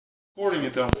recording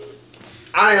it though.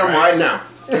 I am right now.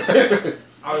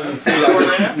 Are we recording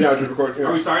right now? Yeah, just recording.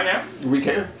 Are we starting now? We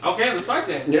can. Okay, let's start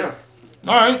then. Yeah.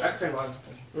 All right. I can take one.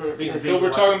 So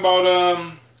we're talking about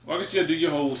well, I guess you gotta do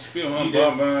your whole spiel. Huh?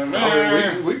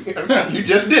 You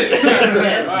just did it.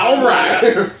 All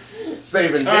right.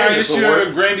 Saving All right, Daniel it's some your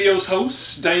work. grandiose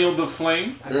host, Daniel the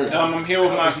Flame. I'm here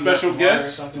with my special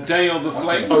guest, Daniel the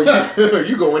Flame. Oh,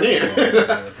 you going in?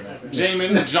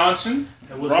 Jaymin Johnson,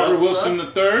 Robert Wilson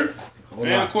III,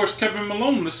 and of course Kevin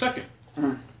Malone II.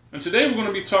 And today we're going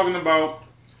to be talking about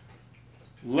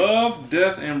Love,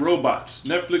 Death, and Robots.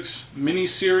 Netflix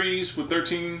mini-series with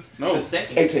 18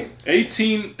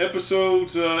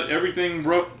 episodes. Everything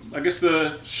rough. I guess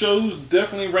the shows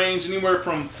definitely range anywhere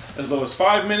from as low as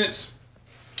 5 minutes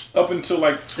up until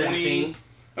like 20. 17.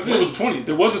 I think it was 20.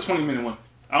 There was a 20-minute one.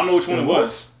 I don't know which one it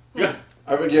was. Yeah.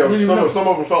 I think some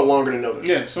of them felt longer than others.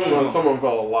 Yeah, some of them felt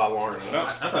a lot longer than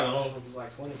others. I thought the long one was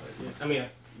like 20, but yeah. I mean,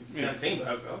 17,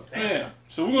 but damn. Yeah.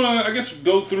 So we're gonna, I guess,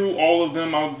 go through all of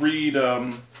them. I'll read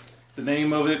the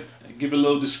name of it, give a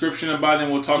little description about it,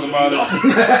 and we'll talk about it.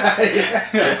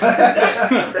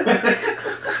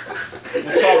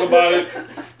 We'll talk about it.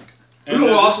 And we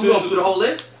go through the whole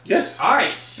list? Yes. All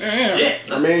right. Yeah. Shit.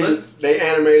 They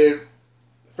animated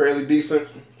fairly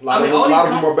decent. A lot of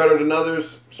them are better than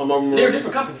others. Some of them they're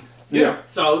different companies. Yeah.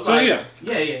 So yeah.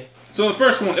 Yeah. So the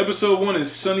first one, episode 1,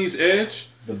 is Sunny's Edge.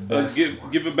 The best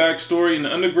give a backstory. In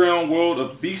the underground world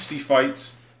of beastie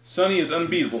fights, Sunny is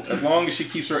unbeatable as long as she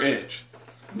keeps her edge.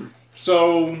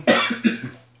 So,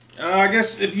 I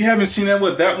guess if you haven't seen that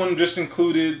one just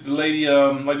included the lady,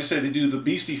 like you said, they do the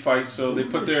beastie fights, so they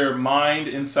put their mind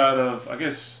inside of, I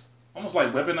guess, almost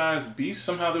like weaponized beasts.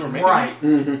 Somehow they were making right.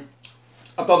 Mm-hmm.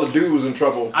 I thought the dude was in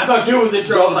trouble. Okay,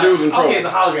 it's a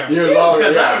hologram. Yeah,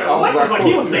 because I don't know what the fuck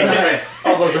he was thinking. I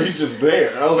was like, so he's just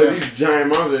there. I was like, these giant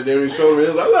monsters. Then he showed me, he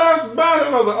was like, that's bad.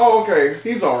 And I was like, oh, okay,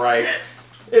 he's all right.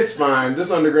 It's fine. This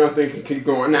underground thing can keep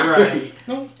going now. Right.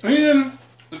 And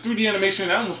the 3D animation,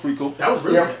 that one was pretty cool. That was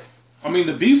really good. I mean,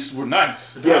 the beasts were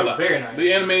nice. Yes, very nice.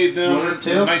 They animated them.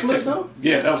 Nice technique.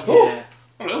 Yeah, that was cool. Yeah.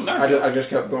 Oh, that was nice. I just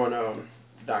kept going,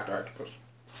 Dr. Octopus.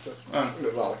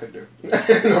 That's all I could do. I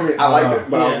mean, I liked it,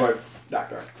 but I was like,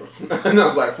 Dr. Octopus. And I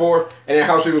was like, 4. And then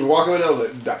how she was walking with it, I was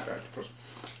like, Dr. Octopus.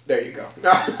 There you go.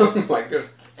 Like, good.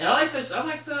 And I like the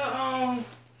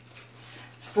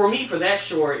for me, for that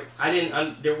short,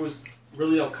 there was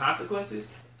really no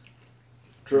consequences.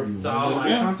 True. So I'm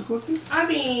like, consequences? I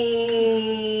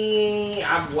mean,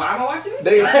 why am I watching this?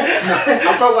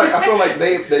 I felt like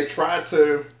they tried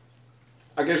to,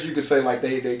 I guess you could say like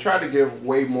they tried to give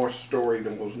way more story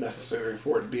than was necessary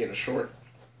for it being a short.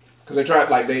 Because they tried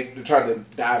to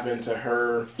dive into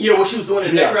her. Yeah, what she was doing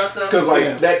in the background stuff. Because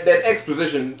that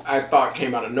exposition I thought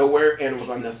came out of nowhere and it was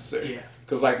unnecessary. Yeah.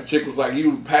 Because like the chick was like, he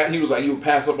was like, you would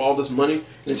pass up all this money, and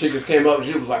the chick just came up and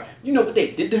she was like, you know what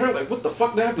they did to her? Like, what the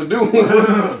fuck do I have to do?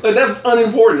 Like, that's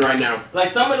unimportant right now. Like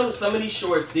some of these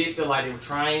shorts did feel like they were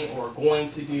trying or going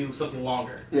to do something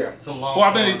longer. Yeah. Well,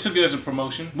 I think they took it as a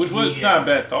promotion, which was not a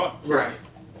bad thought. Right.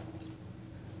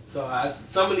 So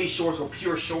some of these shorts were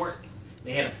pure shorts.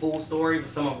 They had a full story, but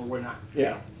some of them were not.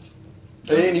 Yeah.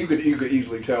 And you could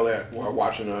easily tell that while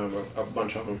watching a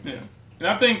bunch of them. Yeah. And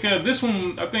I think this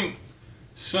one,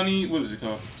 Sunny, what is it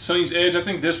called? Sunny's Edge. I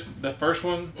think the first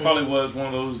one probably was one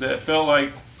of those that felt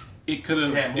like it could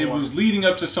have. It was leading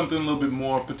up to something a little bit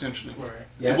more potentially. Right.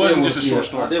 Yeah, it wasn't just a short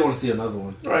story. I did want to see another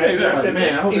one. Right. Exactly. And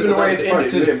man, even the way it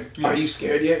ended. Are you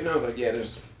scared yet? And I was like, yeah.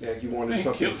 You wanted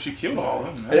something. She killed all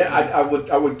of them.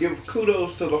 And I would give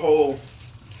kudos to the whole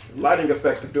lighting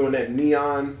effect of doing that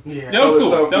neon. Yeah. That was cool.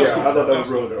 Stuff. I thought that was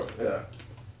really dope. Yeah.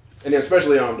 And then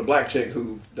especially the black chick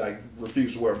who like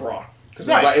refused to wear a bra. Because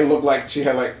it looked like she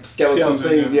had like skeleton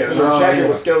things. Yeah, her jacket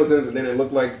was skeletons, and then it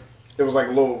looked like it was like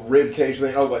a little rib cage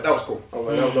thing. I was like, that was cool. I was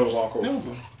like, that was all cool.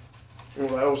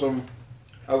 That was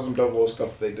some dope little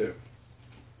stuff that they did.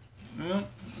 Yeah. All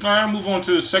right, I'll move on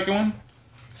to the second one.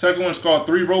 Second one is called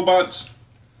 3 Robots.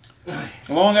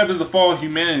 Long after the fall of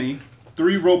humanity,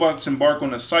 3 robots embark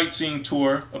on a sightseeing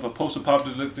tour of a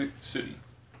post-apocalyptic city.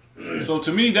 So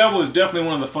to me, that was definitely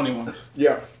one of the funny ones.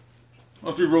 Yeah.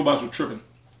 All 3 robots were tripping.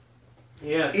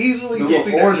 Yeah. Easily.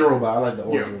 The orange robot. I like the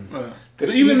orange one. But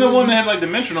even the one that had like the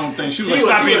metronome thing, she was like,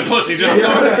 stop being a pussy, just pick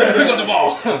up the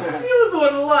ball. She was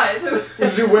doing a lot.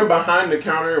 She went behind the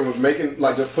counter and was making,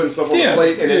 like, just putting stuff on the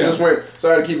plate, and then just went,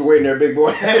 so I had to keep it waiting there, big boy.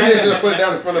 And then just put it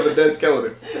down in front of the dead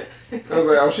skeleton. I was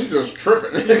like, oh, she's just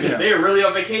tripping. They were really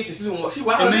on vacation. She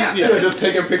wilding out. Just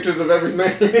taking pictures of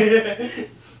everything.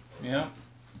 Yeah.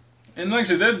 And like I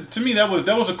said, that, to me, that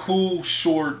was a cool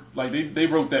short. Like they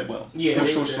wrote that well. Yeah, cool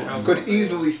short story. Could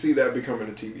easily see that becoming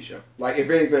a TV show. Like if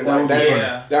anything That like would be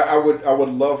that, funny. that I would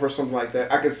love for something like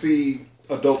that. I could see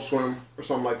Adult Swim or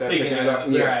something like that picking it up.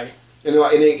 Yeah. Right. And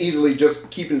then easily just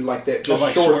keeping like that, just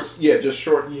like shorts. short. Yeah, just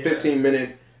short, Yeah.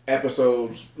 15-minute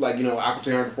episodes, like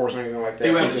Aqua Force or anything like that. They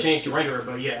would So have to just- change the renderer,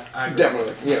 but yeah, I agree.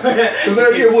 Definitely, yeah. Because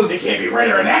it was They can't be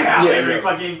rendering that out Yeah, every yeah.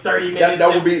 fucking 30 minutes.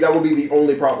 that would be the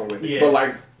only problem with it. Yeah. But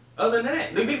like, Other than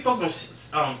that, they throw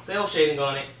some cell shading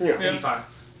on it. yeah, It'll be fine.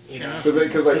 You know,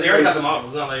 because they already got the models.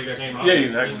 It's not like you got to change models. Yeah,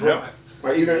 exactly. It's robots.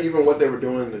 like even what they were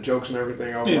doing, the jokes and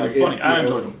everything, I was Yeah, like, funny. I it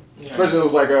enjoyed was- them. Yeah. Especially it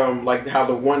was like how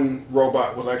the one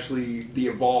robot was actually the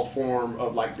evolved form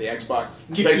of like the Xbox,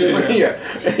 Yeah. basically. Yeah.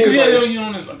 And he was Yeah, like, you know,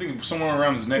 I think it was somewhere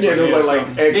around his neck. yeah, and it was right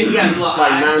like here, X, Then he got a little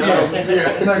like eye. 9,000. Yeah.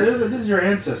 It's like, this is your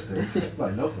ancestor.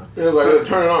 Like, no, it's not. It was like,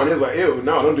 turn it on. He was like, ew,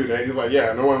 no, don't do that. He's like,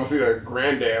 yeah, no one will see their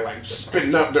granddad like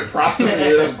spitting up the process.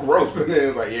 That's gross. And then it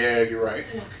was like, yeah, you're right.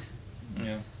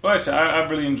 Yeah, but actually, I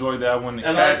really enjoyed that one. The I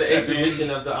like cats the at the end.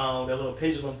 exposition of the that little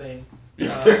pendulum thing.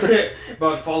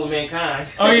 About the fall of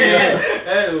mankind. Oh, yeah.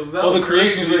 that was The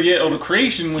creation. crazy. The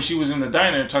creation when she was in the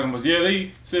diner talking about. Yeah,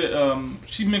 they said.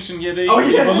 She mentioned. Yeah, they Oh,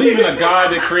 yeah. believe in a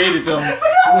God that created them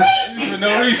for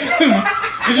no reason.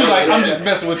 And she was like, I'm just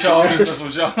messing with y'all. I'm just messing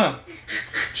with y'all.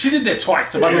 She did that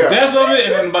twice about the Yeah. death of it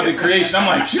and then about the creation. I'm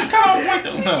like, she's kind of on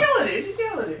point She though. killing it. She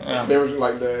killing it. Yeah. There was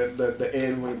like the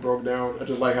end when it broke down. I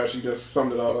just like how she just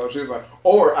summed it all up. She was like,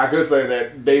 or I could say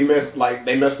that they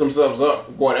messed themselves up.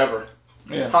 Whatever.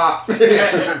 Yeah. Ha.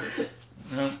 Yeah.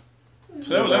 So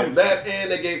that was Like that,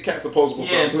 and they gave cats opposable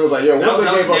Yeah. thumbs. And it was like, yo, once they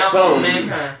That gave was us down for thumbs,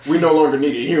 mankind. we no longer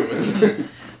needed humans.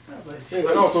 I was like, He's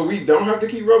like, oh, so we don't have to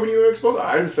keep rubbing you exposed?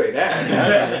 I didn't say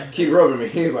that. Keep rubbing me.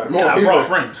 He's like, more. I He's brought like,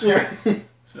 friends. Yeah.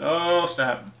 Oh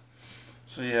snap!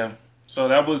 So yeah, so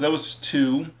that was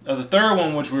two. The third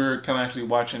one, which we're kind of actually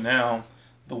watching now,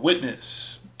 The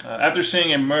Witness. After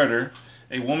seeing a murder,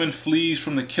 a woman flees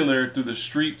from the killer through the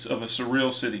streets of a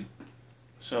surreal city.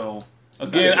 So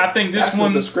again, I think this That's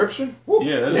one. the description. Woo.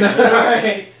 Yeah,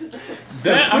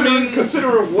 that's, right.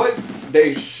 Considering what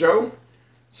they show,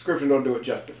 description don't do it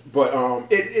justice. But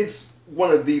it's one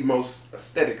of the most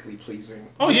aesthetically pleasing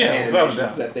Oh, yeah, without a animations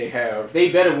doubt. that they have. They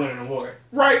better win an award.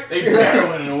 Right. They better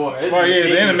win an award. This well, is yeah, the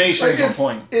ridiculous. animation Like, is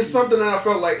on point. it's something that I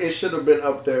felt like it should have been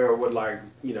up there with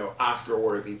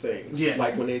Oscar-worthy things. Yes.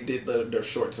 Like when they did their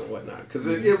shorts and whatnot. Because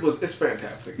it's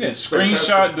fantastic. Yeah, It's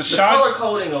screenshot, fantastic. the The color shots,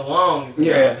 coding alone is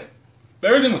Yeah. amazing.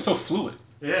 everything was so fluid.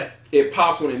 Yeah. It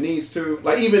pops when it needs to.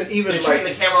 Like even They're treating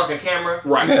the camera like a camera.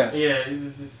 right. Yeah. Yeah, it's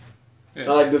just I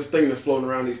like this thing that's floating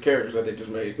around these characters that they just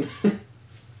made.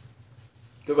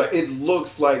 Because it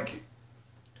looks like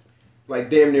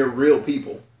damn near real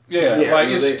people. Yeah, Yeah, like you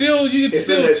know, it's they- still you can It's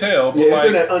still in that, tell, but yeah, it's like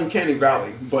in that uncanny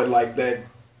valley, but like that.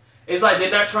 it's like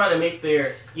they're not trying to make their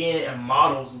skin and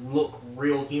models look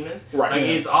real humans. Right. Like Yeah.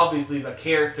 it's obviously a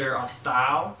character of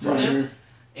style to Right. them,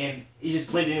 and it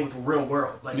just blended in with the real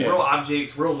world, like Yeah. real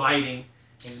objects, real lighting, and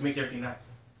just makes everything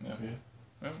nice. and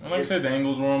like I said, the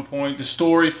angles were on point. The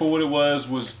story for what it was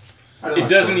I didn't it like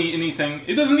doesn't Sonic. need anything.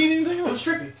 It doesn't need anything It was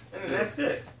else. trippy, and that's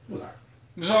good. It was alright.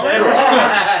 It's all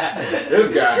right.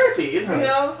 This It's guy. trippy. It's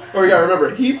Oh, you gotta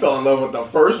remember, he fell in love with the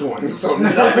first one, so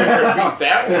nothing could beat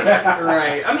that one.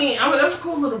 right. I mean, that was a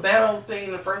cool little battle thing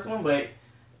in the first one, but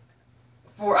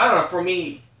for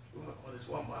me, what is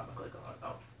one more I'm gonna click on?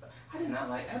 Oh, I did not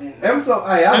like. I didn't. Episode,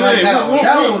 hey, I And like then that one.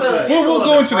 That one was it's sad. a- We'll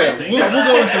go into that. depressing. We'll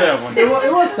go into that one.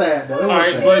 It was sad though. It was Alright,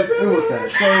 sad. but- It was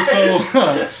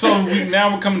sad. So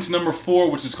we're coming to number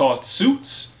 4, which is called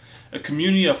Suits. A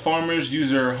community of farmers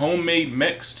use their homemade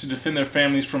mechs to defend their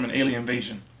families from an alien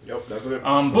invasion. Yep, that's it.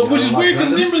 But which is like weird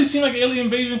because it didn't Gunners? really seem like an alien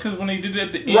invasion because when they did it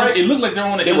at the end, Right. it looked like they were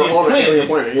on an They were alien on an planet, alien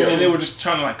planet, yeah. and they were just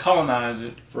trying to colonize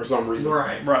it. For some reason.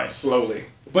 Right. Right. Slowly.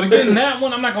 But again, that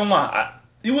one I'm not gonna lie,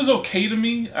 it was okay to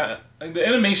me. Like, the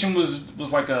animation was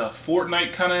like a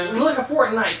Fortnite kind It of. looked like a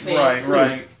Fortnite thing.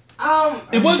 Right.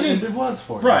 It wasn't. It was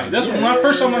for Right. That's when I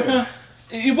first saw it, I'm like, yeah.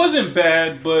 it wasn't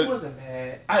bad, It but wasn't bad.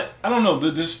 I don't know.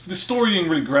 The story didn't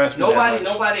really grasp me that much.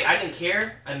 Nobody. I didn't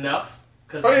care enough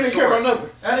because I didn't care about nothing.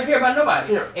 I didn't care about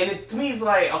nobody. Yeah. And to me, it's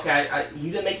like, okay,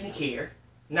 you didn't make me care,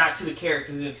 not to the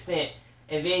character to the extent.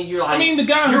 And then you're like, I mean, the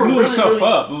guy who you're blew really, himself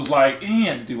really- up, it was like, he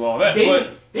had to do all that. They But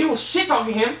they was shit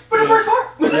talking him for the first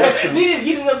part. They didn't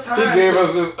get enough time. He gave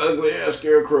us this ugly ass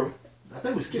scarecrow. I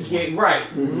think we skipped Yeah, one.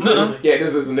 right. Nuh-uh. Yeah,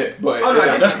 this isn't it, but Oh, no,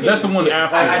 I that's the one Yeah,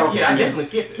 after. I definitely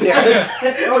skipped it. yeah.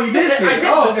 Oh, you did skip it.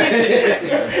 Oh,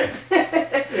 okay.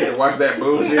 Yeah, watch that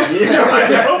bullshit.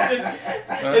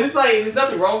 Yeah. And it's like there's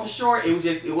nothing wrong with the short.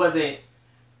 It wasn't.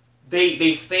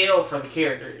 They failed for the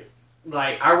character.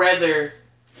 Like I rather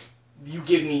you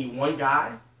give me one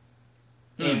guy,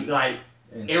 and like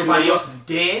everybody else is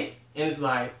dead, and it's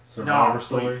like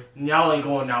story. Y'all ain't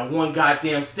going now one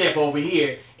goddamn step over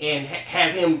here and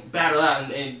have him battle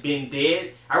out and been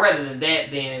dead. I'd rather than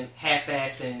that than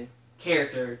half-assing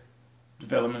character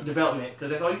development, because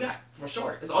that's all you got for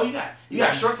short. That's all you got. You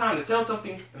got a short time to tell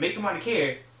something and make somebody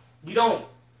care. You don't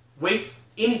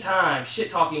waste any time shit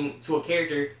talking to a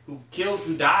character who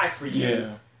dies for you,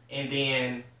 and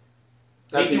then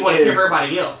make you want to care for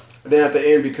everybody else. But then at the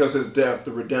end, because his death,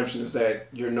 the redemption is that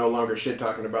you're no longer shit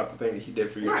talking about the thing that he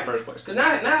did for you in the first place. Because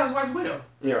now his wife's widow.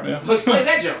 Yeah. Explain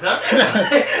that joke, huh?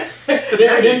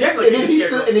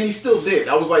 and then he still did.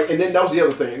 I was like, and then that was the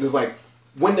other thing. It was like,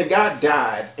 when the guy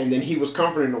died, and then he was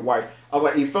comforting the wife, I was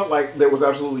like, he felt like there was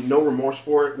absolutely no remorse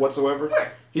for it whatsoever. Right.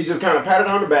 He just kind of patted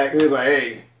on the back, and he was like,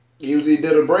 hey, he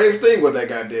did a brave thing what that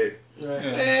guy did. Right.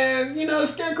 And,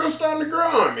 Scarecrow's starting to grow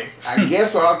on me. I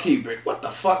guess I'll keep it. What the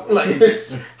fuck? Like,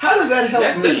 how does that help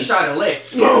me? That's a shot in the leg.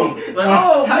 Boom. Like,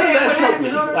 how does that help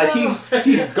me? Like,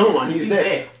 he's gone. He's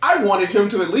dead. I wanted him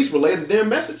to at least relay the damn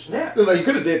message. Yeah. It was like, he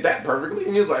could have did that perfectly.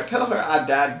 And he was like, tell her I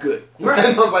died good. Right.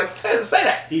 And I was like, say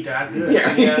that. He died good.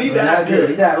 Yeah, he died good.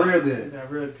 He died real good. He died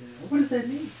real good. What does that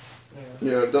mean?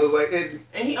 Yeah, that was like it.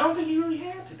 And I don't think he really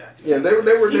had to die. Yeah, they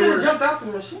were. He could have jumped out the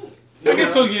machine. I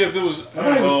guess so. Yeah, if there was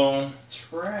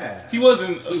trash. He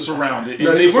wasn't surrounded.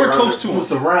 No, they were close to him. He was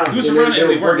surrounded. and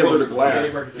they were close to the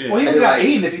glass. Well, he got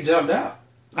eaten if he jumped out.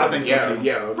 I think so too.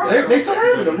 Yeah. They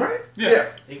surrounded him, right? Yeah.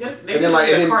 They did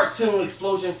a cartoon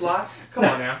explosion fly. Come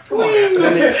on now. Come on now. And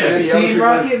then Team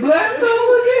Rocket blast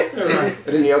over again.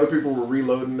 And then the other people were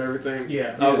reloading and everything.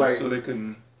 Yeah. I was like, so they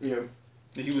couldn't. Yeah.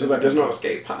 He was like, there's no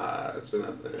escape pods or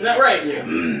nothing. Not right. Yeah.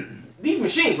 These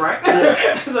machines, right?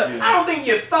 It's like, I don't think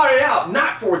you thought it out,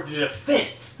 not for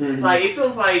defense. Mm-hmm. Like, it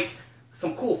feels like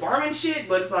some cool farming shit,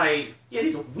 but it's like, yeah,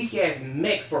 these are weak ass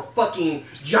mechs for fucking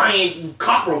giant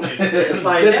cockroaches.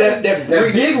 Like that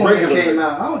big one came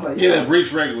out. I was like, that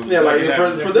breach regularly. Yeah, like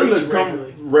for them to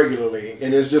come regularly,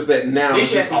 and it's just that now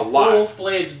it's just a lot.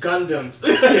 Full-fledged Gundams.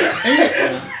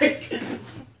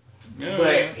 But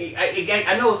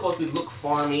I know it's supposed to look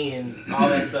farmy and all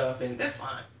that stuff, and that's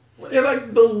fine. Whatever. Yeah,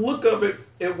 like the look of it,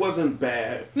 it wasn't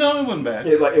bad. No, it wasn't bad.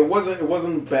 Yeah, like it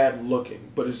wasn't bad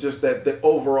looking, but it's just that the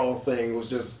overall thing was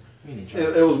just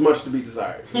it was much to be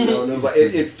desired. And it was like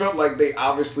it felt like they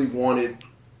obviously wanted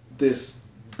this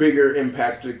bigger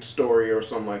impacted story or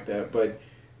something like that, but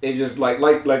it just like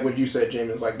what you said, Jaymin,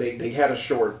 it's like they had a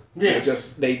short. Yeah.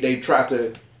 They tried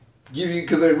to give you,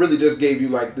 because they really just gave you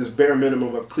like this bare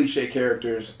minimum of cliche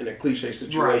characters in a cliche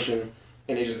situation,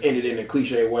 and it just ended in a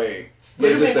cliche way.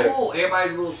 But it'd been cool. Everybody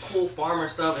little cool farmer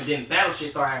stuff, and then battle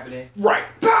shit start happening. Right.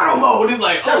 Battle mode is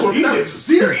like, he's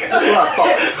serious. That's what I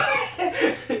thought.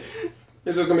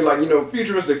 It's just gonna be like,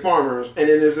 futuristic farmers, and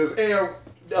then there's this the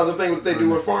other thing that they do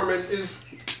with farming is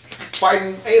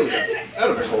fighting aliens.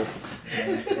 That'll be cool.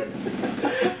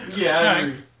 Yeah, I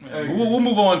agree. We'll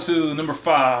move on to number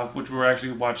 5, which we're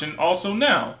actually watching also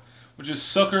now, which is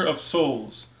Sucker of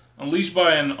Souls. Unleashed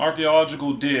by an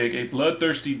archaeological dig, a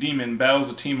bloodthirsty demon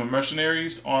battles a team of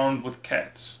mercenaries armed with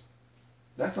cats.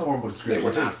 That's a horrible description. They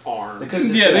were not armed.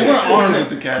 They weren't armed with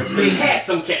the cats. They had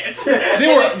some cats.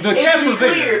 The cats were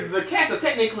there. The cats are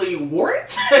technically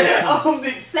warrant of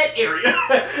the set area.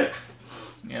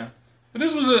 Yeah. But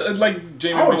this was like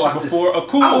Jaymin mentioned before, a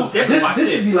cool.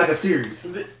 This should be like a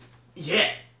series.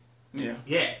 Yeah.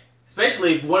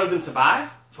 Especially if one of them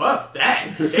survive. Fuck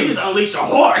that. They just unleash a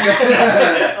horde.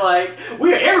 Like,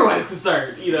 everyone is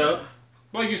concerned,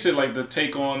 Like you said, like the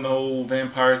take on the whole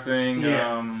vampire thing.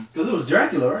 Yeah. Because it was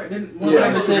Dracula, right? They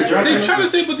try to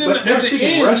say, but then at the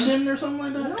end, Russian or something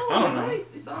like that. No, I don't know. Right?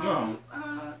 It's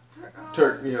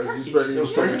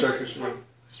Turkish.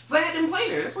 Flat and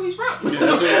Plater. That's where he's from. Yeah,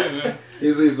 that's what it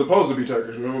is. He's supposed to be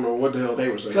Turkish. We don't know what the hell they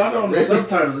were saying. I know on the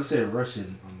subtitles it said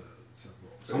Russian.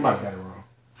 Somebody got it wrong.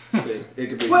 See, it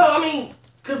could be. Well, I mean,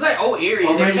 because that old area,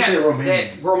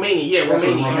 Romania. Romania.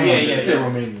 It said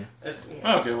Romania.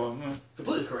 Okay, well,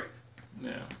 completely correct.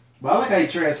 Yeah. But I like how he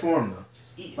transformed though.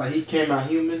 Like he came out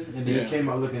human, and then he came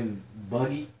out looking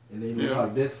buggy, and then he looked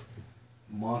like this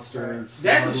monster.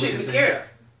 That's some shit to be scared of.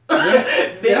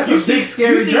 That's a big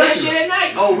scary You see that shit at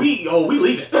night? Oh, we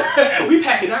leaving. We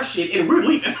packing our shit and we're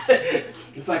leaving.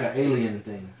 It's like an alien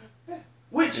thing.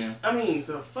 Which, I mean, it's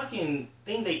a fucking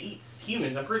thing they eat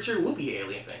humans. I'm pretty sure it would be an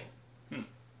alien thing.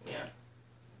 Yeah.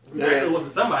 If Dracula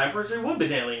wasn't somebody, I'm pretty sure it would be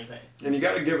an alien thing. And you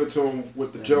got to give it to him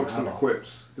with the jokes and the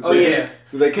quips. Oh, yeah.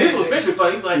 This was especially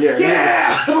funny. He's like,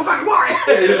 I'm a fucking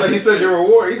warrior. He said you're a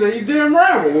warrior. He said, you damn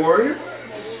right I'm a warrior. You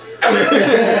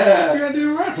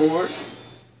goddamn right, warrior.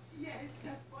 Yes,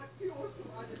 but we also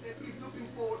added that he's looking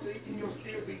forward to eating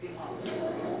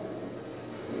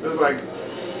was like.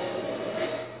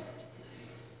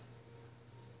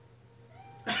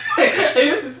 And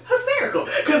this is hysterical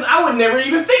because I would never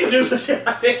even think of doing some shit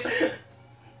like this.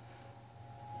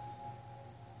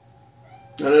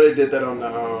 I know they did that on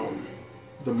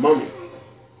the Mummy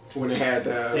when they had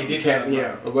They did cat. that.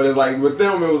 Yeah, but it's like with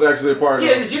them, it was actually a part of.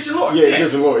 Yeah, it's Egyptian lore. Yeah,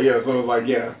 Egyptian lore. Yeah, so it was like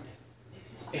And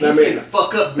he's getting the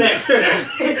fuck up back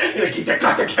to keep that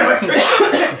contact camera.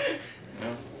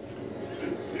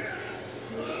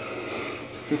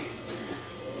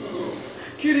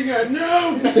 Kitty got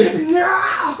no.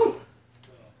 No.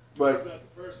 But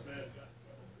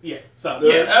yeah, so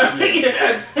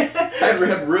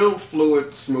had real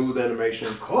fluid, smooth animation.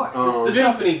 Of course, this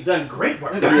company's done great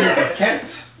work.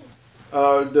 Cats.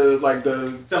 The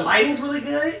lighting's really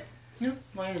good. Yeah,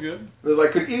 lighting's good. There's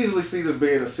like could easily see this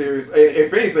being a series. And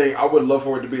if anything, I would love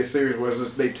for it to be a series where it's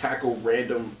just they tackle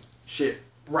random shit.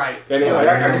 Right. And then, like,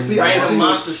 I can see random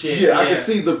monster shit. Yeah, I can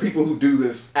see the people who do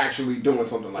this actually doing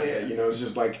something like that. You know, it's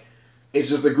just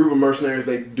a group of mercenaries.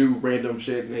 They do random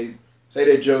shit and they say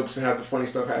their jokes and have the funny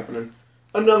stuff happening.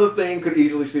 Another thing could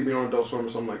easily see being on Adult Swim or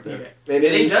something like that. Yeah. And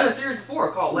they've done a series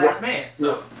before called Last Man.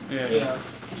 So yeah.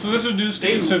 So this would do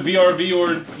stick to VRV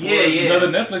or another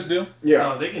Netflix deal.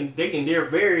 Yeah. So they're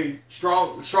very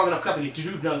strong enough company to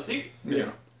do another series.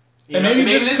 Yeah. And maybe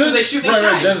this is they shoot their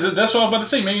shine. That's what I was about to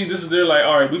say. Maybe this is they're like,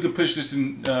 all right, we could push this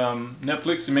in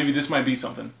Netflix, and maybe this might be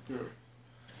something. Yeah.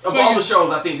 Of all the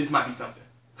shows, I think this might be something.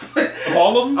 Of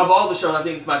all of them? Of all the shows, I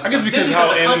think this might be something. I guess because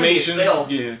how animation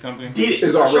the company did it.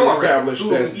 It's already established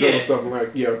that's doing stuff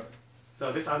like,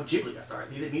 So this is how Ghibli got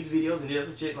started. They did music videos and did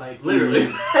some shit, like, literally.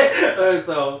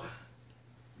 So...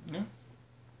 Yeah.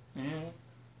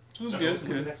 So it was good. What's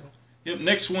the next one? Yep,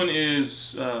 next one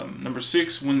is number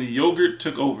 6, When the Yogurt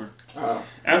Took Over.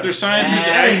 After scientists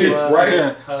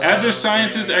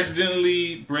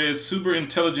accidentally bred super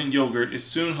intelligent yogurt, it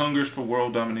soon hungers for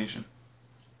world domination.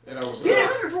 And I was did it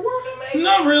hunger for world domination?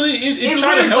 Not really. It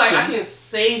tried to help like, them. I can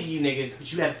save you niggas,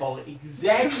 but you had to follow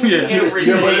exactly every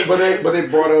day. But they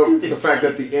brought up the fact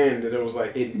at the end that it was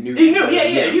like it knew. It knew,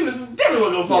 You was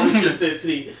definitely gonna follow this shit to the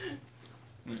T.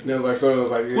 And it was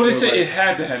like Well, they said it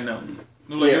had to have known.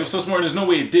 Like it was so smart. There's no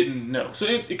way it didn't know. So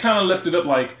it kind of left it up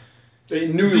like they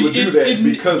knew it would do that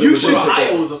because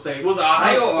Ohio was safe. Was it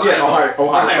Ohio or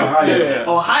Ohio?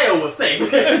 Ohio was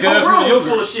safe. The world was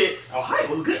full of shit. Ohio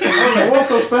was good. What's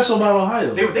so special about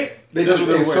Ohio? They were there. They were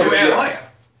at Ohio.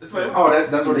 That's where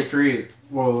that's what they created.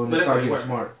 Well, when they started getting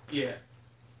smart. Yeah.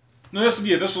 No,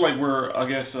 that's like where I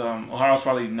guess Ohio's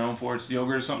probably known for its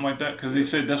yogurt or something like that because they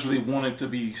said that's where they wanted to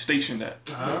be stationed at.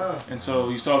 And so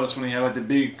you saw this when they had like the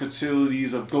big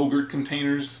facilities of Go-Gurt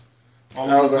containers.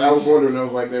 I was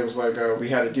wondering. We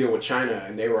had to deal with China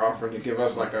and they were offering to give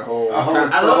us like a whole. I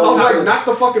was like, knock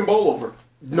the fucking bowl over.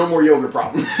 No more yogurt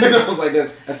problem. And I was like,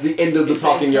 that's the end of the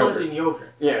talking yogurt.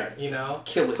 Yeah. You know?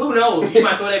 Kill it. Who knows? You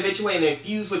might throw that bitch away and then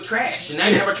fuse with trash. And now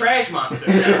you have a trash monster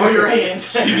on your hands.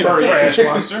 Speaking of trash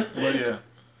monster. Well, yeah.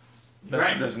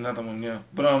 That's another one, yeah.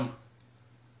 But,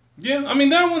 yeah, I mean,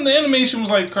 that one, the animation was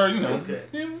like, you know. It was good.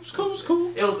 Yeah, it was cool.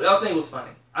 I think it was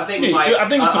funny. I think it was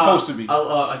it's supposed to be.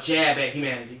 A jab at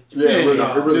humanity. Yeah,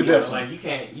 it really was. Like, you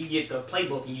get the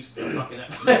playbook and you still fucking up.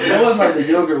 It was like the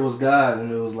yogurt was God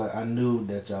when it was like, I knew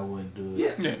that y'all wouldn't do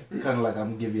it. Yeah. Kind of like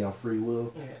I'm giving y'all free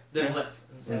will. Yeah. Then left.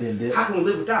 And then did. How can we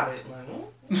live without it? Like,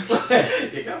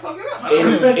 you gotta fuck it up.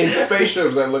 In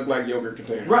spaceships that looked like yogurt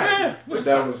containers. Right. Yeah.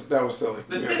 That was silly.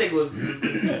 The aesthetic was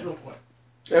at some point.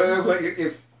 It was like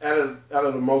if out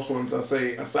of the most ones I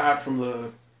say, aside from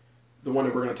the one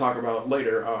that we're gonna talk about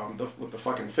later, with the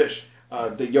fucking fish.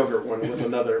 The yogurt one was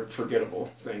another forgettable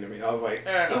thing to me. I was like,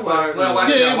 When I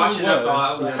watched it, I was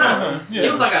like, It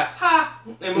was like a ha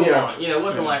and move on. You know, it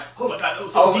wasn't like, oh my god, that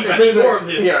was so deep. I need more of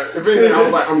this. Yeah, if anything, I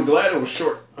was like, I'm glad it was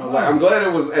short. I was like, I'm glad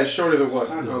it was as short as it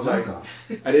was. I was like,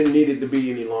 I didn't need it to be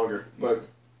any longer, but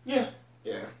yeah,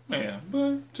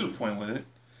 but to the point with it.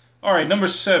 All right, number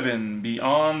 7,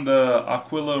 Beyond the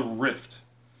Aquila Rift.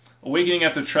 Awakening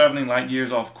after traveling light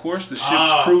years off course, the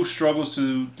ship's crew struggles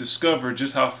to discover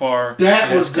just how far.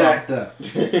 That was jacked up.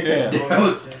 Yeah.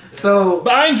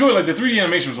 But I enjoyed like the 3D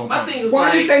animation was on point. My thing was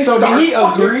Why did they start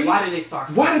fucking? Why did they start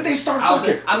fucking? Why did they start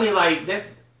fucking? I mean, like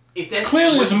that's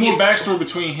clearly there's more backstory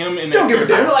between him and. Don't give a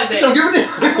damn. I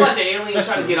feel like the alien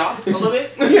tried to get off a little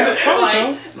bit. Yeah,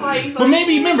 probably so. But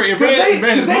maybe remember it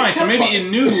read his mind, so maybe it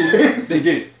knew they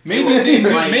did. Maybe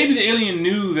the alien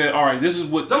knew that. All right, this is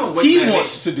what he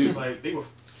wants to do. Like they were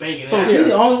banging. So is he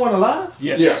the only one alive?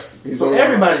 Yes. He's So only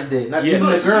everybody's dead. Not even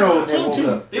the girl that woke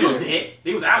up. They was dead.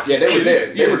 They was out. Yeah, they were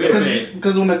dead. They were dead.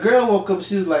 Because when the girl woke up,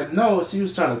 she was like, "No," she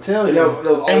was trying to tell you.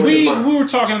 And we were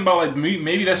talking about like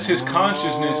maybe that's his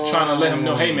consciousness trying to let him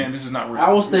know, hey man, this is not real.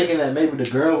 I was thinking that maybe the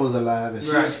girl was alive and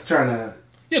she was trying to.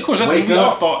 Yeah, of course, that's what we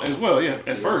all thought as well. Yeah,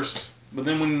 at first, but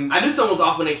then when I knew something was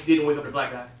off when they didn't wake up the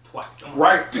black guy twice.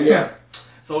 Right? Yeah.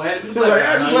 So it had to be the black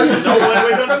guy. I just let him No one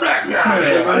wake up the black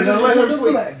guy. I just let him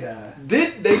sleep. Black guy.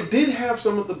 They did have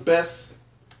some of the best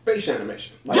face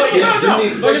animation. Like, yeah, the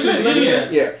expressions.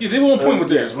 Yeah, they were on point with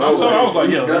theirs. When I saw it, I was like,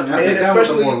 yo.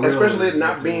 And especially it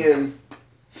not being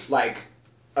like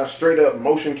a straight up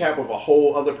motion cap of a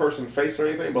whole other person's face or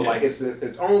anything, but like it's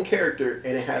its own character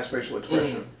and it has facial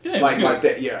expression. Like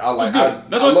that. Yeah, I like.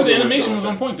 That's why I said the animation was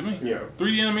on point to me. Yeah,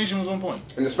 3D animation was on point,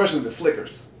 and especially the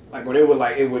flickers. Like when it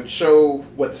would show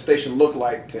what the station looked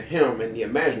like to him in the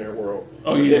imaginary world.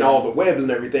 Oh and yeah. then all the webs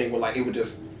and everything would it would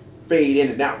just fade in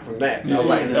and out from that. And I was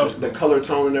like, and then the color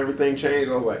tone and everything changed.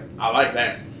 I was like, I like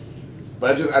that.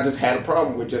 But I just had a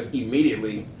problem with just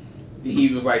immediately.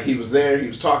 He was there. He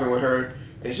was talking with her.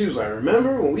 And she was like,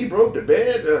 remember when we broke the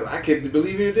bed? I couldn't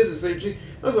believe you did this.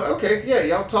 I was like, okay, yeah,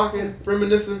 y'all talking,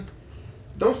 reminiscing.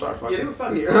 Don't start fucking. Yeah, they were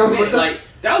fucking. Yeah, I was Like,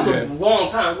 that was a long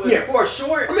time. For a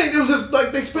short. I mean, it was just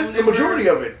like they spent the majority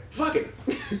of it. Fucking.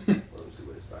 Let me see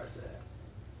where it starts at.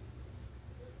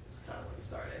 It's kind of where it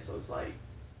started at. So it's like.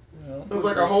 It was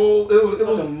like a whole. It was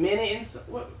like a minute and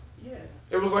so, what? Yeah.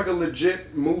 It was like a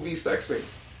legit movie sex scene.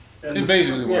 It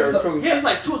basically was. Yeah, it was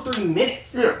like 2 or 3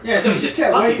 minutes. Yeah, so was she just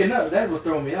kept fucking. waking up. That would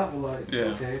throw me off. Like, Yeah.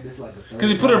 okay, this like a. Because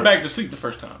he put her back to sleep the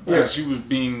first time. Because she was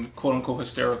being quote unquote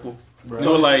hysterical. Right.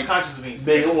 So like conscious of being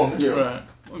being a woman. Yeah.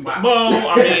 Right. Well,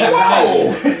 I mean,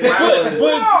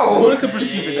 but one could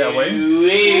perceive it that way.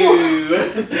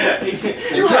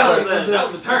 That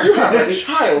was a turn. You have a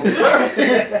child, sir.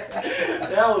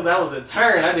 That was a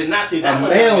turn. I did not see that A one.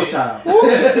 male child.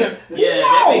 Yeah,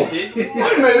 that makes it.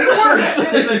 That made it worse.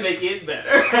 That doesn't make it better.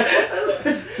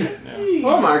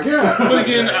 Oh my god. But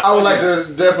again, I would like to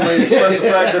definitely express the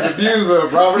fact that the views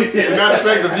of Robert do not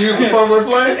affect the views of Fun with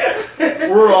Flame.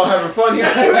 We're all having fun here.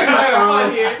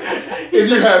 If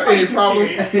you have any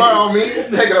problems, by all means,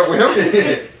 take it up with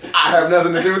him. I have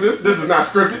nothing to do with this. This is not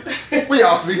scripted. We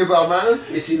all speak as our minds.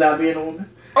 Is she not being a woman?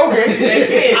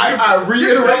 Okay. I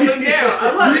reiterate.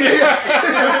 I love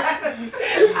it.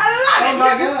 Oh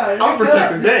my god. I'm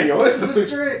protecting Daniel. This is a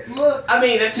trick. Look. I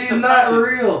mean, that's She's not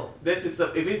real. That's his,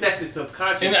 that's his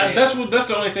subconscious. and that's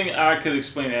the only thing I could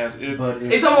explain as it. But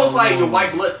it's almost like your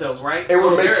white blood cells, right? It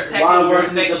would make why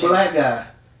wasn't it the black guy?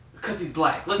 Because he's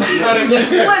black. Let's be honest.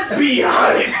 Let's be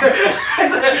honest.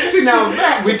 See, now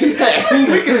that we can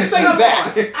say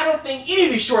that. I don't think any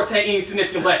of these shorts had any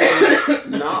significant black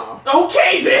people. Nah.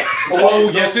 Okay then.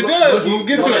 Oh yes, it does. We'll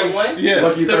get to it. One? Yeah.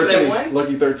 Lucky Except for that 13. one?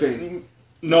 Lucky 13.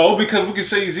 No, because we could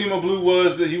say Zemo Blue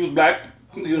was that he was black.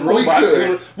 He's a We robot.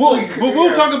 could.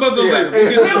 We'll talk about those later. We'll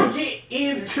get We'll to it.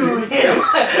 get into him.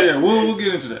 Yeah, we'll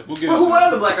get into that. We'll get But into who that.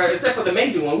 other black guy except for the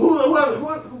amazing one? Who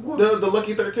The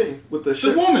Lucky 13 with the The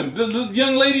ship. woman, the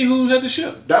young lady who had the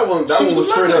ship. That one She was was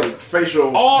a straight black up lady.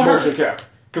 facial All her. motion cap.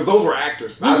 Because those were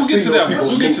actors. We'll I've get seen to those that one. people's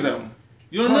We'll get to movies. that one.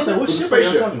 You don't I said, remember? what With the ship are you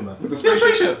spaceship. talking about? With the Yeah,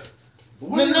 spaceship. spaceship.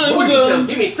 No, it was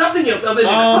Give me something else other than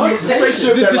The the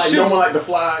spaceship The that like ship- no one liked to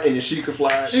fly and she could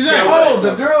fly. Exactly. Oh,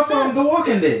 the girl from The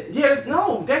Walking Dead. Yeah,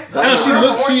 no, that's I know, she her.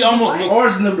 looked. She Orange almost and looked.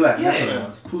 Orange and the Black. That's Yeah. what it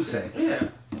was. Pusey. Yeah,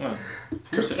 Oh.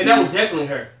 and that was definitely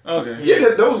her. Okay. Yeah,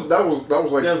 that was like That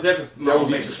was definitely. that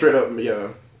was straight up yeah.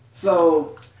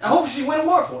 So, And hopefully she win an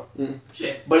award for it.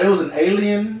 Shit. but it was an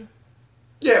alien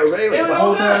Yeah, it was alien. Alien the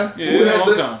whole time. Yeah, Who it was a had,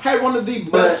 long time. had one of the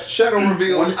best shadow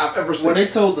reveals I've ever seen. When they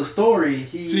told the story,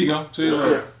 he. See you go. See you Yeah.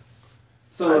 later.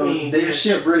 So, I mean, their just-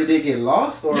 ship really did get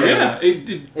lost, or Yeah. It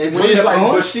did. And When she's it's like,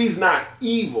 on? but she's not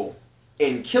evil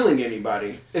in killing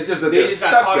anybody. It's just that They they're just got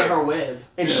stuck caught there. in her web.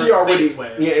 And Her she already, space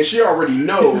web. and she already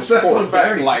knows That's for so a fact,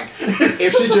 dirty. like,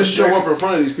 if she just show up in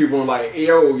front of these people and like,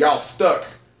 yo, y'all stuck,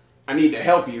 I need to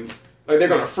help you. Like they're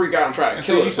gonna freak out and try to And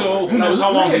kill so, her. so who knows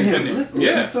how long he's been there?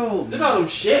 Yeah. He's so, Look at all them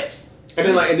ships. And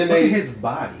then look at they, his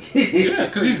body. Yeah,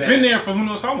 because he's been there for who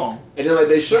knows how long. and then like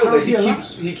they show How that is he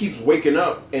alive? he keeps waking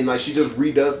up and like she just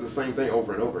redoes the same thing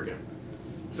over and over again.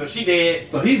 So she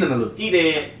dead. So he's in the loop. He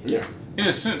dead. Yeah. In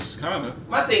a sense, kind of.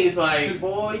 My thing is like,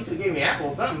 boy, you could have gave me an apple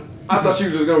or something. I thought she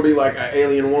was just gonna be like an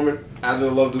alien woman. I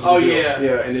just love this. Oh, reveal. yeah.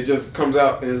 Yeah, and it just comes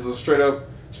out and it's a straight up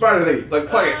spider thing. Like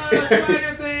fuck it.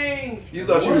 Spider thing. You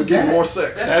thought she What was is getting that? more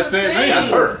sex. That's the thing.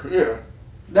 That's her. Yeah.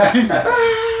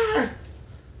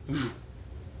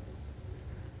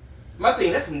 My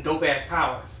thing, that's some dope ass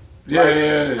powers.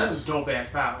 Yeah. That's some dope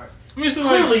ass powers. I mean, so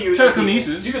Clearly, like you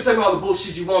telekinesis. You can tell me all the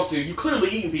bullshit you want to. You clearly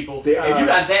eating people. If you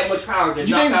got that much power, then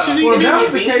You think knock out she's a eating Well, people? if that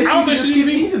was the case, I don't you think just she's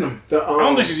keep eating- eating them. I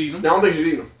don't think she's eating them. I don't think she's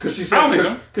eating them because she said I don't think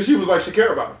so. because she was like she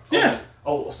cared about him. Yeah.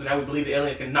 Oh, so now we believe the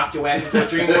alien can knock your ass into a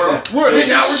dream world? This Now is we're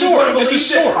just gonna short. This believe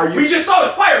is that- short. We just saw the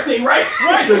spider thing, right?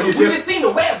 Right. So you We just seen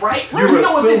the web, right? You're You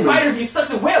know when assuming- spiders get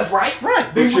stuck in webs, right?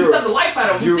 Right. Then But we you're- suck the life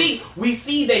out of him. you- We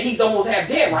see that he's almost half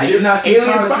dead, right? Did you not see Alien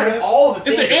Charlotte spider. Web? All the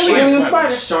It's things. an that alien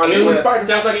spiders- spider. Alien Web. spider.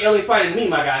 Sounds like an alien spider to me,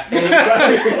 my guy.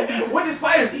 What did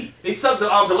spiders eat? They suck the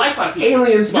life out of people.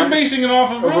 Alien You're spider. basing it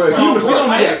off of real Well, spider. you We was don't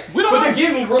know. yes. We don't But know. they're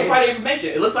giving me real spider information.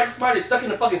 It looks like a spider is stuck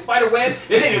in a fucking spider web.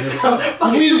 That nigga's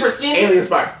fucking We- super skinny. Alien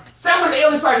spider. Sounds like an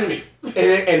alien spider to me.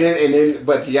 And then,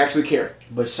 but you actually care.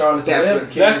 But Charlotte's That's Web.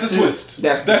 the- That's the twist.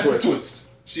 That's the twist.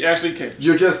 She actually cares.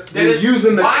 You're That you're is-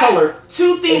 using the why- color.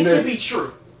 Two things and then- can be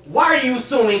true. Why are you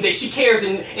assuming that she cares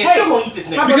and still gonna eat this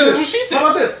How nigga? about Because this? that's what she said. How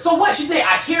about this? So what? She said,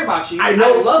 I care about you. I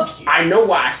know. I love you. I know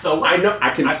why. So I know. I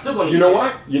can. I'm still gonna You eat know you.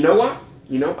 why? You know why?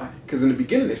 You know why? Because in the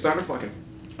beginning they started fucking.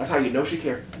 That's how you know she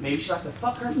cared. Maybe she likes to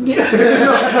fuck her. You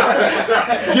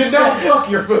don't fuck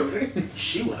your food.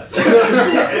 She was.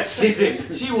 She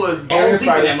didn't. She was Alien bones deep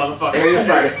in that spiders. motherfucker. Alien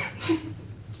spider.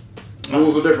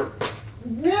 Rules are different.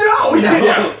 No!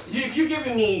 Yes. If you're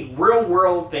giving me real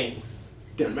world things,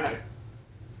 Doesn't matter.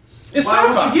 It's why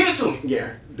would sci-fi. you give it to me?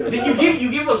 Yeah. doesn't Then matter.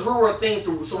 you give us real world things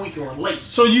so we can relate.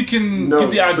 So you can No,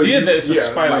 get the so idea you- that it's a yeah,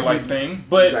 spider-like like- thing,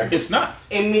 but Exactly. it's not.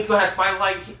 And it's gonna have spider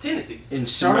like tendencies. In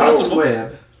Charlotte's possible.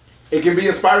 Web, It can be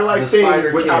a spider-like the thing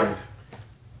spider without. cared.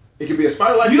 It can be a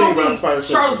spider-like You thing don't without think spider.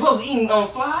 Charlotte's Web's eating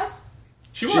flies?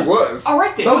 She She was. All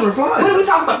right then. Those were flies. What are we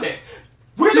talking about then?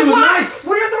 We're She the was flies. nice.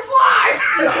 We're the flies.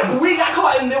 We got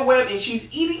caught in their web and she's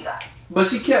eating us. But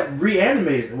she kept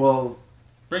reanimating. Well,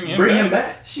 bring him bring back. him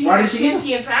back. She Why did has she eat him?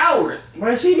 sentient powers. Why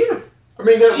did she eat him? I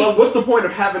mean, She- like, what's the point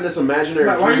of having this imaginary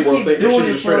Like, why dream you world keep thing if doing she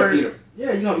it just straight up for? eat him?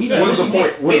 Yeah, you gonna eat Yeah. him. What is the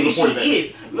point? What Maybe is the point she of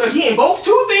that? is. Again, both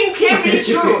two things can be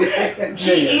true.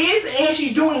 She Yeah. is and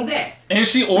she's doing that. And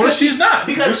Because she's not.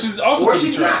 Because which is also or could be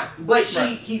she's true. not. But Right.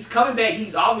 he's coming back.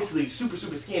 He's obviously super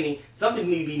skinny. Something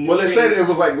need to be Well, they said nutrited. it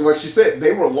was like she said,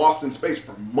 they were lost in space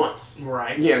for months.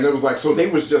 Right. Yeah, and it was like, so they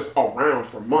was just around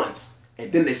for months.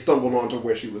 And then they stumbled onto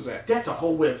where she was at. That's a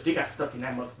whole web. They got stuck in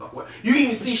that motherfucker. You can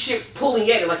even see ships pulling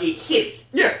at it like it hit it.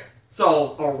 Yeah.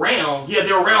 So they're around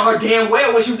her damn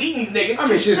well when she was eating these niggas. I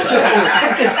mean, it's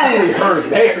only her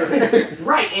there.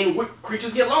 Right, and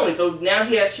creatures get lonely. So now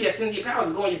she has sentient powers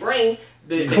to go in your brain.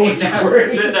 The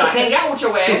hang out with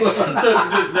your ass. So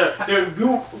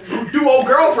the old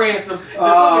girlfriends to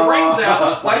fuck your brains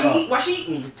out. Why she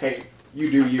eating you? Hey, you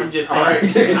do you. I'm just All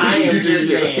saying. right? I am You do just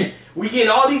you. saying. We getting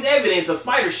all these evidence of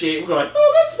spider shit. We're like,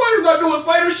 oh, that spider's not doing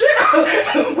spider shit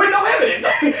with no evidence.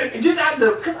 Just out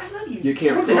the because I love you. You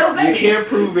can't. What the hell's that You mean? can't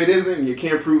prove it isn't. You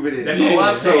can't prove it is. That's all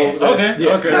I'm saying. that's- Okay,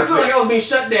 yeah, okay. I that's feel like it. I was being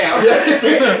shut down.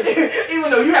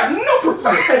 Even though you have no proof.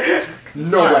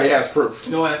 Nobody has proof.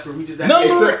 No answer. We just have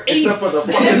Number Except for the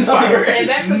And fucking that's- spider. And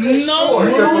that's a good No. short.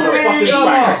 Except for the fucking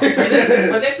spider.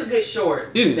 But that's a good short.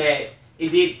 It is. That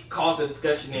it did cause a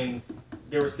discussion and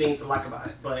there was things to like about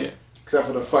it. But Yeah. Except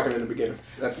for the fucking in the beginning.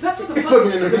 That's except for the fucking in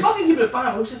fucking, the the fucking keep it fine,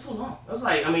 but it was just so long. It was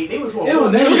like, I mean, they was more. It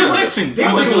was It was Yeah. a sex scene. They It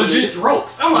was was like like legit.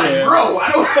 strokes. I'm like, Yeah. bro,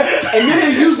 I don't. And then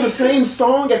they use the same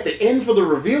song at the end for the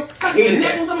reveal. I Sucking the hated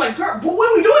that. nipples. I'm like, girl, but what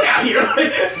are we doing out here?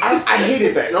 I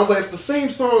hated that. And I was like, it's the same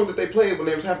song that they played when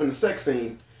they was having the sex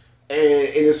scene. And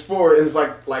it's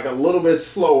like a little bit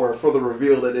slower for the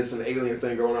reveal that it's an alien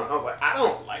thing going on. I was like, I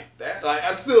don't like that. Like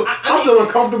I'm still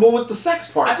uncomfortable with the sex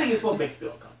part. I think it's supposed to make you feel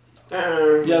uncomfortable.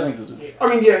 Yeah, I think so too. I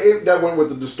mean, that went with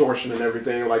the distortion and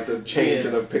everything, like the change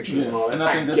in the pictures and all that. And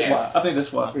I think that's guess. why. I think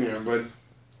that's why. Yeah, but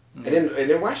and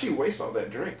then why she waste all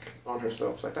that drink on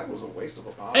herself? Like that was a waste of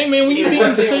a bottle. Hey man, when you It be in the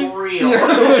wasn't same real. when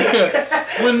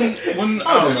I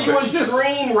don't She know. was Just-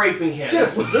 dream raping him.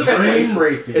 just Dream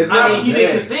raping. It's I not mean, he bad.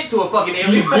 didn't consent to a fucking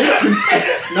alien.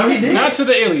 No, he didn't. not to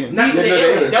the alien. Not to the No, no,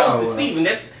 alien. no. That was Oh, well. deceiving.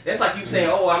 That's like you saying,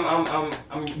 "Oh, I'm."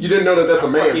 You didn't know that that's a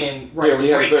man. fucking, Yeah, when he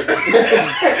had Drake.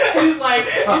 sex. he's like,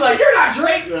 you're not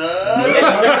Drake.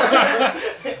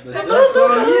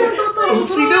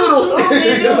 Oopsie doodle.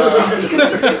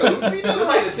 It was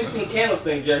like the 16 Candles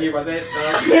thing. Did y'all hear about that?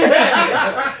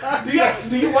 Do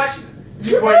you watch?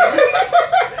 He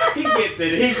gets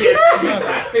it. He's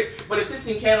like, but the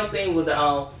 16 Candles thing with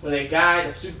when that guy,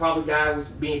 the super popular guy, was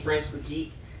being friends with a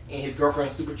geek. And his girlfriend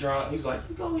was super drunk. He's like,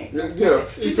 "Go ahead." Yeah.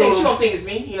 She thinks she don't think it's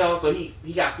me, you know. So he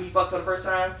got free fucks for the first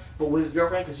time, but with his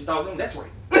girlfriend because she thought it was him. That's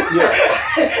rape. Yeah.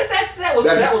 that was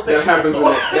That sexual happens.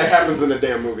 assault. That happens in the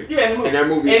damn movie. Yeah, in the movie. And that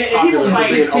movie And is people popular. was to like,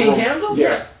 see in 16 almost- Candles?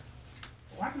 Yes.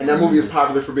 And that movie is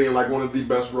popular for being like one of the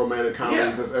best romantic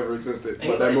comedies that's ever existed.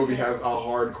 But that movie has a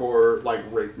hardcore like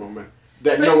rape moment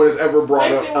that no one has ever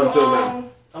brought up until now.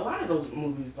 A lot of those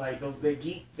movies, like the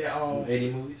geek, that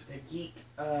 80 movies. The geek.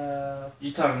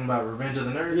 You talking about Revenge of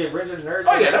the Nerds? Yeah, Revenge of the Nerds.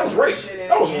 Oh yeah, that was rape.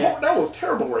 That was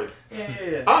terrible rape.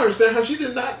 Yeah. I understand how she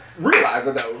did not realize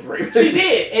that was rape. She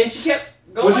did, and she kept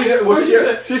going. Well,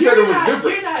 she said it was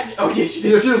different. You're not. Oh yeah, she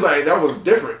did. She was like, that was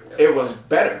different. It was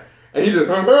better. And he just,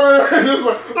 and it was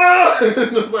like, ah! And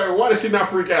it was like, why did she not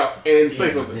freak out and say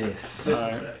something?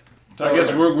 So I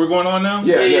guess we're going on now?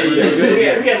 Yeah. We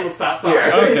got a little stop. Sorry.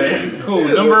 Okay, cool.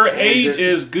 Number 8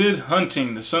 is Good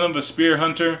Hunting. The son of a spear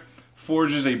hunter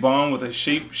forges a bond with a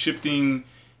shape-shifting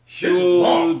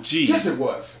Huel-G. Yes, it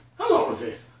was. How long was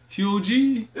this?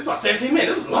 Huel-G? This was 17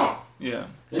 minutes. This was long. Yeah.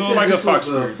 So like a Fox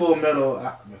story. Full Metal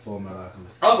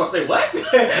Alchemist. I was going to say, what?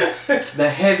 The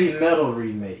Heavy Metal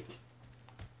remake.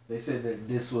 They said that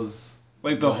this was...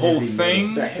 Like the whole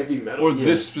thing? The Heavy Metal? Or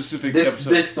this specific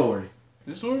episode? This story.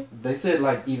 This story? They said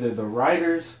like either the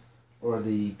writers or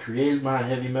the creators behind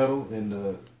Heavy Metal and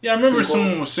the... Yeah, I remember sequel.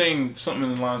 someone was saying something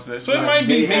in the lines of that. So it might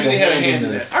be, maybe they had a hand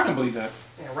in that. I can believe that.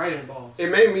 Yeah, writing balls.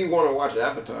 It made me want to watch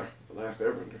Avatar, The Last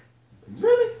Airbender.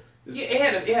 Really? Yeah,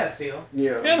 it had a feel.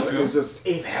 Yeah. It had a feel. It was just...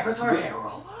 If Avatar had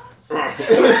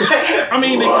robots? I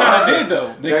mean, they kind of did,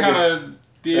 though. They kind of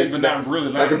did, but not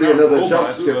really. That could be another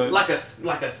jump skip. Like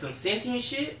some sentient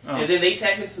shit, and then they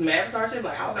tap into some Avatar shit,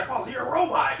 like, I was like, oh, you're a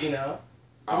robot, you know?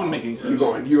 It wouldn't make any sense.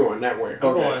 You going that way.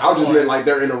 Okay. I just meant like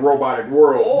they're in a robotic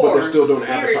world, but they're still doing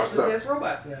Avatar stuff.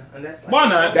 Robots now, and that's like, why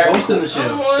not? Ghost in the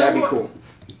Shell. That'd be cool.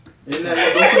 Isn't that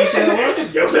what Ghost in the Shell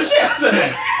was? Ghost in the Shell.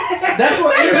 That's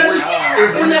what.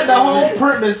 Isn't that the whole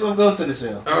premise of Ghost in the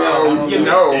Shell?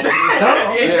 No.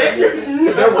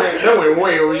 That went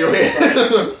way over your head.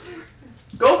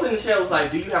 Ghost in the Shell was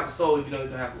like, do you have a soul if you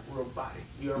don't have a real body?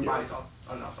 Your body's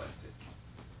unauthentic.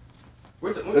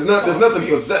 There's nothing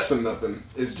possessing nothing.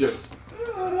 It's just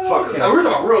fucker. We're talking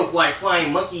about real, like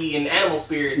flying monkey and animal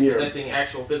spirits possessing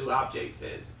actual physical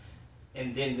objects,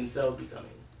 and then themselves becoming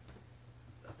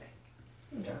a thing.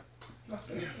 Yeah, that's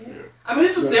fair. Yeah. I mean,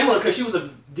 this was similar because she was a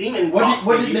demon. What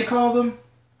did they call them?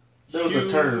 There was a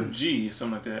term. G,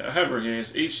 something like that. I have her here.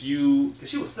 It's HU.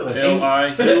 She was still a L-I.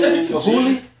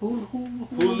 Huli?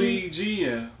 Huli G,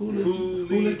 yeah.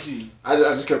 Huli G. I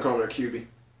just kept calling her QB.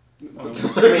 I mean,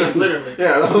 literally.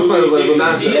 Yeah, I was like, it's a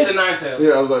nine She is a nine-tail.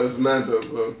 Yeah, I was like, it's a nine-tail,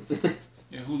 so.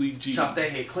 Yeah, Huli G. Chop that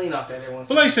head clean off that every once.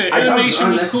 But like I said,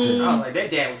 animation was cool. I was like,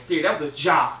 that dad was serious. That was a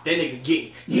job. That nigga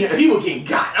people getting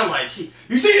got. I'm like, you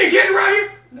see the kids around here?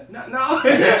 No.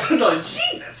 I was like,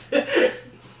 Jesus.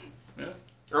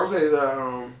 I would say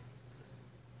that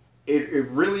it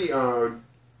really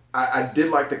I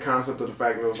did like the concept of the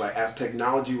fact that it was like as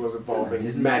technology was evolving,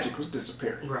 magic was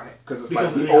disappearing. Right. Because it's like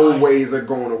the old ways are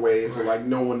going away, so like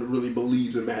no one really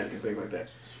believes in magic and things like that.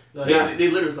 No, they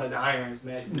literally was like the iron's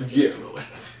magic. Yeah.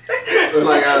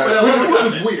 Like, which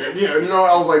is weird. Yeah, you know,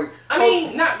 I was like... I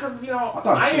mean, not because, you know,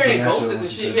 iron and ghosts and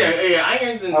shit. Yeah,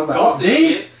 irons and ghosts and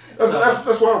shit.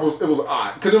 That's why it was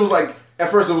odd. Because it was like, at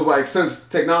first it was like, since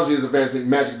technology is advancing,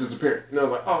 magic disappeared. And I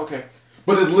was like, oh, okay.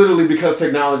 But it's literally because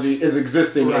technology is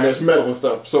existing and there's metal and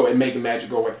stuff, so it making magic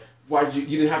go away. Why did you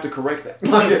didn't have to correct that?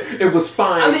 Like, it was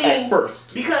fine at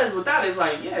first. Because without it, it's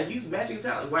like, yeah, use magic and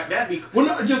talent. That'd be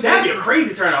that'd be a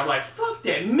crazy turn off. Like, fuck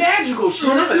that magical shit.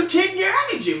 Let's do take your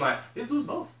energy, man. Let's lose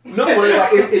both. No, but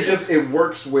like it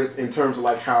works with in terms of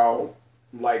like how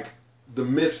like the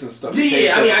myths and stuff.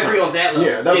 Yeah, I mean, I agree on that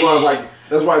level. Yeah, that's why I was like,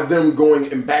 that's why them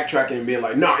going and backtracking and being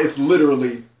like, no, it's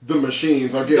literally the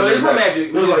machines are getting. No, there's no magic.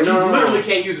 It was like, no, you literally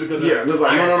can't use it because and it's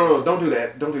like, no, don't do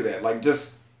that. Like,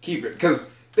 just keep it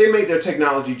because they made their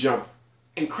technology jump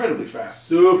incredibly fast.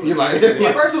 Super. You like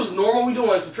at first it was normal. We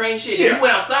doing some train shit. Yeah. We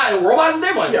went outside and robots were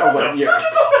there. Like, yeah, I was like,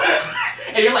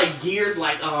 and they're like gears,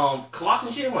 like clocks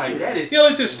and shit. I'm like, that is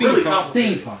it's just really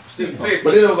steampunk.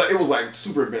 But then it was like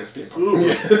super advanced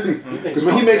steampunk. Because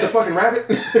when he made the fucking rabbit,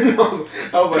 I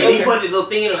was like, and he put the little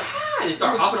thing in, and it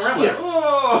started hopping around. Like,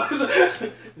 oh,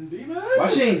 why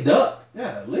she ain't duck?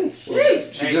 Yeah, at least.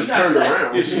 Jeez. She just turned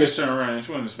around. Yeah, she just turned around.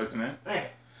 She wasn't expecting that. Man.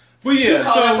 But yeah, she was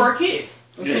calling for a kid.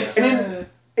 Yeah. And then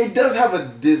it does have a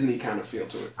Disney kind of feel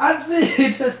to it. I think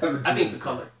it does have a Disney. I think it's the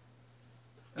color.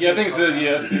 Yeah, I think so.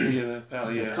 Yeah, the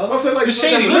palette. Yeah. Also, like the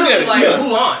shading. Look at it. Like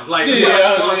Mulan. Like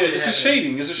it's a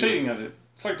shading. It's a shading of it.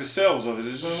 It's like the cells of it.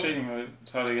 It's just shading of it.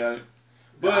 That's how they got it.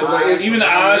 But even the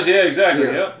eyes, yeah, exactly.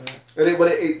 Yep. But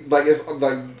it's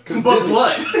like cause but Disney,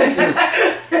 blood.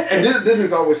 and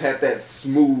Disney's always had that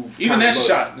smooth. Even that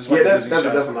shot.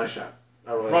 That's a nice shot.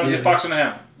 Ron the Fox and the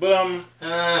Hound. But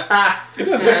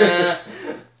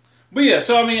But yeah,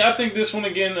 so I mean, I think this one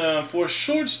again for a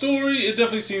short story, it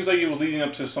definitely seems like it was leading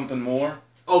up to something more.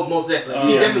 Oh, most definitely.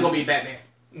 She's definitely gonna be Batman.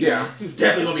 Yeah. She's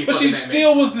definitely gonna be. But she Batman.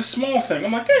 still was the small thing.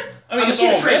 I'm like, I mean, it's she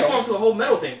all transformed to a whole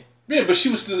metal thing. Yeah, but she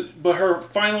was but her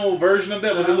final version of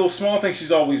that was a little small thing.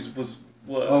 She's always was.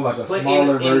 Oh, like a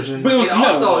smaller version. But it was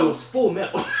metal. Also, it was full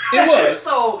metal. It was.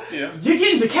 So yeah. You're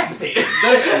getting decapitated.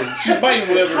 That's true. She's biting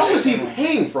whatever. How was he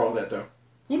paying for all that though?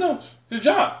 Who knows? His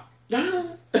job.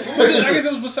 Yeah. I guess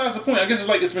it was besides the point. I guess it's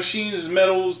like it's machines, it's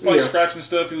metals, probably scraps and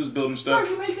stuff. He was building stuff.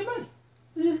 He making money.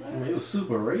 I mean, it was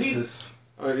super racist.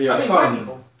 Yeah. I mean, white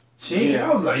people. Chink,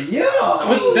 I was like, yeah.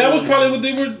 But that was probably what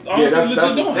they were honestly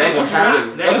legit doing. That's what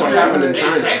happened. That's what happened in China.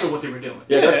 That's exactly what they were doing.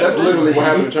 Yeah, that's literally what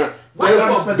happened in China.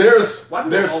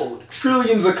 There's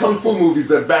trillions of kung fu movies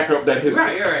that back up that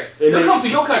history. Right. They come to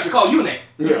your country, call you name.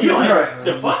 Yeah. You like, right.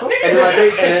 The fuck?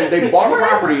 And they bought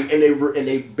property and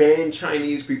they banned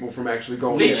Chinese people from actually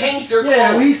going They there. changed their code.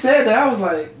 Yeah, we said that. I was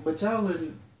like, but y'all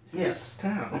in his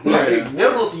town. Right.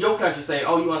 They'll go to your country and say,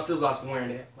 oh, you uncivilized for wearing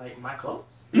that. Like, my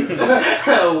clothes? What?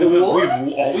 We've always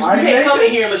You can't come in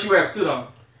here unless you wear a suit on.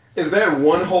 Is that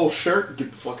one whole shirt?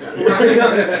 Get the fuck out of here.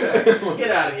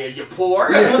 Get out of here, you poor.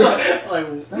 Like,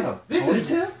 this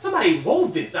is somebody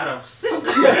wove this out of silk.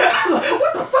 I was like,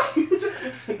 what the fuck is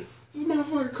this? This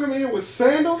motherfucker coming here with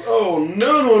sandals? Oh,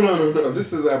 no.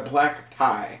 This is a black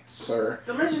tie, sir.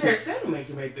 The legendary sandal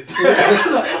maker made this. I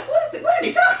was like, what are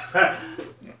they talking about?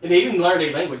 And they didn't learn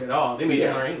their language at all. They made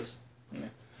them learn English. Yeah.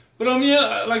 But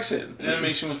yeah, like I said, the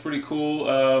animation was pretty cool.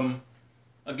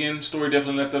 Again, story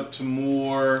definitely left up to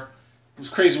more. It was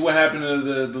crazy what happened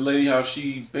to the lady. How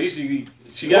she basically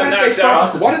got knocked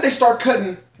out. Why did they start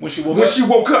cutting when she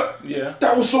woke up? Yeah,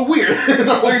 that was so weird.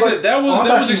 Like I said, that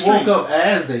was she extreme. woke up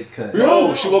as they cut.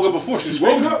 No, she woke up before she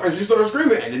woke up and she started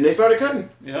screaming, and then they started cutting.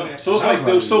 Yeah, so it's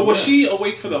like, so was she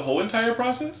awake for the whole entire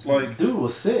process? Like, dude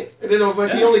was sick. And then I was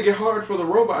like, he only get hard for the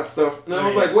robot stuff, and I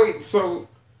was like, wait, so.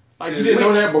 Like, you didn't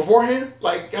know that beforehand?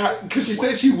 Like, because she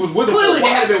said she was with him. Clearly,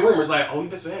 there had to be rumors like, oh, you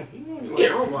best for him. He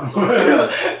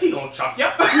gonna chop you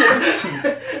up.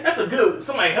 That's a good.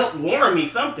 Somebody help warn me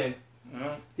something.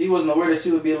 He wasn't aware that she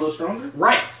would be a little stronger.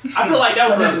 Right. I feel like that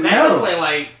was a backup plan.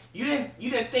 Like, you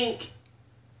didn't think.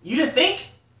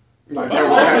 Like that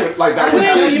would happen. Like that would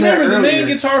happen. You remember the man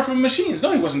gets hard from machines.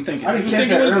 No, he wasn't thinking. I didn't catch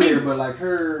that earlier, but like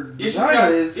her vagina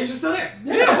is. It's still there.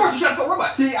 Yeah, of course you trying to fuck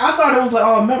robots. See, I thought it was like,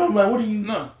 oh metal. I'm like, what are you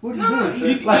doing?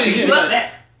 He left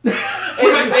that.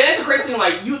 And that's the crazy thing.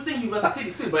 Like, you would think you left the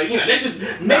titties too, but that's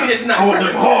just maybe that's not. I want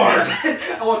them hard.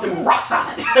 I want them rock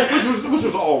solid. which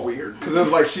was all weird because it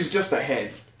was like she's just a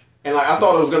head. And like I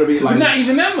thought it was gonna be like not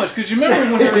even that much because you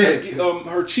remember when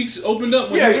her cheeks opened up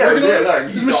when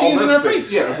these machines in her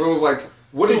face. Yeah, so it was like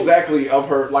what exactly of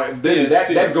her like then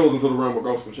that goes into the realm of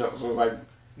Ghost in the Shell. So it was like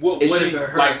what is she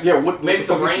like what maybe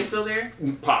some brain still there?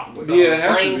 Possibly. Yeah, it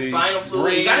has brain, to be. Spinal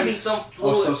fluid. It gotta be some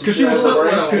fluid. Because she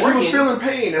was feeling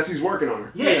pain as he's working on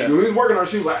her. Yeah. When he was working on her,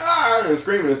 she was like and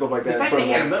screaming and stuff like that. The fact that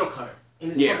he had a metal cutter in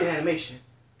this fucking animation.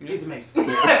 It's amazing.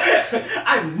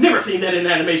 I've never seen that in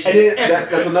animation. And then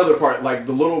that's another part, like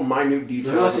the little minute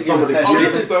details of some of the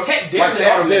gears and stuff. Like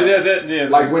that.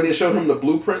 Like when they showed him the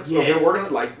blueprints of him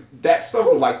working, like that stuff,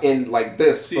 like in like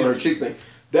this for her cheek thing.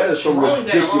 That is some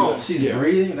ridiculous. She's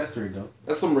breathing. That's very dope.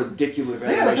 That's some ridiculous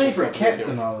animation. They got a thing for cats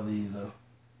in all of these though.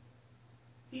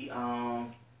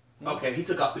 Okay, he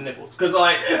took off the nipples because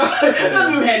like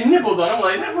that dude had nipples on. I'm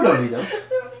like, we don't need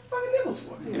those. Fucking nipples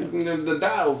for the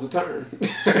dials, the turn.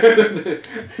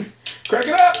 Crank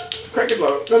it up, crank it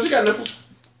low. No, she got nipples.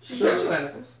 She got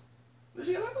nipples. Does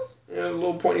she got nipples? Yeah,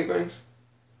 little pointy things.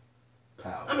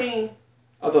 Power. I mean,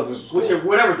 I thought this was cool.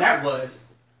 Whatever that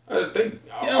was. I think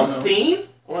steam.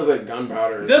 I want to say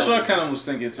gunpowder. That's what I kind of was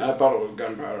thinking too. I thought it was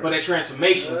gunpowder. But that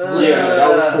transformation was yeah, that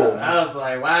was cool. I was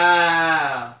like,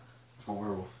 wow. A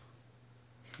werewolf.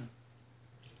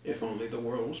 If only the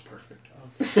world was perfect.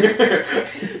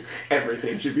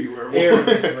 Everything should be werewolf.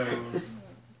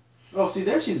 Oh, see,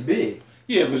 there she's big.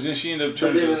 Yeah, but then she ended up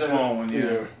turning to the small one.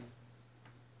 Yeah.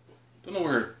 Don't know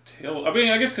where her tail. I mean,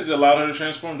 I guess because it allowed her to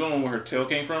transform. Don't know where her tail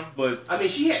came from, but I mean,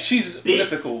 she's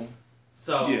bits. mythical.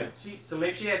 So yeah, so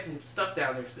maybe she has some stuff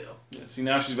down there still. Yeah. See,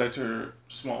 now she's back to her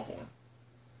small form.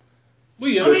 Well,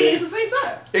 yeah. I mean, it's the same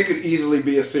size. It could easily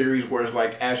be a series where it's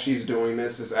like as she's doing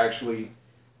this, it's actually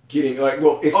getting like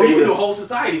if you can do a whole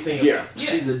society thing. Yeah,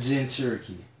 she's a Gen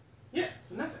Cherokee. Yeah,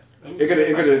 that's it. It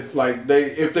could have like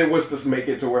if they was to make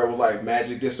it to where it was like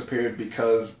magic disappeared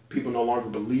because people no longer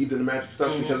believed in the magic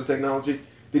stuff because of technology.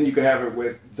 Then you could have it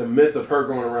with the myth of her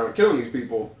going around killing these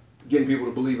people, getting people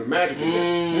to believe in magic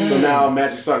again. So now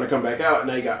magic's starting to come back out, and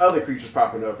now you got other creatures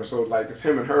popping up, and so like it's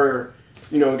him and her.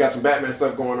 You know, got some Batman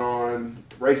stuff going on.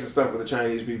 racist stuff with the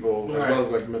Chinese people, as well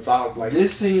as like mythology. Like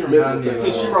this scene reminds me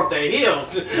because she broke that hill.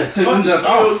 took them just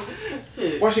off.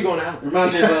 Shit. Why she going out?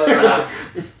 Reminds me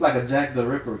of like a Jack the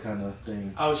Ripper kind of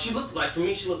thing. Oh, she looked like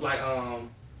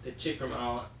the chick from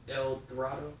El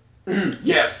Dorado.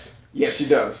 Yes, she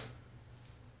does.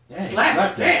 Dang,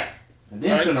 Slap damn. And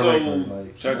then Alright, so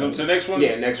should I go to the next one?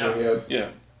 Yeah, next one. Yeah. Yeah.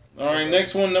 All right,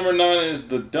 next one, number 9 is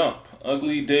the dump.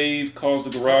 Ugly Dave calls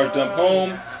the garage dump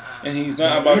home, and he's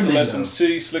not about to let some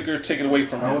city slicker take it away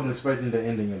from I him. wasn't expecting the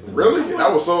ending of the Really?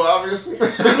 That was so obvious.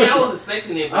 I mean, I was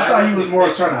expecting it. But I thought he was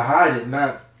more trying to hide it,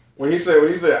 not. When he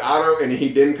said Otto and he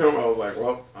didn't come, I was like,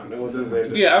 well, I know what this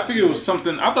is. Yeah, I figured it was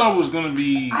something. I thought it was gonna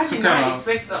be I some did not kind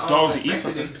expect the of dog to eat inspector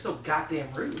something. to be so goddamn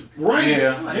rude. Right?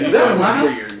 Yeah. Like, That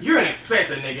was weird. You're an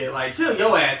inspector, nigga. Like, chill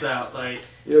your ass out. Like,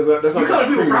 Yeah, that's you not come to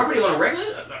people's creepy. property on a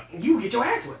regular, you get your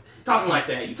ass whipped. Talking like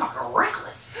that, you talking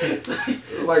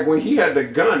reckless. Like when he had the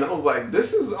gun, I was like,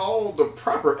 this is all the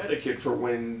proper etiquette for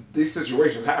when these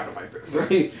situations happen like this.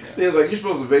 He was like, you're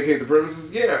supposed to vacate the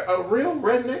premises. Yeah, a real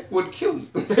redneck would kill you.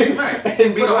 Right.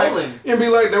 and be Put a like, hole in. and be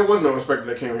like, there was no inspector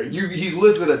that came here. He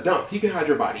lives at a dump. He can hide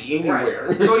your body anywhere.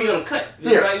 Right. Throw you on a cut.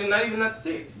 Yeah. Not even that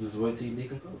serious. Just wait till you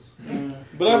decompose.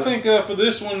 But I think for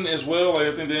this one as well, like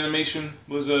I think the animation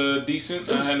was decent.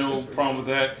 I had no problem with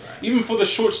that. Right. Even for the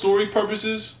short story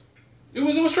purposes, it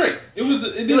was straight. It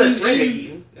He didn't. lets Fringa eat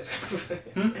him.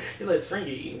 He lets Fringa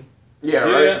eat him. Yeah,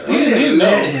 Yeah, right. he didn't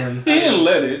let know. him. He didn't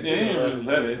let it. Yeah, he didn't really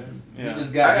let it. He Yeah.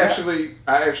 just I got actually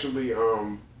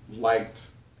liked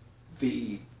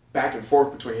the back and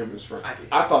forth between him and his friend. I did.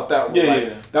 I thought that was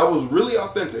Yeah. that was really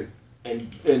authentic, and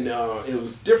it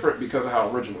was different because of how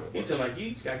original it He was. told like,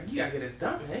 you gotta get this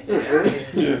done, man.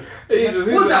 Yeah.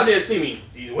 Who's out there to see me?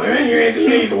 These women? You ain't seen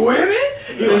these women?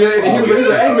 And he was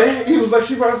like, hey man, he was like,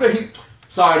 she right up there.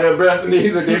 Sorry there, Beth. And then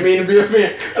he's like, didn't mean to be a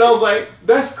fan. And I was like,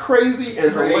 that's crazy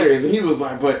and hilarious. And he was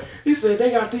like, but he said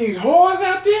they got these whores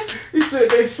out there. He said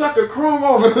they suck a chrome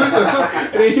over this and so.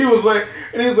 And then he was like,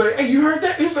 hey, you heard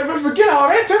that? He said, but forget all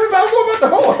that. Tell me about the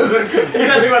whores.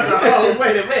 Tell me about the hoes.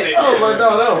 Wait a minute. I was like,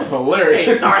 no, that was hilarious.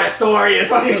 Hey, start a story and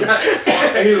fucking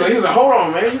And he was like, hold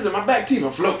on, man. He said, my back teeth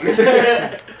are floating.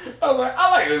 I was like,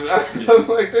 I like this. I was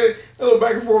like, that little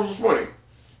back and forth was funny.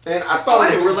 And I thought I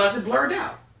didn't realize it blurred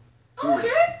out. Okay.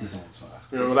 This one's fire.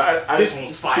 You know, but This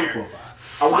one's fire. Super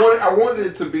fire. I wanted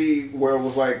it to be where it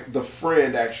was like the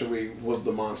friend actually was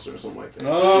the monster or something like that.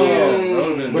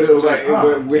 Oh, Yeah. But it was like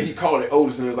when he called it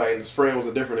Otis and it was like and his friend was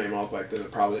a different name. I was like, then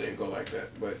it probably didn't go like that.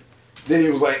 But then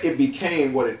it was like it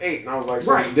became what it ate, and I was like,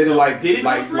 so Right. did it like Did it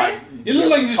like go like It looked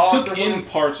like he just talk took or in something?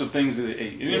 parts of things that it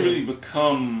ate. It didn't really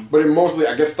become. But it mostly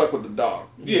I guess stuck with the dog.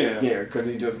 Yeah. Yeah, because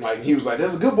he just like he was like,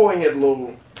 there's a good boy. He had a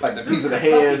little like the piece of the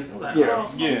hand. I was like, Yeah.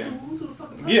 oh, Yeah. who the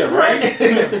fuck am I? Yeah, right?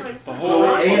 The So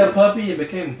it ate a puppy and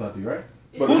became a puppy, right?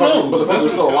 But Who the puppy, knows? But the puppy That's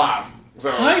was still what's alive.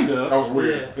 So Kinda. That was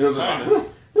weird. Yeah. It was just Kinda.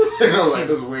 like, and I was like,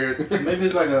 this is weird. Maybe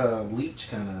it's like a leech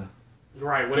kind of.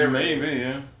 Right, whatever. Maybe,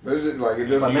 yeah. It was just like it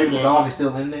just Like maybe the dog is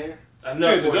still in there. Enough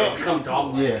Yeah, the for it dog. to become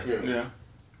dog. Yeah. Yeah.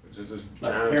 Just this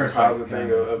Like giant parasite composite thing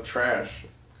kinda. of trash.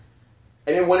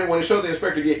 And then when it showed the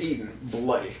inspector get eaten,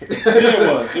 bloody. Yeah,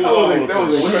 it was. It was all over the that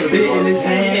was place. incredibly Bit in his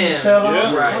bloody. hand, Yeah. fell Yeah.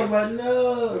 off. Right. I was like,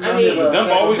 no. I mean, The dump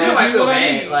always That makes might me feel what I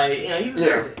bad. need. Like, you know, he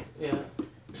deserved it. Yeah.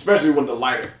 Especially when the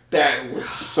lighter. That was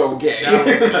so gay. That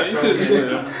was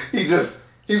so Yeah.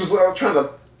 he was trying to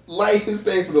light his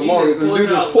thing for the He longest, just and dude pulls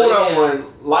just out, pulled like, out yeah. one,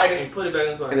 light And it, put it back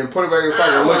in the and then put it back in his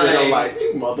pocket and looked at him like,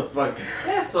 you motherfucker.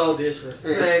 That's so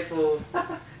disrespectful.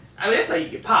 I mean, that's how you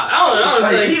get popped. I don't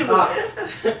know. He was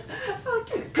like,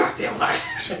 give me a goddamn light.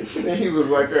 And he was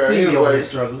like, See he me was over like, here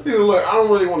struggling. he was like, I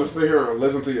don't really want to sit here and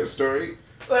listen to your story.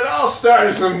 It all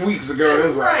started some weeks ago. And it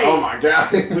was like, Right. oh my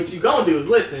god. What you gonna do is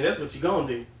listen. That's what you gonna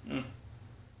do.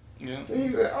 Yeah. And he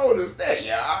said, "Oh, this that,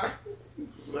 yeah." He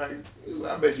was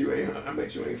like, I bet you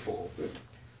ain't full.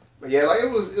 But yeah, like it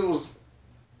was.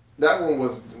 That one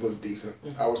was decent.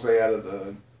 I would say out of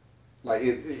the, like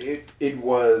it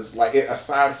was like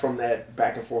aside from that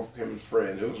back and forth with him and his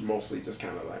friend, it was mostly just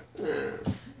kind of like.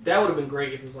 That would have been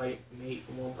great if it was like made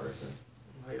from one person.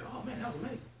 Like, oh man, that was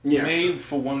amazing. Yeah. Made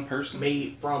for one person.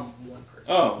 Made from one person.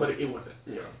 Oh. But it wasn't.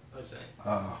 Yeah. So, I'm saying.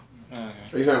 Okay.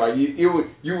 Are you saying like you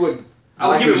would? I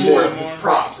would like give to it more share of his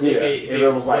props. Yeah. If it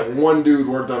was like wasn't. one dude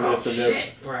worked on Oh, this and then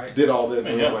shit. Right. did all this,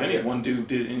 Man, and yeah, it was if like, any one dude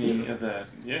did any of that,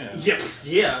 yeah. Yep.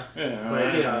 Yeah. Yeah. But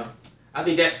right. you know, I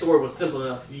think that story was simple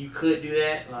enough. You could do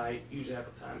that. Like, you just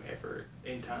have the time, effort,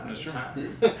 and time, That's true.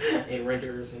 and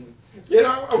renders and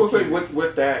yeah. I would say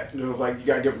with that, it was like you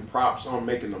gotta give him props on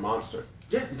making the monster.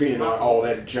 yeah, Being like all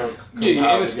that junk. Yeah, and it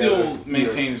compiled still together.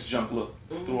 maintains junk look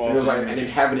through all And it was the like, and then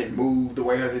having it move the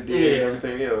way that it did and Yeah.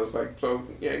 everything. Yeah, it was like, so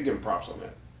yeah, give him props on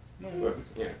that. But,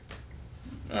 yeah.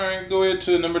 All right, go ahead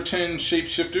to number 10,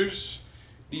 Shapeshifters.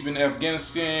 Deep in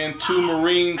Afghanistan, 2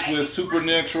 Marines with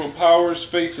supernatural powers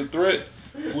face a threat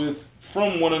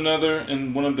from one another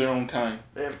and one of their own kind.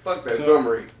 Man, fuck that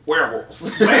summary.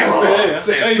 Werewolves. Werewolves.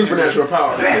 Supernatural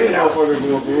powers. These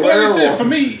motherfuckers were Like I said, werewolves. for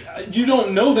me, you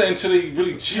don't know that until they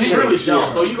really change. You really don't.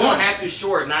 So you're going to have to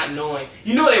short not knowing.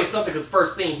 You know there was something because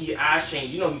first scene, his eyes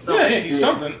changed. You know he's something. Yeah, he's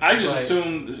something. I just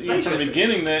assumed even from the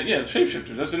beginning that,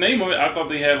 Shapeshifters. That's the name of it. I thought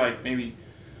they had like maybe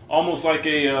almost like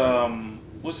a,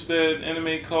 what's that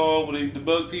anime called where the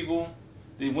bug people?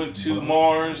 They went to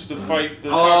Mars to fight the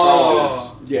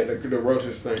cockroaches. Yeah, the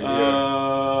roaches thing.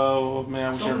 Oh, man,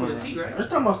 I wish I remember. Right? Are you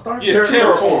talking about Star Trek? Yeah,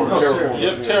 terraformers.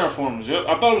 Terraformers. Terraformers. Yep.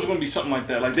 I thought it was going to be something like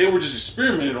that. Like they were just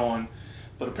experimented on.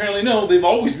 But apparently, no, they've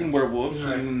always been werewolves.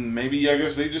 Right. And maybe, I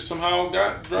guess, they just somehow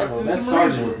got drafted into that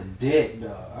sergeant was a dick,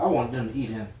 dog. I wanted them to eat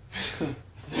him.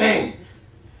 Dang.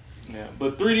 Yeah,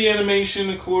 but 3D animation,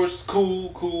 of course,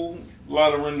 cool. A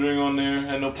lot of rendering on there.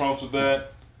 Had no problems with that.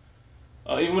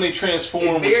 Even when they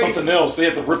transform with something else, they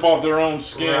have to rip off their own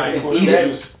skin. Right.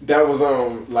 That was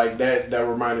like that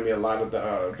reminded me a lot of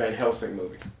the Van Helsing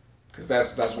movie. Because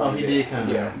that's what he did kind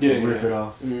of rip it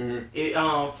off.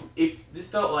 Mm-hmm. If this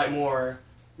felt like more,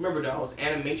 remember those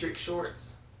animatrix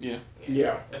shorts? Yeah.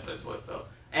 That's what it felt.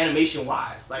 Animation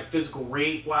wise, like physical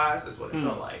rate wise, that's what it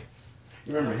felt like.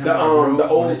 You remember him? The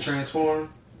old transform.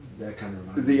 That kind of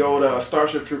reminds me. The old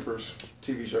Starship Troopers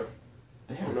TV show.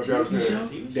 They had a TV show?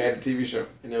 They had a TV show,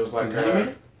 and it was like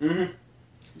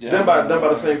Yeah, done by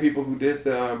the same people who did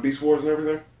the Beast Wars and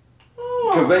everything.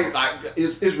 Because they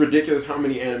it's ridiculous how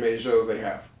many animated shows they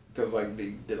have. Because like they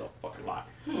did a fucking lot.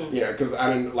 Yeah, because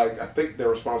I think they're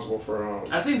responsible for.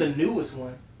 I seen the newest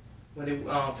one when they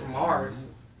from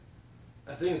Mars.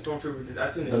 I seen Stormtrooper. I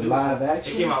seen the newest live one.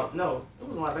 action. It came out. No, it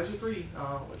wasn't live action 3.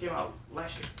 It came out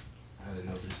last year. I didn't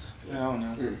know this. I don't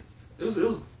know. It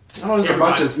was. I know there's a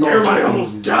bunch of everybody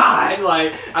almost died.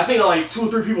 Like I think like 2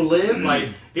 or 3 people lived. Like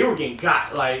they were getting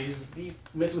got. Like just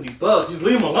messing with these bugs. Just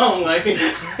leave them alone. Like,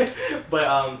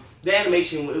 but the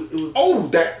animation it was. Oh,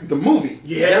 the movie.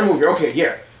 Yes. That movie. Okay,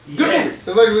 yeah. Good movie. It's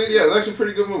actually a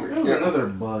pretty good movie. There was another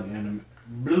bug anime.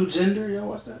 Blue Gender. Y'all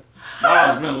watch that? Oh,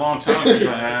 it's been a long time since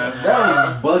I have. That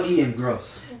was buggy and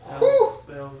gross.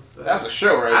 That's a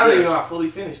show, right? I don't even know if I fully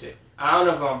finished it. I don't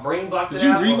know if my brain blocked it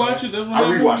out. Did you rewatch it? I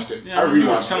rewatched it. Yeah, I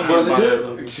rewatched it. Was it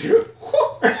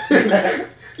good?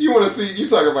 You want to see? You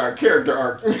talk about a character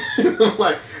arc.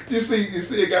 Like you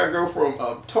see a guy go from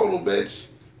a total bitch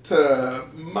to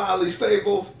mildly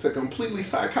stable to completely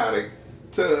psychotic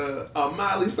to a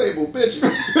mildly stable bitch.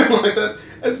 Like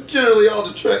that's generally all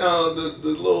the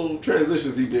little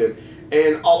transitions he did.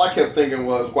 And all I kept thinking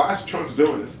was, why is Trunks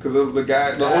doing this? Because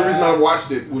the only reason I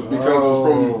watched it was because it was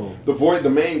from the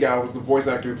main guy was the voice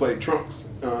actor who played Trunks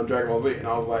on Dragon Ball Z. And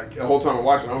I was like, the whole time I'm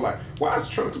watching, I was like, why is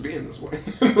Trunks being this way?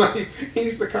 Like, he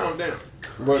needs to calm down.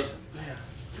 But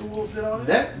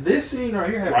this scene right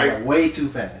here happened way too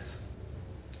fast.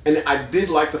 And I did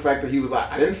like the fact that he was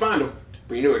like, I didn't find them,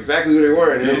 but he knew exactly who they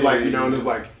were. And it was like, and it was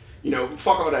like,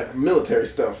 fuck all that military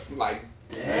stuff. Like,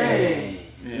 dang.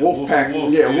 Yeah,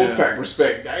 Wolfpack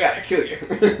respect. I gotta kill you.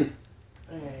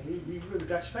 Man, you really got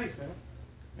your face, man.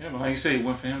 Yeah, but like you say, he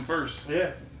went for him first.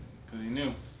 Yeah. Because he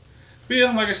knew. But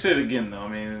yeah, like I said again, though, I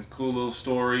mean, cool little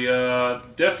story.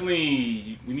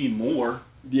 Definitely, we need more.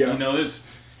 Yeah.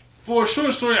 For a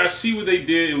short story, I see what they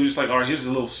did. It was just like, all right, here's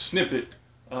a little snippet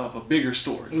of a bigger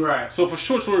story. Right. So for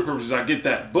short story purposes, I get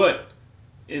that. But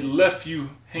it left you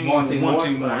hanging wanting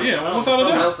more. Right. Yeah, without a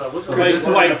doubt.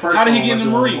 How did he get in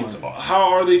the Marines?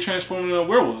 How are they transforming into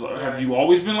werewolves? Right. Have you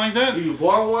always been like that? You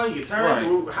born one, you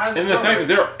turn. Right. And the fact that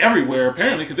they're everywhere,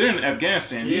 apparently, because they're in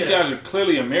Afghanistan. These guys are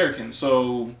clearly American,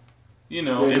 so and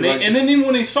then even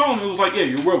when they saw them, it was like, yeah,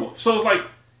 you're werewolf. So it's like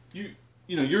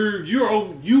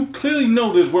you clearly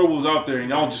know there's werewolves out there, and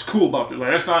y'all just cool about it.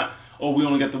 Like that's not. Oh, we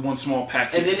only got the one small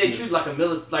pack. And then they treat like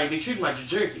they treat them like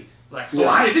jerkies. Like,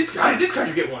 how did this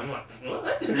country get one? I'm like,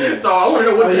 what? So I want to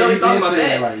know what the hell they talking about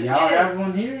that. Like, y'all have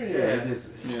one here?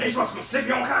 Yeah. Are you supposed to sniff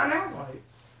your own kind now?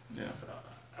 Like, so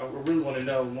I really want to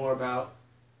know more about.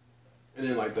 And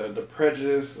then like the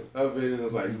prejudice of it, and it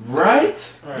was like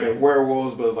right.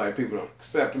 Werewolves, but it's like people don't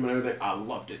accept them and everything. I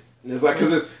loved it. And it's like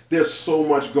because there's so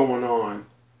much going on,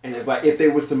 and it's like if they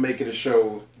was to make it a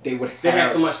show. They have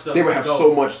so much stuff. They would have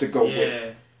so much to go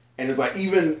with, and it's like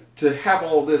even to have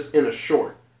all this in a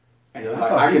short, and it's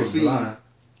like I can see,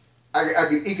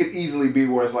 it could easily be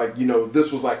where it's like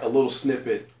this was like a little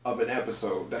snippet of an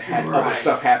episode that had other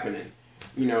stuff happening,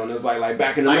 and it's like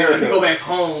back in America. When he go back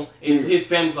home, his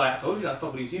family's like, I told you not to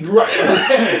fuck with these people.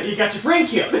 Right, you got your friend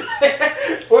killed.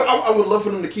 Well, I would love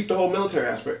for them to keep the whole military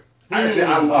aspect. Actually,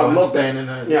 I love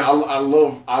that. Yeah,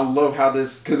 I love how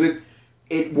this, because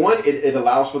it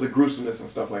allows for the gruesomeness and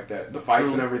stuff like that. The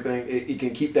fights and everything, it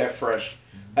can keep that fresh,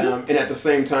 and at the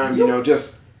same time,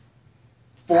 just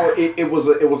for it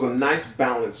was a nice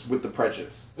balance with the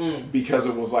prejudice, because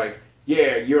it was like,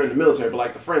 yeah, you're in the military, but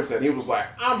like the friend said, he was like,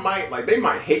 they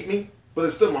might hate me, but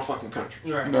it's still my fucking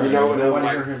country, right. And it was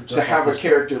like to have a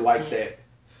character like that.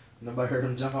 Nobody heard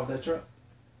him jump off that truck.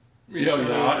 Yeah,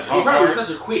 He probably was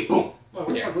such a quick boom. What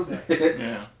the fuck was that?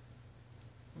 Yeah.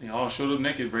 They all showed up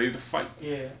naked, ready to fight.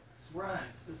 Yeah. It's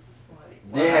rhymes. This is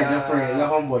like. They had your friend, your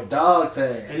homeboy dog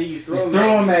tag. And then you throw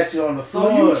him at you on the floor.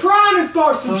 So you trying to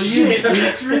start some shit.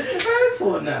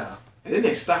 Disrespectful now. And then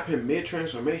they stop him mid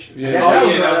transformation. Yeah, that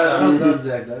was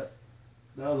jacked up.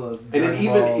 That was a. And then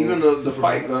even the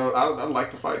fight, I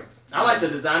like the fight. I like the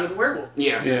design of the werewolf.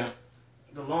 Yeah. Yeah.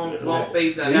 The long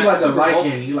face. That you like the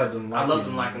lichen. You like the lichen. I love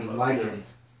the lichen looks.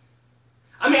 Lichens.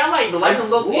 I mean, I like the lichen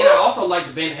looks, and I also like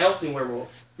the Van Helsing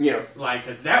werewolf. Yeah. Like,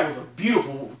 because that was a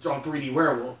beautiful on 3D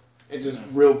werewolf. It's just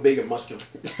real big and muscular.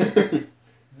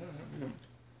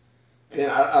 And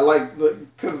I like,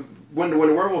 because when the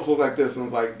werewolves look like this,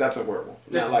 it's like, that's a werewolf.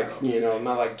 Not like,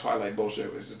 not like Twilight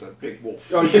bullshit. It's just a big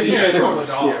wolf. Oh, yeah,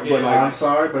 yeah, but like, I'm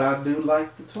sorry, but I do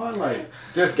like the Twilight.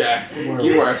 This guy,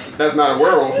 that's not a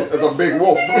werewolf. It's a big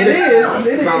wolf. It is.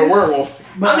 It's not a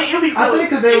werewolf. But, I mean, it'd be cool. I think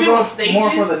because they were going more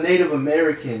for the Native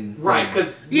American. Right,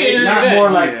 because Native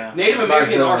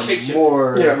Americans are shapeshifters.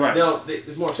 More,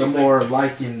 it's more so more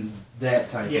liking that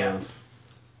type of.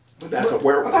 But that's a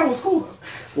werewolf. I thought it was cool though.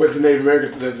 With the Native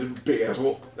Americans, that's a big ass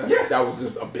wolf. That was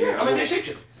just a big ass wolf. I mean, they're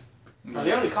shapeshifters. No,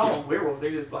 they only call them werewolves.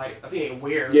 They're just like, I think they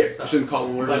wear stuff. Shouldn't call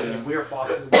them werewolves. Like wear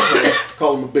foxes.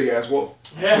 Call them a big ass wolf.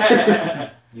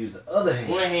 Use the other hand.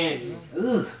 One hand, you.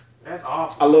 Ugh. That's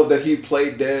awful. I love that he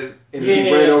played dead and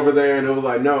he ran over there and it was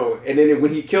like, no. And then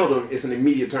when he killed him, it's an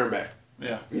immediate turn back.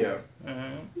 Yeah. Yeah.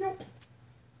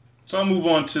 So I'll move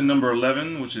on to number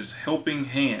 11, which is Helping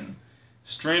Hand.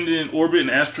 Stranded in orbit,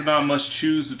 an astronaut must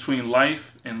choose between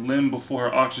life and limb before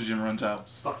her oxygen runs out.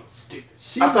 It's fucking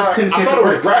stupid. I thought it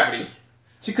was Gravity.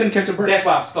 She couldn't catch a break. That's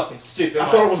why I was fucking stupid. I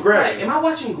thought it was Gravity. Right, am I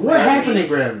watching Gravity? What happened in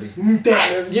Gravity?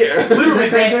 That. Yeah. Literally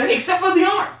that, except for the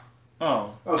arm.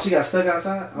 Oh, she got stuck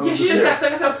outside? Yeah, she just got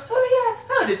stuck outside. Oh,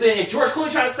 yeah. This and George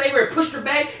Clooney tried to save her and pushed her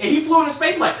back, and he flew into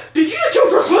space. I'm like, did you just kill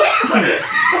George Clooney?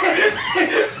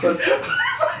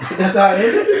 That's how it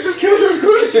ended? You just killed George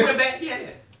Clooney. She went back. Yeah.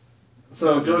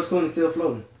 So George Clooney's still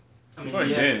floating? I mean,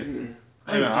 dead.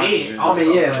 I mean, dead. Also,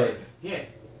 Yeah.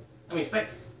 I mean,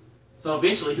 space. So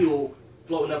eventually he will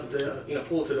floating up to,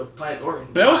 pull to the planet's orbit.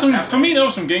 But that was for me, that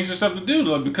was some gangster stuff to do,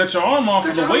 to cut your arm off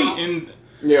for the weight. And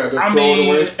I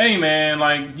mean, hey man,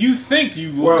 like, you think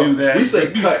you will do that. We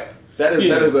say cut. That is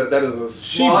a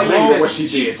small thing what she did.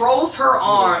 She froze her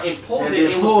arm and pulled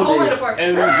it and was pulling it apart.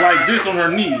 And it was like this on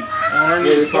her knee.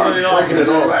 Started breaking it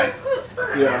off. Like,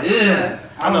 yeah.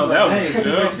 I know that was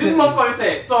good. This motherfucker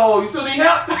said, so you still need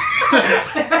help?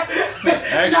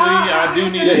 Actually, I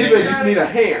do need a hand. He said you just need a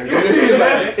hand. And then she's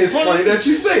like, it's funny that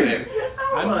you say that.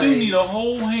 I do need a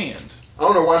whole hand. I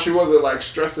don't know why she wasn't like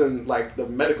stressing like the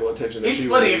medical attention. It's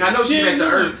funny. I know she went to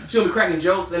Earth. She'll be cracking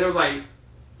jokes, and they were like,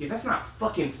 "Yeah, that's not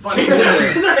fucking funny."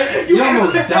 you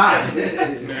almost died.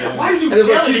 Why did you? And it's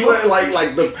like she's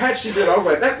like the patch she did. I was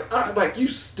like, that's like you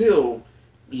still.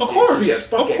 Of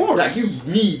course, like you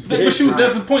need. But that's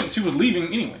the point. She was leaving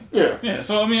anyway. Yeah.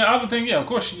 So I mean, I would think, of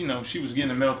course, she was getting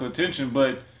the medical attention,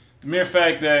 but the mere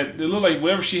fact that it looked like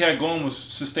whatever she had going was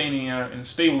sustaining her and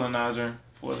stabilizing her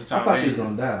for the time. I thought she was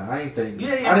gonna die. I ain't think.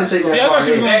 Yeah, I didn't think that. I thought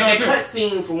she was gonna die too. That cut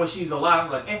scene from when she's alive, I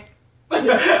was like, eh.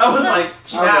 I was like,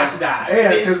 she died.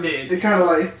 Yeah, because it kind of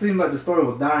like, it seemed like the story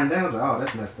was dying down. I was like, oh,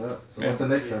 that's messed up. So what's the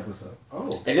next episode?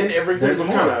 Oh. And then everything was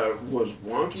kind of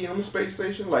wonky on the space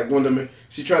station. Like when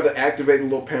she tried to activate the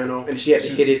little panel and she had to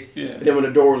hit it. Yeah. And then when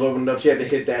the door was opened up, she had to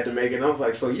hit that to make it. And I was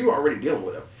like, so you already dealing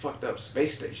with a fucked up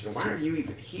space station. Why are you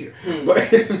even here? But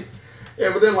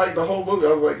but then like the whole movie,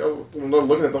 I was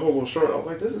looking at the whole little short. I was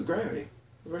like, this is Gravity.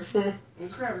 I was like,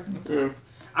 It's Gravity. Yeah.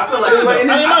 I feel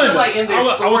like in their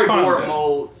storyboard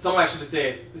mode, somebody should have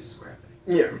said, "This is Gravity."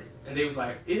 Yeah. And they was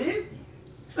like, "It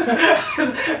is."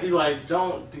 You're like,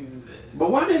 "Don't do this." But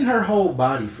why didn't her whole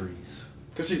body freeze?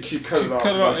 Because she cut it off.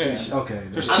 Okay. I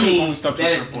mean, that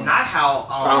is not how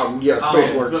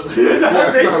space works.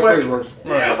 Space works.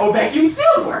 Right. Oh, vacuum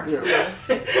seal works. Yeah.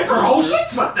 Her whole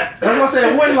shit's fucked up. That's what I'm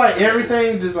saying. It wasn't like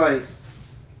everything just like.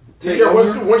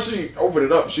 Once she opened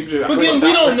it up, she could. But then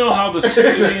we don't know how the suit.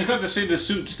 It's not to say the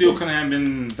suit still couldn't have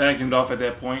been vacuumed off at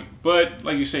that point. But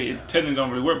like you say, it technically don't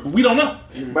really work. But we don't know.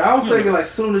 But I was thinking, like,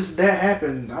 soon as that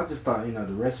happened, I just thought, the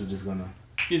rest was just gonna.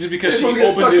 Yeah, just because she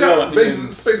supposed to get opened it sucked up.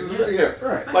 out. Spaces, yeah.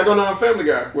 Right. Like on Family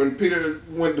Guy, when Peter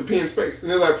went to pee in space.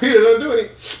 And they're like, Peter doesn't do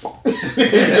anything.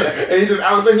 And he just,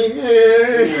 I was thinking,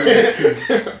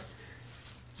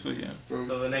 So, yeah.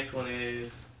 So the next one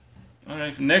is...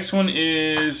 Alright, next one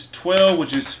is 12,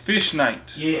 which is Fish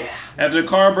Night. Yeah. After the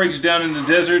car breaks down in the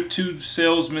desert, two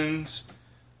salesmen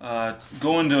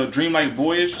go into a dreamlike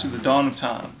voyage to the dawn of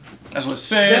time. That's what it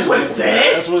says. That's what it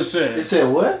says? That's what it says. It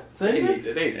said what? Say it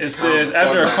again. It says,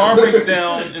 after a car breaks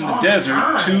down in the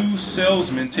desert, two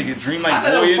salesmen take a dreamlike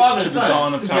voyage to the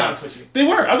dawn of time. They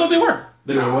were. I thought they were.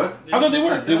 They were what? I thought they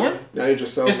were. They weren't. Yeah, they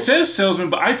just salesmen. It says salesman,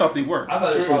 but I thought they were. I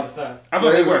thought they were father son. I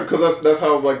thought they were. Because that's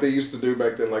how like they used to do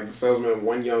back then. Like the salesman,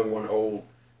 one young, one old,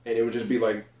 and it would just be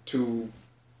like two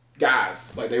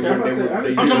guys. Like they Yeah, would.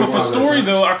 I'm talking about for story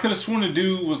though. I could have sworn the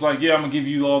dude was like, "Yeah, I'm gonna give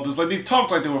you all this." Like they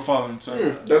talked like they were father and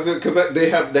son. That's it. Because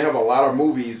they have a lot of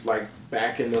movies like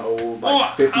back in the old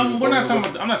like 50s. I'm not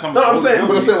talking about. No, I'm saying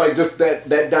like just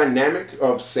that dynamic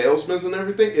of salesmen and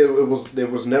everything. It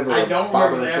was never. I don't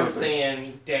father remember and them son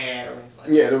saying dad or anything like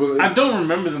that. Yeah, there was. I don't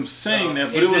remember them saying that,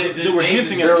 but It- it was. the- They were the-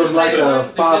 hinting the- at There some was like stuff. a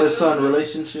father-son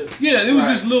relationship. Yeah, it was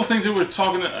Right. just little things that were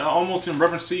talking almost in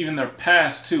reference to even their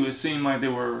past too. It seemed like they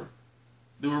were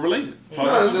related. To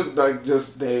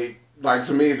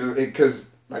me, because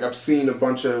like I've seen a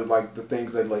bunch of like the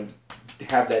things that like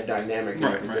have that dynamic and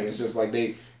everything. Right. It's just like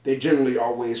they generally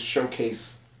always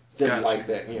showcase them Gotcha. like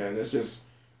that. Yeah, and it's just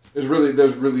there's really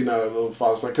not a little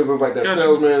father son because it's like that Gotcha.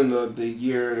 salesman, the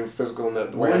year, the physical, and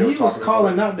the way When they were he was talking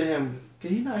calling about out to him, can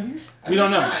he not hear? We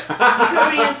don't know. He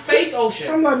could be in space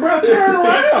ocean. I'm like, bro, turn around.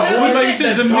 What about you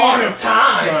said the the dawn mirror? of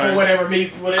time Right. for whatever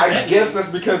means. Whatever I that guess means.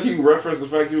 that's because he referenced the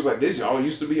fact he was like, this all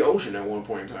used to be ocean at one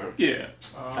point in time. Yeah.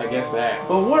 I guess that.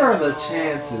 But what are the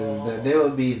chances that they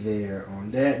will be there on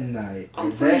that night?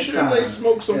 I'm at pretty that sure time, they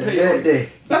smoked some at peyote. that day.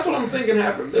 That's what I'm thinking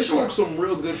happened. They smoked some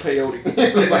real good peyote. Like,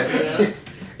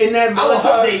 Yeah. in that I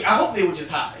montage, hope they were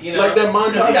just high. You know, like that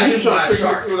Because montage he got when he was eaten by trying a to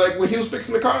shark. fix, like when he was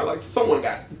fixing the car, like someone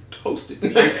got toasted.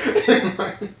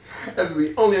 That's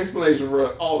the only explanation for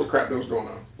all the crap that was going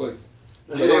on. Like,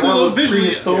 It's They one of those visually-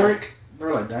 prehistoric. They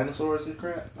were like dinosaurs and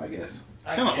crap, I guess.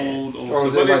 Kind of guess. old. Or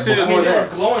was But it they like said, I before mean, they that?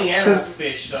 were glowing animal 'Cause-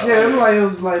 fish. So, Yeah, it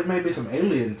was like maybe some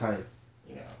alien type.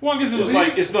 you know. well, I guess it was Is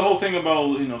like it's the whole thing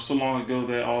about so long ago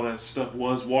that all that stuff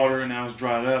was water and now it's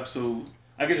dried up. So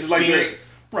I guess it's like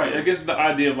Spirits. right. I guess the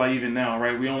idea of like even now,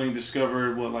 right? We only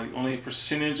discovered only a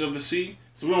percentage of the sea,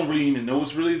 so we don't really even know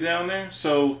what's really down there.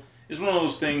 So it's one of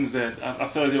those things that I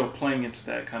feel like they were playing into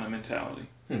that kind of mentality.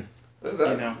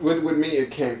 with me,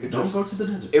 it came. It Don't just go to the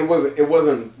desert. it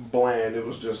wasn't bland. It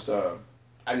was just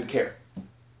I didn't care.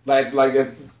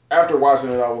 After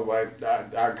watching it, I was like,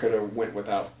 I could have went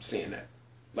without seeing that.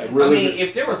 Like really, I mean,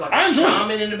 if there was like I a enjoyed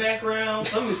shaman in the background,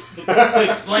 something to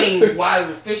explain why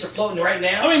the fish are floating right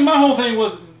now. I mean, my whole thing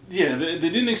was they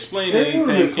didn't explain Yeah, it would've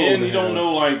been anything, cool and to you don't have.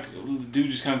 know like the dude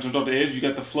just kind of jumped off the edge. You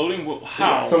got the floating. Well,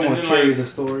 how? Someone and then, carry like, the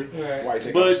story. Right. why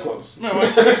take But- off his clothes? Right, why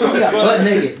take his He got clothes? butt But-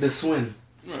 naked to swim.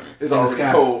 right. It's In the already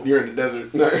sky. cold. You're in the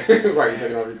desert. Why are you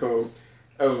taking off your clothes?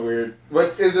 That was weird.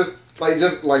 But it's just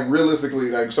realistically,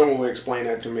 like someone would explain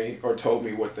that to me or told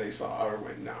me what they saw. I would have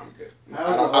went, nah, I'm good. I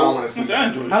don't want to see I that.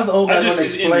 enjoyed it. How's the old I guy just- going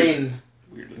to it's explain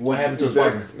Weirdly. what happened to his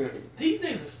partner? These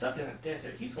niggas are stuck in the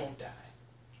desert. He's gonna die.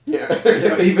 Yeah.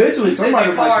 Eventually, He said somebody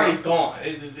that car might is gone.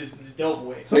 It's dope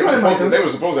with. They were, Somebody supposed to, might- they were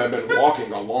supposed to have been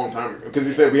walking a long time ago because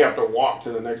he said we have to walk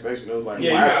to the next station. It was like,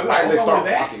 Yeah, you gotta why did they walk all start the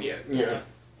way back. walking yet? Yeah,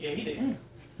 Yeah, he did.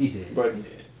 He did. but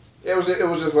it was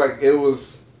just like it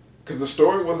was because the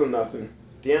story wasn't nothing.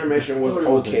 The animation was story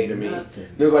okay to wasn't me. nothing.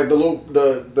 It was like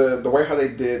the way how they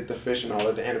did the fish and all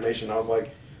that, the animation. I was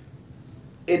like,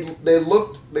 they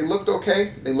looked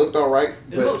okay. They looked all right. It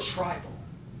But looked tribal.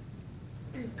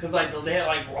 Cause like they had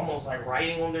like almost like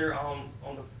writing on their on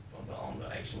the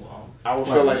actual I would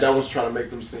feel like that was trying to make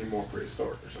them seem more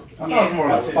prehistoric or something. I thought it was more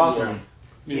like Yeah. fossil.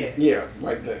 yeah. Yeah,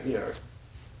 like that. Yeah,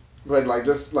 but like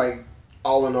just like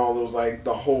all in all, it was like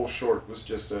the whole short was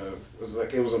just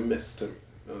it was a miss to me.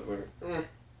 I was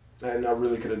like, and I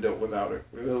really could have dealt without it.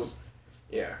 It was,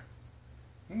 yeah.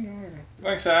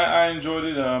 Like I said, I enjoyed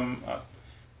it. I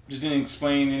just didn't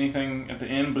explain anything at the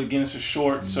end, but again, it's a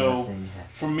short, so Nothing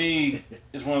happened. for me,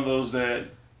 it's one of those that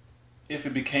if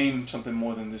it became something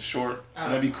more than this short,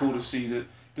 that'd be cool to see that.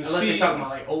 Unless they're talking about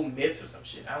like old myths or some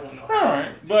shit. I don't know. All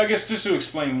right, but I guess just to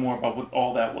explain more about what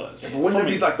all that was. But wouldn't For it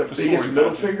me, be like the for biggest story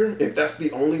middle content. finger if that's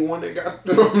the only one that got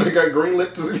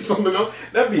greenlit to see something else?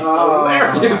 That'd be Oh.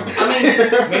 hilarious. I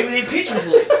mean, maybe their pitch was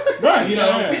lit. Right? You know,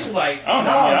 yeah. the pitch was like, I don't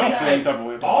know. no, I they don't feel any had type of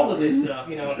way about all that. of this stuff.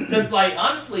 You know, because like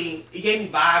honestly, it gave me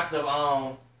vibes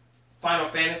of Final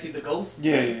Fantasy: The Ghost.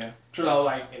 Yeah. So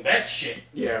like, and that shit.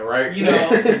 Yeah, right. You know,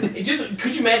 it just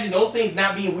could you imagine those things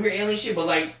not being weird alien shit, but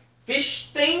like fish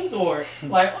things or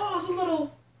like it's a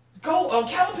little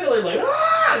caterpillar like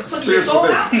sucking your soul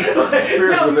out.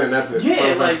 Spirits within. That's it.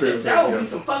 Yeah, like that would be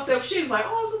some fucked up shit. It's like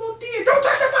it's a little deer. Don't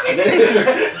touch that fucking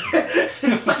deer.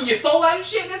 Just sucking your soul out and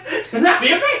shit. That'd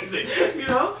be amazing. You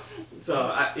know. So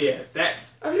that.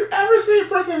 Have you ever seen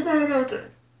Princess Mononoke?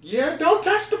 Yeah, don't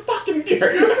touch the fucking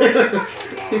deer.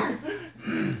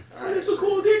 It's a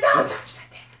cool deer. Don't touch that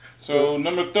deer. So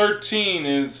number 13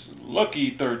 is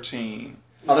Lucky 13.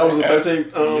 Oh, that was the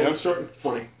 13th short.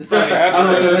 Funny.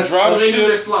 After the drop they knew their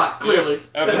ship, slot clearly.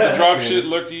 After the drop ship,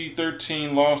 Lucky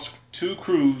 13 lost 2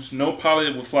 crews. No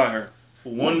pilot would fly her.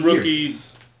 One rookie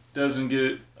doesn't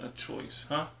get a choice,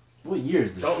 huh? What year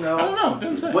is this? Don't know. I don't know.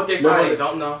 Didn't say. What they're fighting,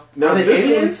 don't know. Now Are they this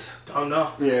aliens? Don't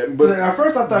know. Yeah, but At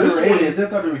first I thought they this were one- aliens. I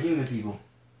thought they were human people.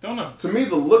 Don't know. to me,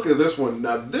 the look of this one,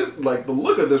 the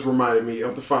look of this reminded me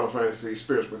of the Final Fantasy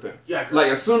Spirits Within. Yeah. Like,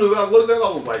 as soon as I looked at it,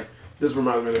 I was like, this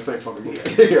reminds me of the same fucking movie.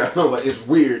 Yeah, I was like, it's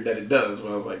weird that it does,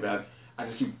 but I was like, that I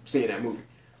just keep seeing that movie.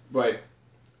 But,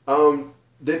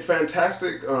 did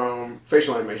fantastic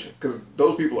facial animation, because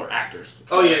those people are actors.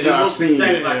 Oh yeah, that I've seen.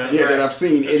 exactly like that. Yeah, right. that I've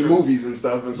seen That's in true. movies and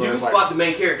stuff, and so You can it's spot like, the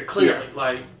main character clearly. Yeah.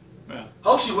 Like, Yeah.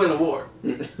 hope she win the award.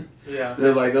 Yeah. they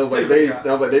was like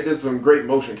they did some great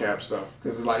motion cap stuff,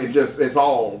 because it's like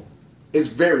it's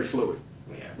very fluid.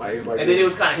 Yeah. Like it's like, And then it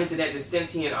was kind of hinted at the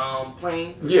sentient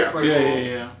plane. Which Yeah. is pretty cool.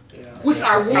 Yeah. which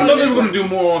I I thought they were wanted. going to do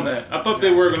more on that. I thought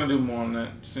they were going to do more on that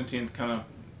sentient kind of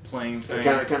plane It thing.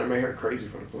 kind of made her crazy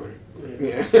for the plane.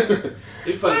 Yeah.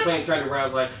 It funny plane turned around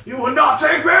was like, you will not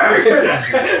take me!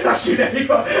 Start shooting at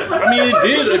people. I mean, it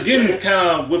did, again, kind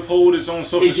of withhold its own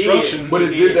self-destruction. But it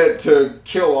did that to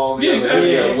kill all the Yeah, other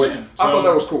exactly. aliens, Yeah, which so- I thought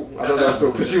that was cool. I thought that was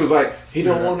cool because she was like, "He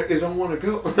don't want to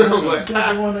go." And I was like,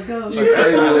 Doesn't want to go. "You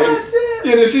crazy lady."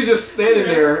 Yeah, then she's just standing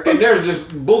there, and there's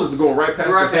just bullets going right past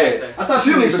Right her head. past that. I thought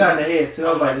she She would didn't be shot in the head too. I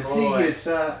was like, if she boy. gets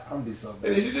shot, I'm gonna be so And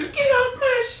bad. then she just get off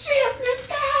my ship and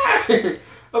die.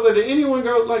 I was like, did anyone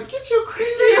go like, get your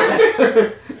crazy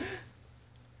ass?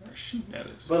 They're shooting at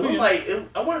us. But I'm like,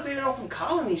 I want to say they're on some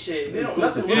colony shit. They don't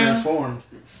nothing looks Transformed.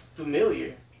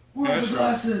 familiar. Where are That's the right.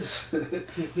 glasses?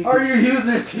 Are you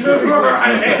using it?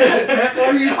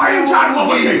 Are you trying to go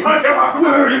with me? Where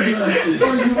are the glasses?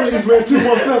 Are you ladies man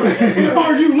 217?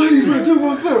 Are you ladies man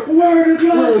 217? Where are the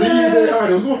Where are the glasses?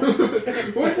 items?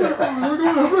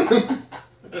 What?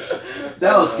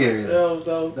 That was scary. Though. That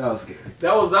That was scary.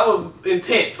 was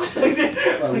intense.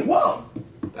 Like, whoa.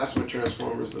 That's when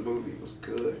Transformers the movie was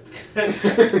good.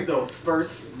 Those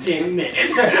first 10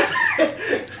 minutes.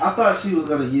 I thought she was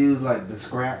gonna use like the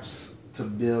scraps to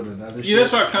build another ship. Yeah,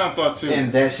 that's what I kind of thought, too.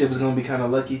 And that ship was gonna be kind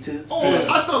of lucky too. Oh, Yeah.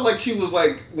 I thought like she was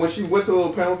like when she went to the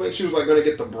little panel thing, she was like gonna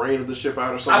get the brain of the ship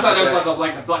out or something. I thought that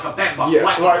like was like a back box. Yeah,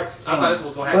 black right. box. I thought this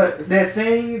was gonna happen. But that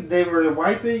thing they were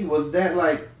wiping, was that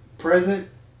like present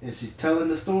and she's telling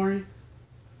the story?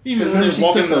 Even Because when remember they she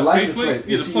walk took in the the license plate. plate.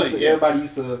 Yeah, and the she plate, used to, yeah. everybody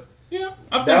used to. Yeah,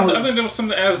 That I was- think there was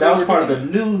something as That they was were part of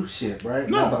doing the new ship, right?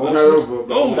 No, Not the old No, that ship. was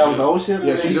the old That was shit. the old ship.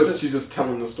 Yeah, That she's just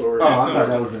telling the story. Oh, I thought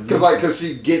that was the new. Cause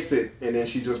she gets it and then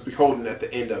she just be holding at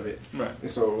the end of it. Right. And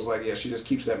so it was like, yeah, she just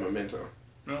keeps that memento.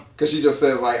 Yeah. Cause she just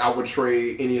says like, I would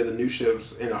trade any of the new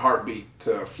ships in a heartbeat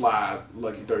to fly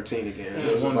Lucky 13 again.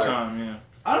 Just It was one like, time, yeah.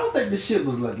 I don't think the ship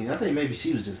was lucky. I think maybe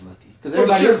she was just lucky because Well,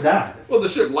 the everybody ship- else died. Well, the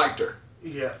ship liked her.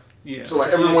 Yeah. Yeah. So like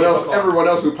She didn't everyone give up on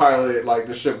else who piloted like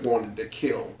the ship wanted to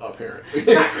kill apparently. We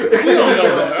don't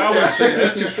know that. I wouldn't say that.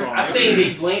 That's too strong. I think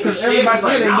they blamed the 'Cause ship. everybody It's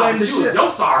like, said they nah, blamed the she was ship. your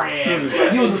sorry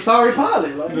ass. He was a sorry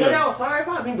pilot. Like, You know that was sorry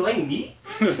about they blame me?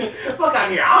 Fuck out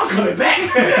here, I'm coming back.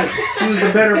 she was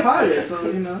the better pilot, so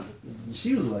you know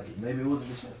she was lucky. Maybe it wasn't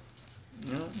the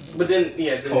ship. But then,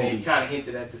 yeah, then Kobe. they kind of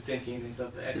hinted at the sentient and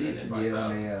stuff at the end of it. Yeah, So,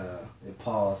 when they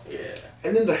paused. yeah.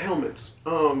 And then the helmets.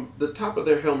 The top of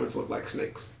their helmets look like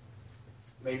snakes.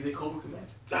 Maybe they Cobra Commander.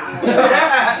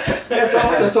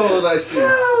 That's all that I see.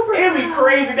 It'd be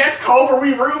crazy. That's Cobra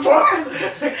we root for.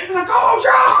 It's like,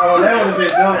 Cobra! Oh, that would have been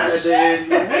dope. At the end.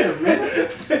 Wait a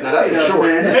minute. Now that's a Yeah, short.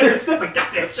 man. That's a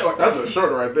goddamn short. That's a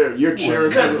short right there. You're cheering.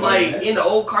 Because, like, in the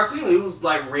old cartoon, it was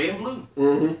like red and blue.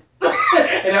 Mm-hmm.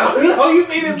 And you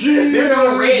see this, they're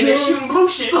doing red and they're shooting blue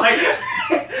shit. Like,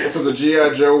 So the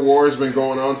G.I. Joe war has been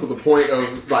going on to the point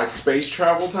of like space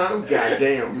travel time. God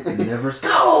damn. Never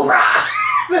stop. Cobra!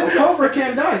 Well, Cobra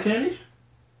can't die, can he?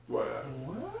 Well,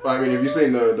 I mean, if you've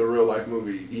seen the real life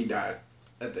movie, he died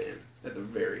at the end, at the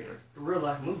very end. Real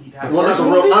life movie. That Well,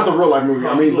 not the real life movie.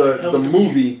 I mean the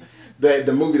movie that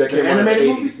that came out in the animated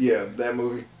 80s. movie? Yeah, that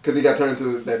movie. Because he got turned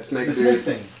into that snake The dude.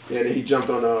 snake thing. Yeah, then he jumped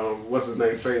on what's his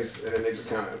name face, and then they just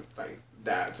kind of like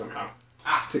died somehow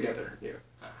together. Yeah.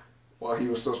 while he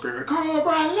was still screaming, Cobra! You said,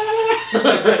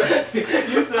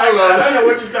 I don't know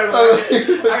what you're talking about.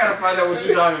 I gotta find out what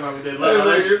you're talking about with that.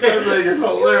 That thing is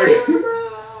hilarious.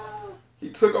 He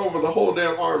took over the whole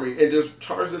damn army and just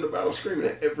charged into battle screaming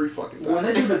at every fucking time. When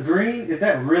they do the green, is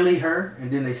that really her?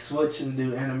 And then they switch and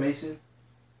do animation?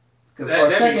 Because for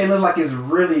a second, it looks like it's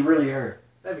really, really her.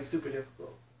 That'd be super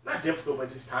difficult. Not difficult, but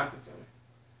just time consuming.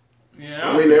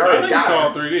 Yeah, I mean, they already got it's all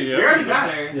her. 3D. Yeah, We already got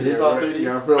her. It is all 3D?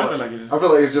 Yeah, I feel like it is. I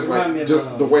feel like it's just Remind me like of,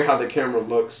 just the way how the camera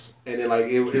looks, and then like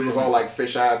it was all like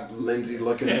fisheye linsey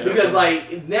looking. Yeah. Because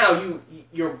like now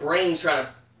your brain's trying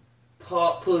to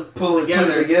pull it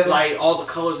together, like all the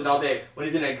colors and all that. When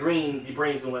it's in that green, your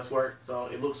brain's doing less work, so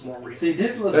it looks more real. See,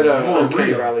 this looks That more Uncanny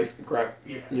real. Valley crap.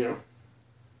 Yeah. You know.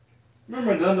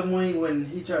 Remember Gundam Wing when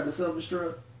he tried to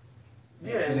self-destruct?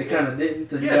 Yeah. And it kind of didn't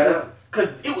until he got out?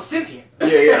 Because it was sentient. Yeah,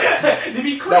 yeah. To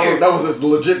be clear, That was as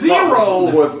legit.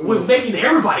 Zero was making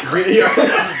everybody crazy. Yeah.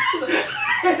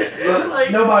 But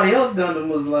like, nobody else Gundam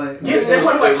was like... Yeah, that's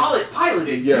why nobody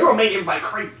piloted. Yeah. Zero made everybody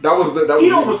crazy. That was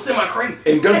Hito was semi-crazy.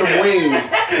 in Gundam Wing.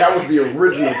 That was the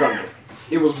original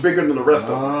Gundam. It was bigger than the rest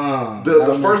of them.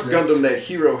 The first Gundam that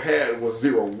Hero had was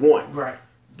 01. Right.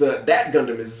 That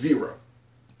Gundam is 0.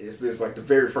 It's like the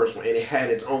very first one, and it had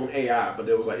its own AI, but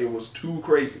it was too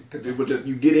crazy because it would just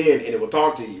you get in and it would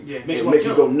talk to you, Yeah, and it would make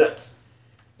you go nuts.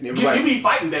 And it was you be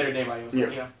fighting better than anybody else. Yeah.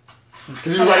 You know?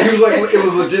 Because he was like it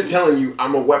was legit telling you,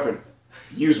 I'm a weapon,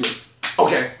 use me.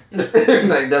 Okay,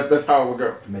 like that's how it would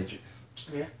go. Matrix.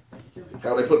 Yeah.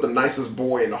 How they put the nicest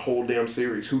boy in the whole damn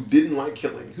series who didn't like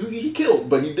killing. Who he killed,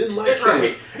 but he didn't like killing.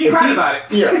 Right. He cried about it.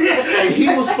 Yeah. And he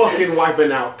was fucking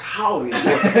wiping out colonies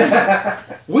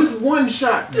with one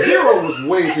shot. Zero was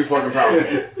way too fucking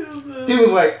powerful. He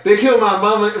was like, they killed my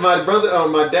mama, my brother,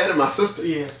 my dad, and my sister.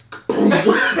 Yeah. And it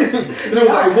was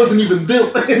like, it wasn't even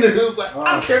them. And it was like,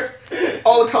 I don't care.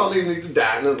 All the colonies need to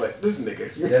die. And it was like, this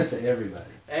nigga. Death to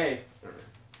everybody. Hey.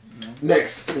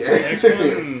 Next. Yeah.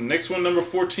 Next one, number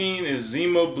 14 is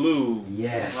Zima Blue.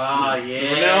 Yes. Ah,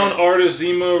 yes. Renowned artist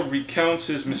Zima recounts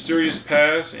his mysterious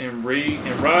past and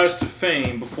rise to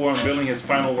fame before unveiling his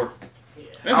final work. Yeah.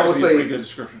 That's I would say a pretty good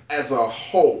description. As a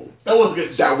whole, That was good.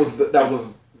 that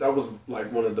was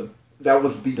like one of the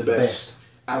the best.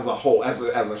 As a whole, as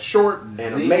a short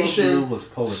animation, was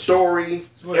poetry. Story,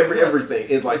 everything.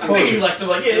 It's like poetry.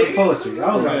 It was poetry.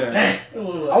 I was like, dang.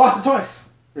 I watched it twice.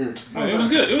 It was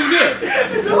good. It was good.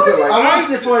 I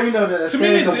watched it for the to me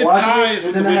it ties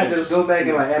with and then the I had witness. to go back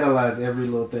and like analyze every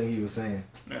little thing he was saying.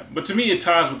 Yeah, but to me it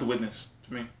ties with the witness.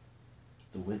 To me,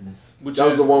 The Witness. which that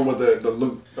was is the one with the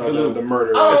loop, the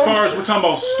murder. Oh. as far as we're talking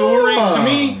about story. To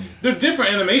me, they're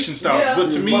different animation styles, but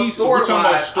to me, we're talking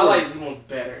about story. I like Zima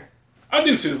better. I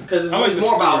do too. Because I like it's the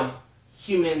more story. about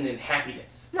human and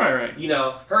happiness. Right.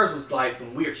 Hers was like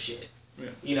some weird shit.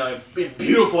 Yeah. And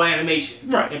beautiful animation.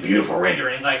 Right. And beautiful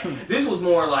rendering. Like, this was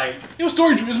more like... It was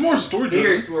story. It was more story Very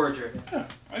driven. story driven.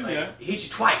 Yeah, It hit you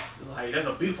twice. Like, that's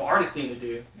a beautiful artist thing to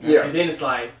do. Yeah. And then it's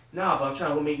like, nah, but I'm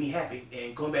trying to make me happy.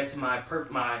 And going back to my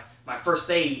first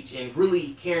stage and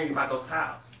really caring about those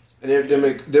tiles. And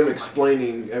them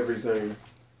explaining everything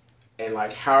and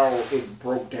like how it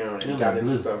broke down and got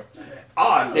into stuff.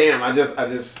 Oh damn! I just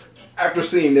after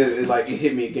seeing this, it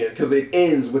hit me again because it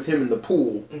ends with him in the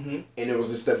pool, and it was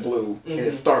just that blue, and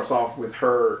it starts off with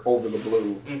her over the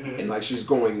blue, and like she's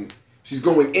going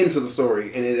into the story,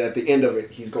 and then at the end of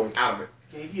it, he's going out of it.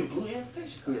 Gave you a blue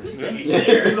invitation card. This Yeah.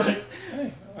 nigga.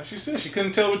 Hey, like she said, she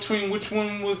couldn't tell between which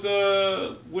one was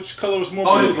which color was more.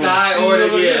 Oh, blue, the sky or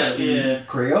the yeah.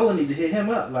 Crayola need to hit him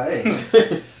up. Like, hey,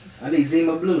 I need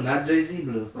Zima Blue, not Jay-Z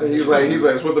Blue. And he's like,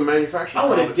 it's what the manufacturer. I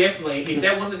would have definitely, if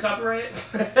that wasn't copyrighted,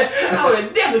 I would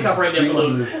have definitely copyrighted that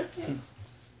blue.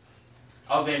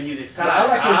 Oh, then you this tie. I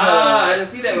like his, I didn't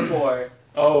see that before.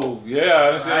 Oh yeah, I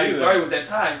didn't see that He either. started with that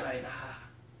tie. It's like, nah,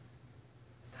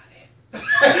 it's not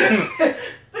it.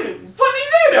 What did he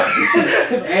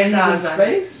do? And he's in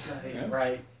space. Yeah.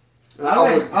 Right.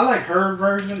 I like her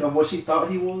version of what she thought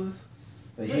he was.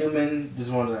 A human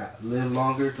just wanted to live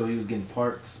longer, so he was getting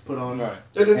parts put on. Right.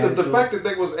 And the fact that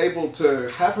they was able to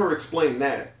have her explain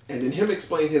that, and then him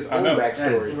explain his own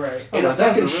backstory Right. in a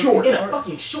fucking short. In a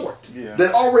fucking short. Yeah.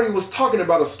 That already was talking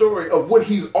about a story of what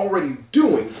he's already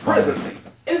doing presently.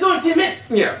 And it's only 10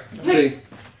 minutes. Yeah. See.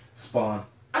 Spawn.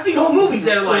 I seen whole movies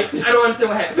that are like, I don't understand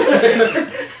what happened.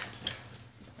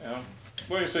 Yeah.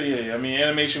 What do you say? Yeah, I mean,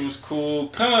 animation was cool.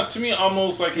 Kind of, to me,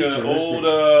 almost like an Futuristic. old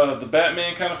the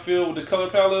Batman kind of feel with the color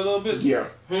palette a little bit. Yeah.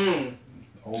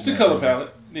 Just the color palette.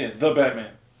 Yeah, the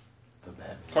Batman The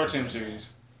Batman. cartoon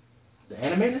series. The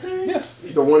animated series? Yes.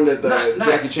 The one that the Not-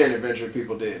 Jackie Chan Adventure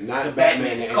people did, not The Batman.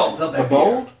 Batman. It's called The The Batman.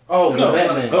 Bold? Oh, No, the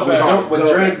Batman. the With Batman. With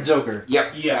The Drake the Joker.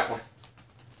 Yep. Yeah. That one.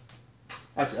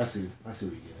 I see what you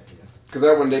get at. Yeah. Because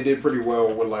that one they did pretty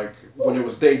well with like when it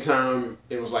was daytime,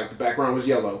 it was like the background was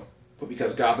yellow, but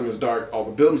because Gotham is dark, all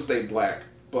the buildings stayed black,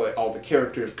 but all the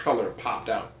characters' color popped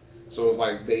out. So it was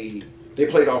like they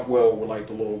played off well with like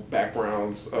the little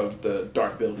backgrounds of the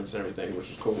dark buildings and everything, which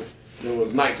was cool. And when it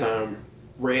was nighttime,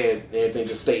 red and everything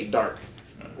just stayed dark,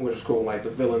 which was cool. Like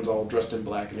the villains all dressed in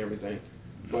black and everything.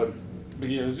 But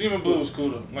yeah, Zima Blue was cool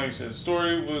though. Like I said, the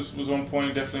story was on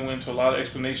point. Definitely went into a lot of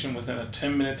explanation within a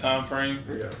 10-minute time frame.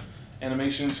 Yeah.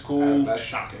 Animation's cool. That's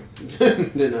shocking.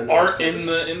 Art in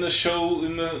the show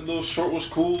in the little short was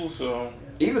cool. So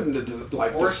even the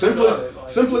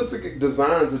simplistic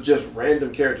designs of just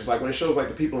random characters, like when it shows like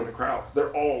the people in the crowds,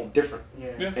 they're all different.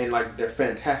 Yeah. And like they're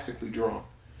fantastically drawn.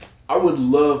 I would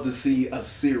love to see a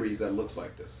series that looks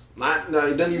like this. It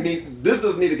doesn't even need. This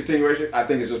doesn't need a continuation. I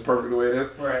think it's just perfect the way it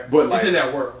is. Right. But like, it's in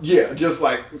that world. Yeah, just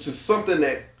something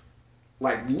that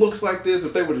like looks like this.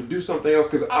 If they were to do something else,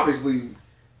 because obviously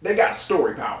they got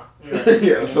story power.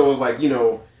 Yeah. So it's like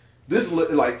this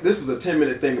is a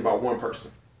 10-minute thing about one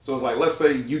person. So it's like, let's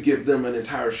say you give them an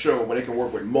entire show where they can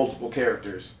work with multiple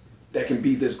characters that can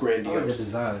be this grandiose. I like the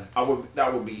design.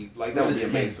 That would be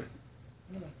amazing.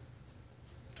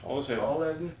 Tall as hell. Tall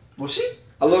as me. Well, she.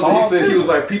 I love that he said he was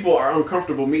like, people are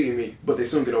uncomfortable meeting me, but they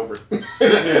soon get over it.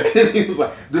 And he was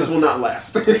like, this will not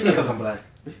last. Because I'm black.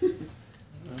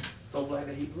 So black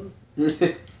that he blue.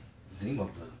 Zima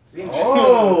Blue. Zima.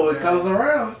 Oh, it comes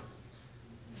around.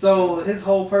 So his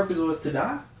whole purpose was to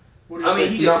die?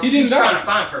 He didn't trying to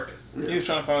find purpose. He was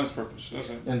trying to find his purpose. That's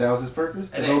it. And that was his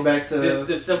purpose? To And go back to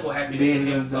this simple happiness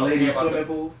being the lady's swimming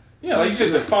pool? Yeah, like he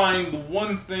said, to find the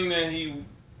one thing that he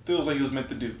feels like he was meant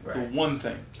to do. Right. The one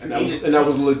thing. And that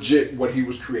was legit what he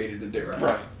was created to do.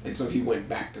 Right. And so he went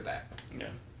back to that.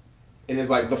 Yeah. And it's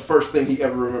like the first thing he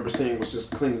ever remembered seeing was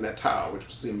just cleaning that tile, which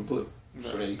was Zima Blue. Right.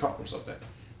 So then he called himself that.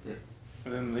 Yeah.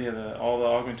 And then all the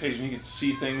augmentation, you can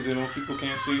see things that most people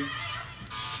can't see.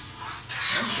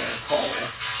 That's got a call.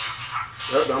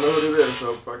 Yep, don't know what it is,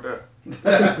 so fuck that.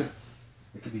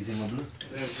 It could be Zima Blue.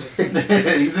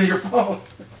 He's in your phone.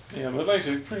 Yeah, but like I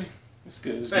said, it's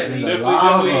good. It's Right. good. Definitely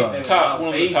Definitely one of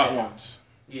the top ones.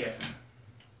 Yeah.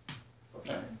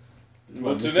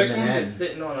 Well, to the next one. Just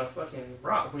sitting on a fucking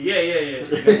rock. But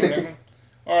yeah.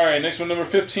 Alright, next one, number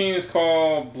 15, is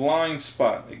called Blind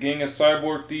Spot. A gang of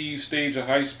cyborg thieves stage a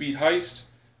high-speed heist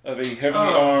of a heavily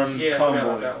armed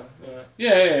convoy.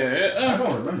 Yeah. I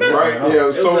don't remember. Right?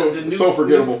 Yeah, so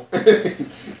forgettable.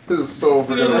 This is so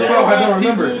forgettable. I don't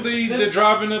remember. They're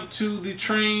driving up to the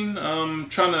train,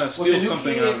 trying to steal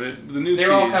something out of it.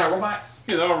 They're all kind of robots?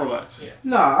 Yeah, they're all robots. Yeah.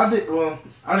 No, I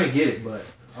didn't get it, but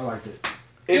I liked it.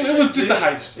 It was just a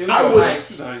heist. It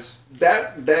was a heist.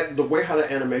 That the way how the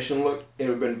animation looked, it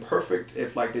would have been perfect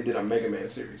if like they did a Mega Man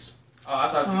series. Oh, I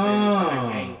thought you said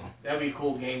a game. That'd be a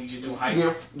cool game. You just do heist.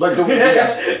 Yeah, like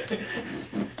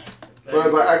But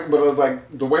it's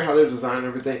like the way how they're designed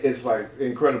everything, it's like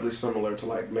incredibly similar to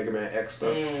like Mega Man X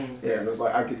stuff. Yeah, and it's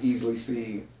like I could easily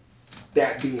see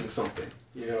that being something.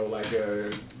 Like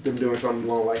them doing something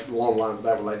along lines of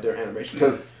that with like their animation.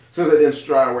 Because since they didn't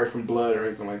stray away from blood or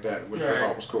anything like that, which I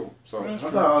thought was cool. So I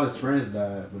thought all his friends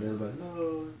died, but it was like,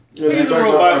 no. He's a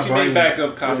robot. She made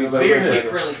backup copies. But you're kid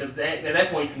friendly because at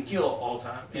that point you can kill all the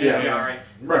time. Yeah. All right.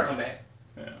 Come back.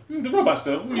 Yeah. The robot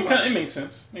still. It made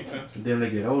sense. And then they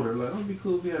get older. Like, it'd be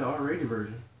cool if you had an R-rated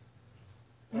version.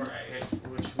 Right.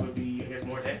 Which would be, I guess,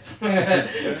 more death.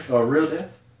 Or real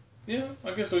death. Yeah,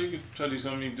 I guess so. You could try to do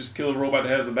something. You just kill a robot that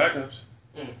has the backups.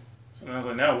 So I was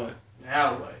like, now what?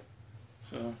 Now what?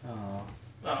 So.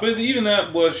 But even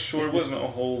that was short. It wasn't a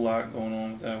whole lot going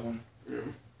on with that one.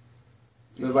 Yeah.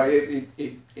 It was like it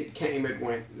came, it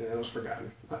went, and it was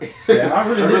forgotten. Yeah, I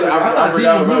thought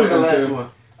Zima Blue was the last one.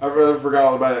 I really forgot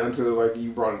all about it until like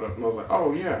you brought it up, and I was like,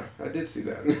 oh yeah, I did see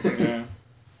that.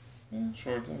 Yeah,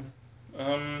 short thing.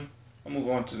 I'll move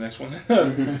on to the next one.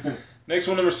 Next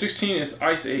one, number 16, is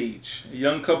Ice Age. A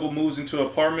young couple moves into an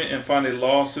apartment and find a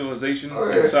lost civilization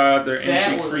inside their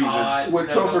ancient freezer. Odd, with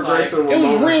Topher Grace. It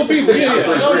was real people. Yeah.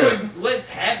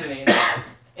 What's happening?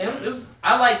 And it was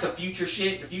I like the future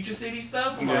shit, the future city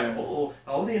stuff. I'm like, they're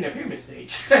in the pyramid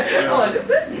stage. I'm like, this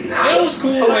nice. It was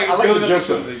cool. I like the jokes.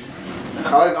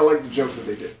 I like the jokes that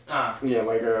they did. Yeah,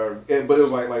 like but it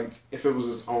was like if it was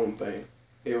its own thing,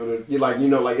 it would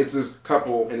have it's this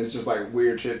couple and it's just like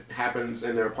weird shit happens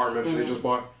in their apartment that they just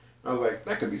bought. I was like,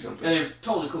 that could be something. And they're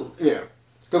totally cool. Yeah,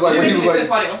 because like when he was like,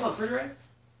 why they unplugged the refrigerator.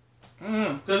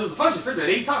 Because it was a function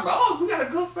refrigerator. They talked about, we got a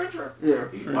good refrigerator. Yeah.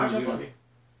 Why'd you unplug it?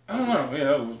 I don't know. Yeah,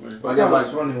 that was weird. I thought it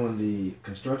was funny when the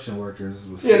construction workers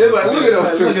was. Yeah, they're like, look at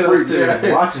those two freaks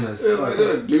watching us.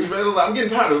 Dude, I'm getting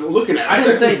tired of looking at them. I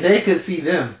didn't think they could see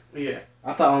them. Yeah.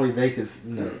 I thought only they could,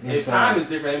 If time is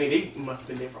different, I mean, they must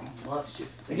have been there for months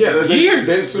just... Yeah, years.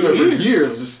 They've seen it for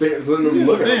years, just letting them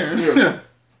look at there. it.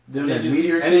 Them And that just,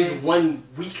 meteor and just thing. 1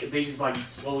 week, they just like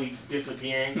slowly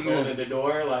disappearing, closing the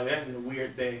door. Like, that's a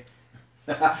weird thing.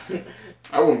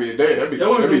 I wouldn't be a day. That'd be That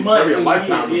was a months and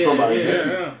lifetime for years, somebody.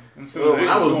 Yeah. Well, when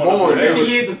I was born, 50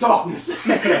 years of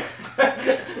darkness.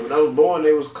 when I was born,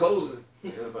 they was closing.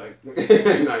 It was like,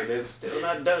 like they're still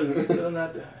not done. Still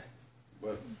not done.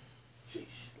 But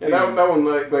Sheesh. and that one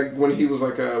like when he was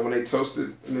like when they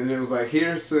toasted, and then it was like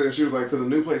here's to she was like to the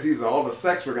new place. He's all the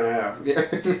sex we're gonna have.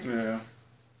 Yeah.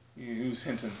 Yeah. He was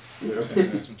hinting. Yeah. At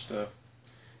some stuff.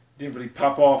 Didn't really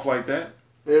pop off like that.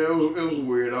 Yeah, it was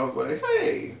weird. I was like,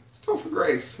 hey, it's Topher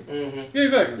Grace. Yeah,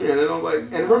 exactly. Yeah, and then I was like,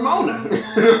 and Ramona. And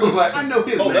I was like, I know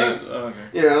his name. Okay.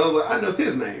 Yeah, and I was like, I know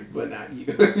his name, but not you.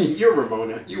 You're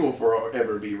Ramona. You will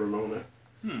forever be Ramona.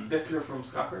 That's her from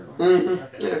Scotland? Mm-hmm.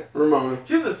 Okay. Yeah, Ramona.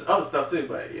 She was in other stuff too,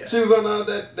 but yeah. She was on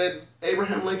that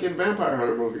Abraham Lincoln Vampire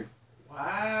Hunter movie.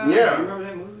 Wow. Yeah. You remember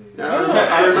that movie? Yeah,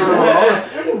 I remember all this.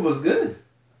 That movie was good.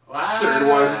 Wow. Sure it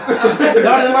was. Y'all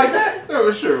didn't like that? That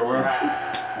was sure it was.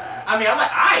 I mean,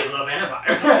 I love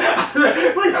vampires.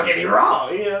 Please don't get me wrong.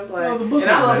 You know, it's like, the book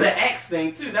and I was love nice. the X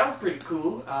thing too. That was pretty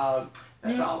cool.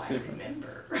 That's Yeah, all I different.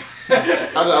 remember.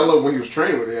 I love when he was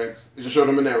training with the X. It just showed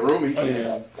him in that room. Oh,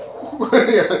 yeah.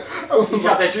 Yeah. I was He like,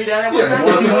 shot that tree down there one Yeah, time.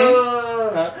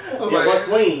 one Yeah, one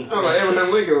swing. I was like,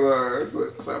 Abraham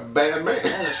Lincoln, it's a bad man.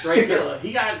 That's a straight killer.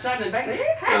 He got shot in the back of the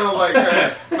head. And I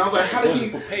was like, how did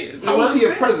Wasn't he? prepared. How was he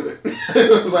a president?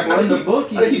 It was like, Well, how in did the book,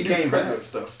 how did he he do came president back.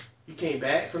 stuff? He came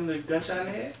back from the gunshot in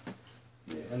the head.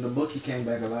 Yeah, in the book, he came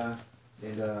back alive.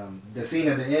 And the scene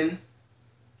at the end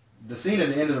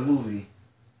of the movie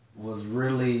was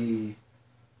really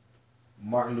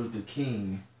Martin Luther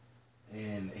King,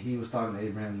 and he was talking to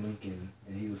Abraham Lincoln,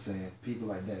 and he was saying people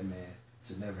like that man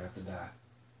should never have to die.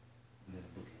 And then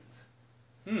the book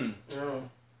ends. Oh.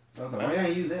 So I was like, why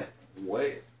y'all use that?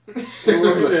 What? What?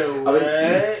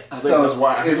 I think that's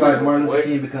why. It's like Martin Luther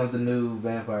King becomes the new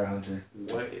vampire hunter.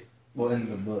 What? Well, in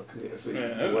the book. Yeah, see,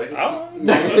 Yeah, what?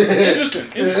 interesting.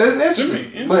 It's To me,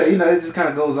 interesting. But, it just kind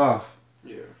of goes off.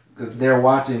 Yeah. Because they're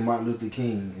watching Martin Luther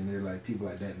King, and they're like, people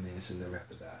like that man should never have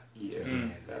to die. Yeah,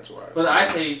 that's why. But the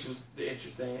Ice Age was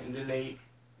interesting, and then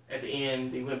at the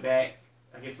end, they went back.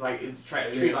 I guess like it's trying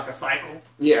to treat it like a cycle,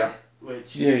 Yeah.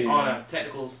 which Yeah. on a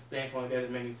technical standpoint that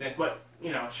doesn't make any sense. But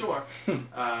sure,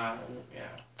 yeah.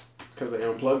 Because they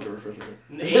unplugged the refrigerator.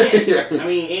 And, I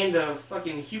mean, and the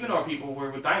fucking humanoid people were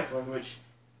with dinosaurs, which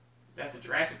that's the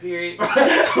Jurassic period. But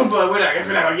I guess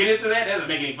we're not gonna get into that. That doesn't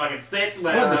make any fucking sense.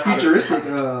 But Well, the futuristic,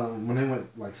 when they went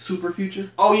like super future.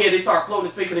 oh yeah, they started floating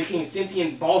in space because they became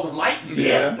sentient balls of light.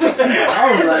 Yeah. I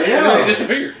was like, And then yeah. it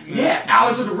disappeared. Yeah, out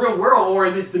into the real world or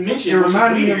in this dimension. It which is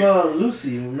reminded me weird. of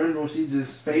Lucy. Remember when she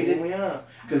just faded? Oh, yeah.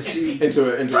 Because she. Into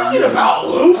Talking about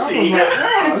Lucy. I was like,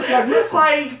 oh, it's like It's Lucy.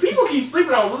 like people keep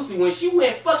sleeping on Lucy when she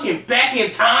went fucking back in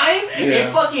time Yeah.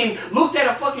 and fucking looked at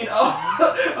a fucking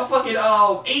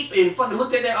ape and fucking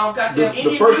looked at that goddamn The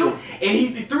Indian first dude one. and he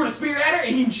threw the spear at her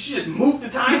and she just moved the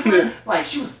time for her. Like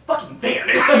she was fucking there.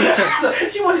 So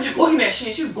she wasn't just looking at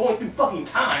shit, she was going through fucking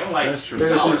time. I'm like, That's true.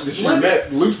 Then y'all are she slipping.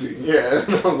 met Lucy. Yeah.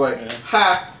 And I was like,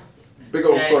 ha. Big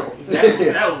old circle.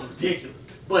 That was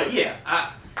ridiculous. But yeah,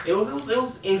 it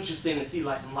was interesting to see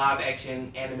like some live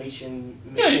action animation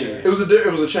mixture. It was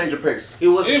a change of pace. It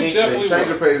was a It change. definitely Change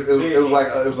of pace. It Very was like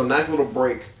it was a nice little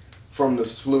break from the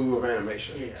slew of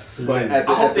animation. Yeah. But at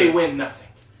the, I hope at they the, win nothing.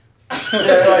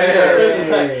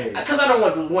 Hey. Because I don't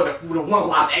want the one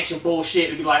live action bullshit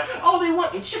to be like, oh, they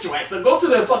want shut your ass up. Go to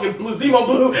the fucking Blue Zemo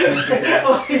Blue.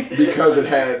 because it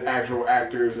had actual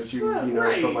actors that you know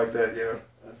Right. stuff like that. Yeah.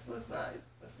 That's not.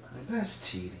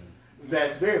 That's cheating.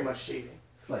 That's very much cheating.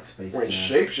 It's like Space When Jam.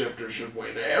 shapeshifters should win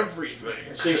everything.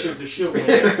 Shapeshifter should win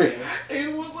everything.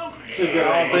 It was Should a get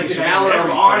all think the it should valor win of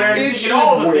everything. honor. It It should should get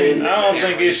all the win. things. I don't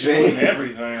think it should win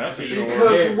everything. That's for sure.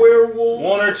 because werewolves.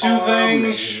 One or two are things,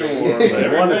 amazing. sure.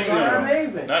 But One or everything, They're no.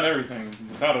 amazing. Not everything,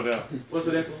 without a doubt. What's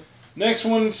the next one? Next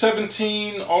one,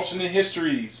 17 alternate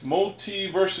histories.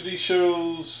 Multiversity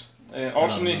shows an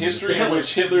alternate history in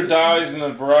which Hitler dies in a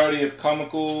variety of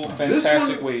comical,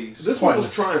 fantastic ways. This one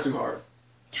was Pointless. trying too hard.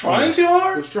 Trying too It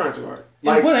hard? was trying too hard.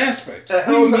 In what aspect? I What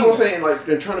do you was mean? saying like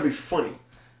they're trying to be funny.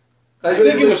 I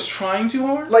think it was trying too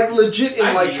hard? like legit and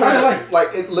I like mean, trying right. to like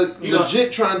it You know-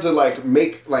 legit trying to like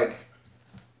make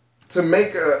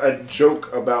a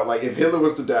joke about like if Hitler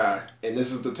was to die and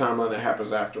this is the timeline that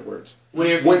happens afterwards. When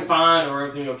everything's fine or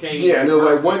everything okay. Yeah, and it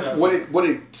was like Stuff. what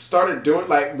it started doing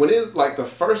like when it like the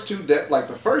first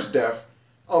death,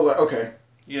 I was like okay,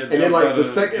 Yeah, and then like the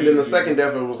second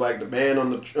death was like the ban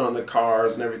on the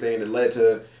cars and everything, and it led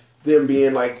to them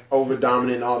being like over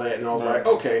dominant and all that, and I was like,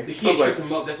 okay. The kid tripped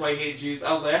him up. That's why he hated Jews.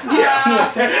 I was like, the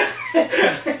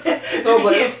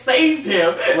kid saved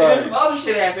him. Right. And then some other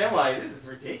shit happened. I'm like, this is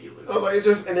ridiculous. I was like,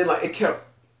 and then like it kept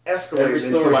escalating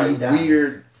into like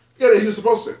weird. Yeah, he was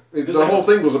supposed to. The whole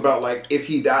thing was about like if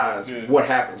he dies, what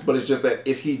happens? But it's just that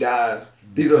if he dies,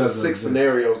 these are the 6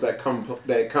 scenarios that come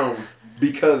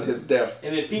because of his death.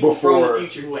 And then people from the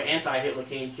future who were anti-Hitler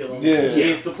came to kill him. Yeah.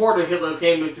 His supporter Hitler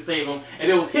came to save him, and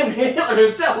it was Hitler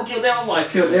himself who killed them. I'm like,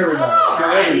 killed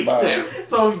everybody.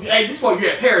 So at this point,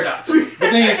 you're at paradox. But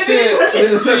then he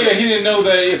said, he didn't know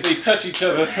that if they touch each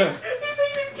other. He said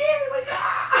he didn't care.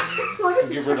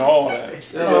 Get rid of all that.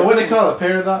 What they call a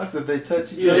paradox? If they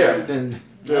touch each other, then.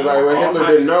 Like Hitler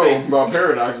didn't know about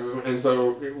paradoxes, and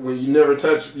so when you never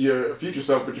touch your future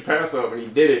self with your past self, and he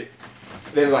did it,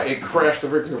 then like it crashed the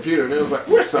freaking computer, and it was like,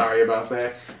 we're sorry about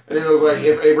that. And then it was like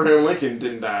if Abraham Lincoln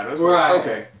didn't die, and I was like,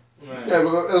 okay, yeah, it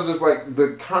was just like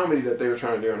the comedy that they were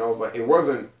trying to do, and I was like, it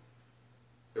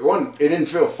didn't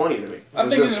feel funny to me. I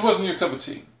think it just wasn't your cup of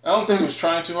tea. I don't think it was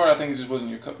trying too hard. I think it just wasn't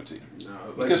your cup of tea. No,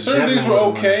 because certain things were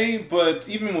okay, but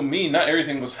even with me, not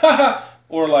everything was ha.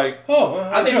 Or like,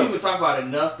 I think we would talk about it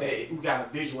enough that we got a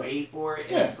visual aid for it,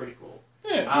 and it's pretty cool.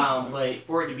 Yeah. But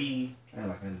for it to be,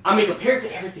 compared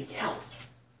to everything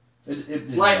else, I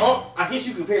guess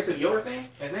you compare it to the yogurt thing.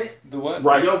 That's it. The what?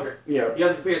 Right. The yogurt. Yeah. You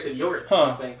have to compare it to the yogurt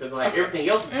thing because like everything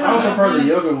else is. I would prefer the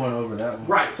yogurt one over that one.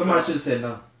 Right. Somebody should have said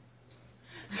no.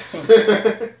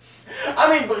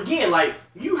 But again, like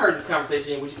you heard this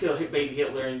conversation, would you kill baby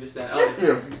Hitler and this, that, and other?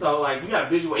 Yeah. So like, we got a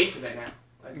visual aid for that now.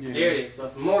 There it is. So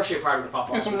some more shit probably to pop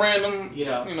off. And some random,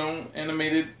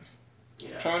 animated.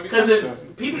 Because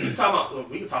if people keep talking about,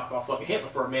 we can talk about fucking Hitler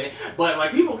for a minute, but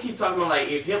like people keep talking about like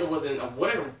if Hitler wasn't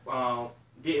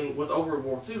was over World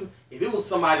War II, if it was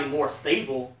somebody more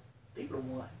stable, they would have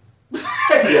won.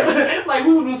 Like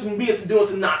we would be doing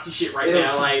some Nazi shit right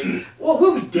now. Like, well,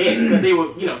 we'll be dead because they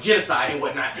were, genocide and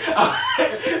whatnot.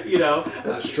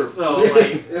 That's true. So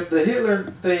like, if the Hitler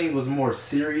thing was more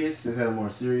serious, it had a more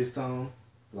serious tone.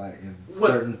 Like if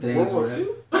certain things World War II?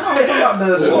 I'm talking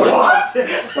about the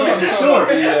short.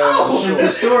 If the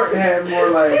short had more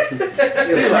like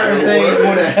if certain things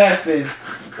would have happened.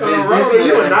 Robert,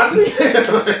 you a Nazi?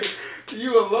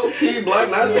 You a low key black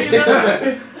Nazi?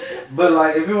 But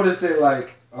like if it would have said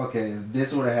like, okay,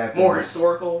 this would have happened. More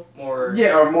historical, more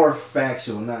or more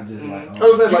factual, not just like. I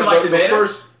was saying like the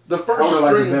first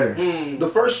string, the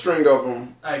first string of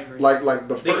them. I agree. Like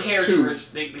the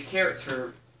first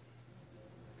two.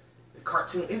 The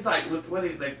cartoon. It's like what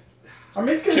they like. I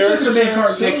mean, characters are being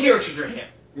cartoon. They caricature him.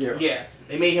 Yeah.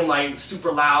 They made him like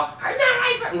super loud.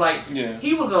 Like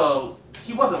he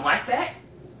wasn't like that.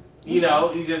 He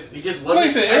just wasn't. Like I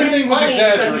said, everything was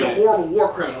exaggerated. Because he's a horrible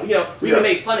war criminal. We can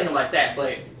make fun of him like that,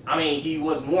 but I mean, he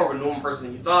was more of a normal person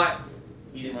than you thought.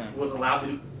 He just was allowed to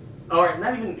do, or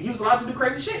not even. He was allowed to do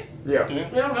crazy shit. Yeah.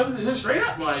 Just straight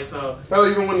up like so. Hell,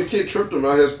 even when the kid tripped him,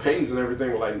 his paintings and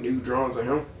everything were like new drawings of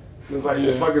him. It was like,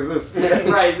 the fuck is this?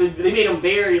 Right. So they made him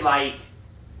very like,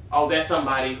 oh, that's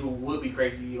somebody who would be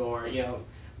crazy, or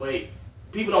but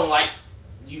people don't like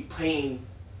you playing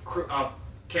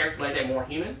characters like that more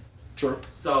human. True.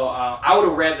 So I would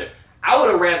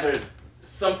have rather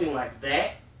something like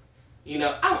that. I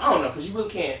don't know, because you really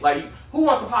can't. Like, who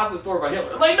wants a positive story about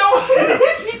Hitler? Like, no.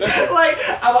 Like,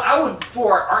 I would,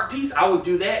 for an art piece, I would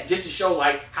do that just to show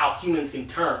like how humans can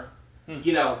turn.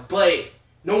 But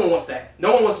no one wants that.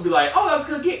 No one wants to be like, oh, that was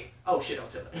a good gig. Oh shit, I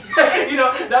was Hitler.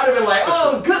 That would have been like, oh,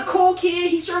 it was good, cool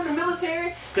kid. He served in the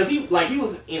military because he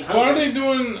was in. Well, are they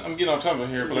doing? I'm getting off topic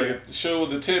here, but like a show with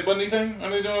the Ted Bundy thing.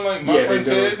 Are they doing like My Friend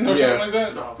Ted or something like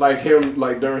that? No. Like him,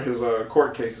 like during his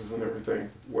court cases and everything,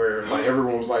 where like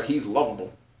everyone was like, he's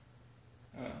lovable.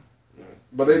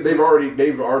 But they've already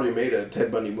made a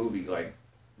Ted Bundy movie like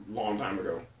long time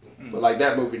ago. But like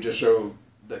that movie just showed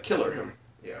the killer him.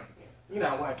 Yeah. You know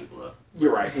how white people love.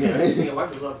 You're right. Yeah.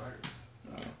 White people love murders.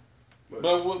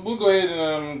 But we'll go ahead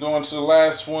and go on to the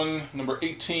last one, number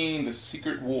 18, The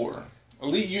Secret War.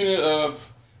 Elite unit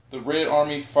of the Red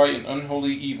Army fight an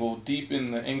unholy evil deep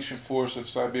in the ancient forests of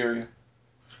Siberia.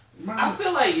 I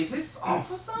feel like, is this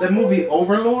off of something? The movie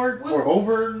Overlord?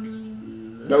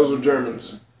 Those were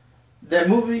Germans. That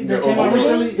movie that came out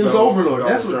recently? It was Overlord.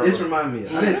 That's what this reminded me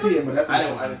of. I didn't see it, but that's what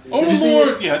I didn't see it.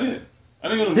 Overlord? Yeah, I did. I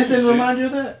didn't go to This didn't remind you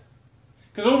of that?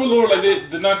 Because Overlord, like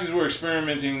the Nazis were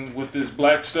experimenting with this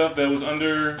black stuff that was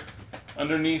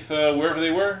underneath wherever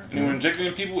they were, and they were injecting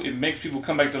in people. It makes people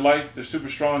come back to life. They're super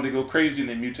strong. They go crazy and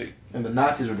they mutate. And the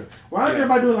Nazis were doing. Why is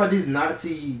everybody doing like these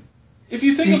Nazi If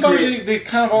you think about it, they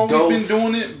kind of always been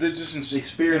doing it. They're just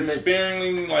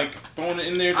experimenting, like throwing it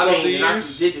in there throughout the years. The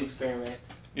Nazis did do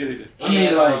experiments. Yeah, they did.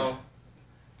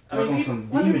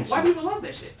 Why people love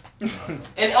that shit?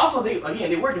 And also, they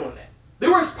were doing that.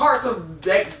 There was parts of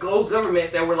those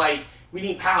governments that were like, we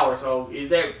need power. So is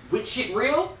that witch shit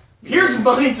real? Here's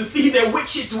money to see that witch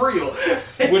shit's real.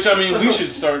 Which we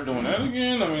should start doing that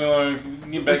again.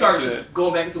 Get back into that.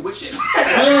 Going back into witch shit.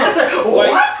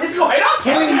 What is going on?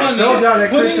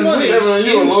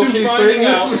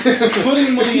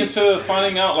 Putting money into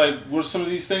finding out what some of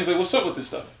these things, like what's up with this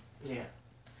stuff. Yeah.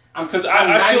 Because I'm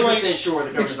I feel 90% sure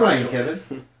the explain, Kevin.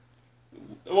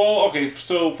 Well, okay,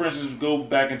 so for instance, go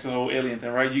back into the whole alien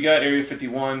thing, right? You got Area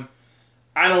 51.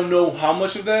 I don't know how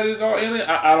much of that is all alien.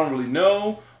 I don't really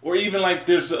know. Or even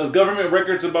there's government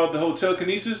records about the Hotel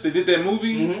Kinesis. They did that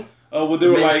movie where they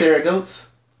were goats.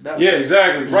 Yeah,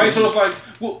 exactly. Mm-hmm. Right. So it's I'm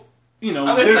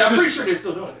pretty sure they're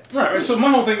still doing that. Right. So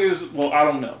my whole thing is, I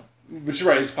don't know, but you're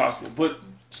right. It's possible. But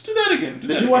let's do that again.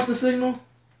 Did you watch The Signal?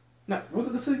 No. Was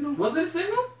it The Signal? Was it The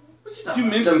Signal? What you talking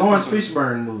about? The Lawrence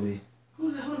Fishburne movie.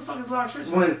 Who the fuck is Lawrence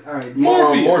Fishburne? Alright,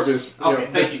 Morpheus. Okay,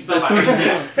 thank you. Somebody.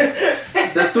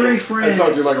 The three friends. I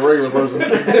talked to you like a regular person.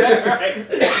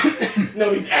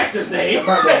 No, he's actor's name.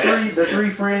 About the three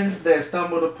friends that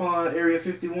stumbled upon Area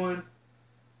 51,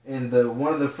 and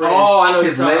one of the friends,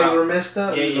 his legs were messed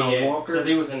up. Yeah, he was on a walker. Because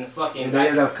he was in the fucking. And they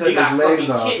ended up cutting his legs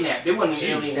off. Kidnapped. They wasn't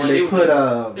alien. And they put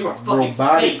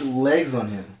robotic legs on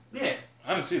him. Yeah.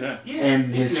 I didn't see that. Yeah.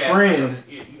 And his friend.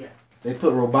 They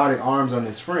put robotic arms on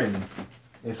his friend,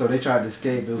 and so they tried to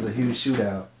escape. It was a huge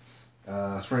shootout.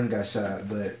 His friend got shot,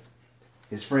 but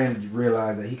his friend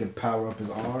realized that he could power up his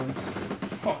arms,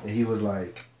 and he was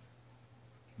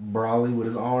brawly with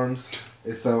his arms.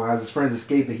 And so as his friend's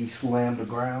escaping, he slammed the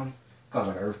ground, caused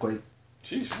an earthquake.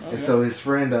 Jeez. Okay. And so his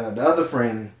friend, the other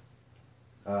friend,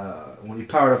 when he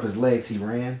powered up his legs, he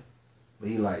ran, but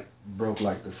he broke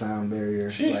the sound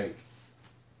barrier. Jeez.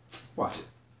 Watch it.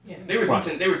 Yeah, they were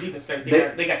deep in space.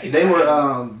 They got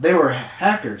kidnapped. They were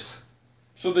hackers.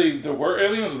 So they were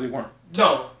aliens or they weren't?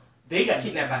 No, they got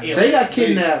kidnapped by aliens. They got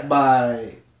kidnapped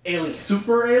by aliens.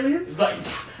 Super aliens?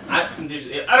 I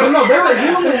don't know. They were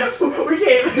humans. We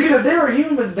can't because there were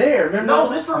humans there. Remember? No,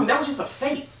 that was just a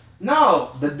face.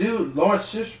 No, the dude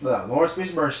Lawrence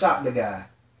Fishburne shot the guy.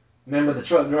 Remember the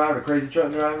truck driver, the crazy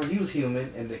truck driver? He was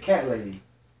human, and the cat lady,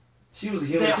 she was a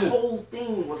human too. That whole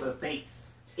thing was a base.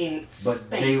 In space.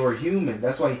 But they were human.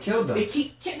 That's why he killed them. They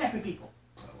keep kidnapping people.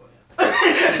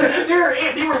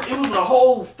 It was a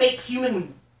whole fake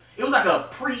human. It was like a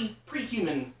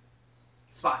pre-human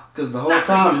spot. Because the whole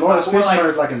time Lawrence Fishburne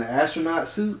is in an astronaut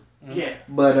suit. Yeah.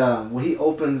 But when he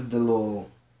opens the little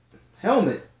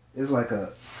helmet, it's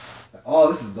all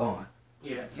this is gone.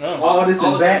 Yeah. All this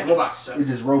is back. It's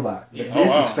just robot. Yeah.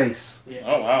 This is face. Yeah.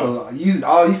 Oh wow. So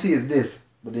all you see is this,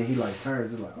 but then he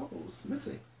turns. It's it's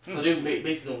missing. So they were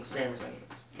basically doing experiments on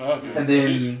humans. Okay. And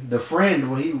then the friend,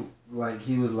 when he was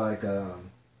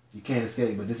you can't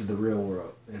escape, but this is the real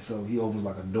world. And so he opens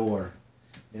a door,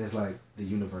 and it's the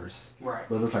universe. Right.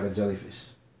 But it looks like a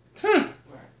jellyfish. Right.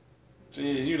 So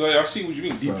I see what you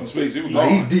mean, deep in space.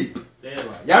 He's deep. Yeah.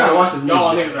 Y'all gotta watch this movie.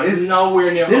 Y'all niggas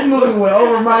nowhere near. This movie went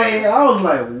over my head. I was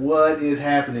like, what is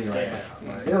happening right now?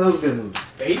 It was a good movie.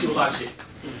 They hate you a lot of shit.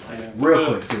 Real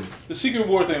quick, too. The Secret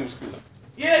War thing was cool.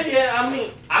 Yeah. It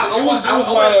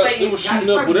was shooting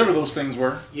up whatever those things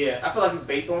were. Yeah, I feel like it's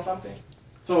based on something.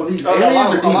 So these a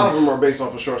lot of them are based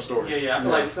off of short stories. Yeah. I feel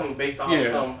like it's something based on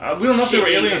some. We don't know if they were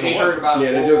aliens or heard about.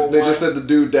 Yeah, they just said the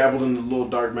dude dabbled in the little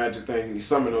dark magic thing. And he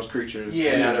summoned those creatures.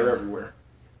 Yeah, and now they're everywhere.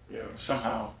 Yeah,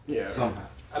 somehow. Yeah, somehow.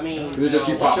 I mean, they just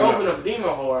keep popping open up demon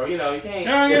horror. You can't.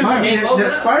 Yeah, I guess. It might be the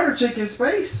spider chick in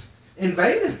space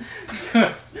invading. It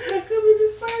could be the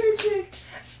spider chick.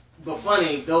 But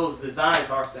funny, those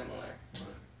designs are similar.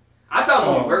 I thought it was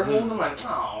going to be werewolves. I'm like,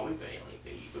 oh, these alien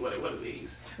things. What are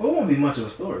these? Well, it won't be much of a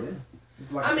story then.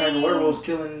 It's werewolves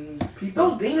killing people.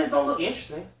 Those demons don't look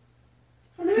interesting.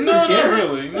 Not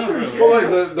really. Well,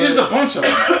 there's a bunch of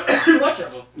them. Too much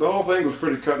of them. The whole thing was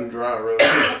pretty cut and dry, really.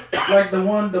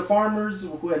 the farmers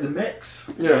who had the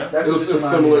mechs. Yeah, that's it's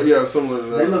similar. Yeah, similar to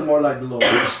that. They look more like the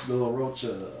little roach.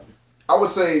 I would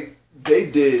say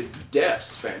they did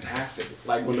deaths fantastic.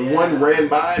 When the one ran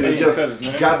by and they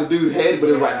just got the dude's head, but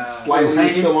it was slightly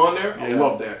still on there. I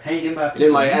love that. Hanging by.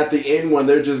 Then at the end when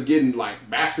they're just getting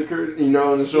massacred, and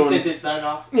showing. He sent his son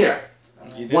off. Yeah.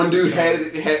 One dude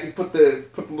he put the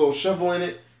little shovel in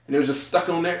it, and it was just stuck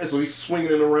on there, so he's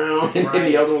swinging it around, and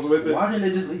the other one's with it. Why didn't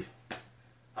they just leave?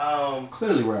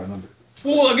 Clearly we're outnumbered.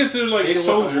 Well, I guess they're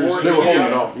soldiers. They were holding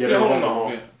it off. Yeah, they were holding it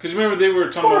off. Because remember, they were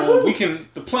talking about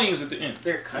the planes at the end.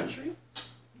 Their country?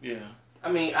 Yeah.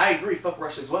 I mean, I agree. Fuck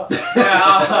Rush as well.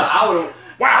 I would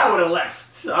have. Wow. I would have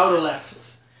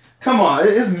left. Come on,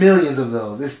 it's millions of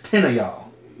those. It's 10 of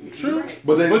y'all. True. Right.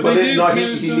 But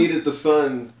he needed the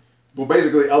sun. Well,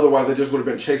 basically, otherwise they just would have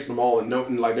been chasing them all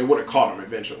and like they would have caught him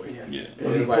eventually. Yeah.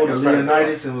 So he pulled a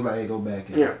Leonidas and was like, "Hey, go back."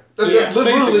 Yeah. That's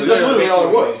literally all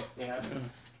it was. Yeah.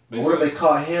 But what if they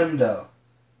caught him though?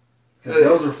 Because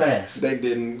those were fast. They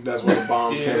didn't. That's when the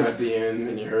bombs came at the end,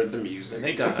 and you heard the music. And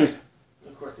they died.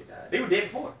 Of course they died. They were dead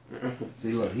before.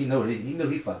 See, look, he knew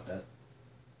he fucked up.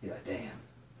 He like, damn.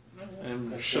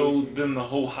 And showed them the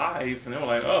whole hive, and they were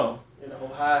like, "Oh,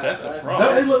 that's a problem."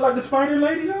 Don't they look like the Spider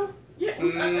Lady though? Yeah, I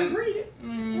agreed it.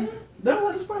 They don't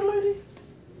like the Spider Lady.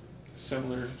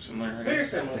 Similar. Very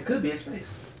similar. They could be in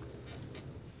space.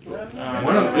 One of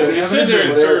them. They said they're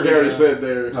in They already said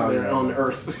they're on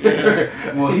Earth. Yeah.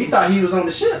 Well, he thought he was on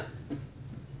the ship.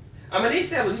 I mean, they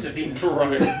said these are demons.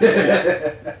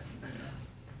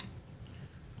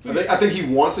 Right. I think he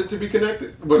wants it to be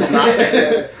connected, but it's not.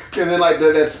 And then like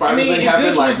that spider thing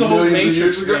happened like the whole millions of years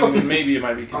Matrix ago. thing, then maybe it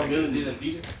might be Oh, connected. millions years in the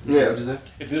future? Yeah.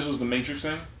 If this was the Matrix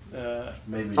thing,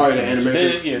 Maybe. Oh, yeah, the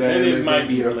animation. then it might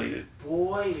be related.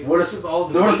 Boy, What is all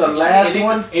the last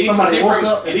one? Somebody woke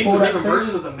up and and these pulled were out different the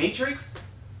versions of the Matrix?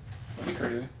 That'd be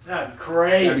crazy. That'd be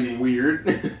crazy. That'd be weird.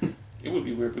 It would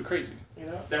be weird, but crazy. You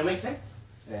know, that makes sense.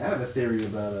 Hey, I have a theory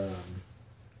about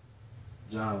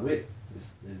John Wick.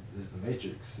 Is the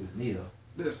Matrix? Is Neo?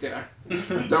 This guy.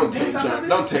 Don't take John.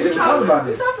 Don't take We John. talked about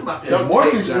this. We talked about this. Don't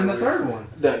Morpheus take is in the John third one,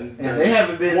 And and they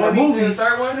haven't been in the Morpheus movie in the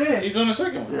third one? since. He's on the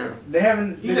second one. Yeah. They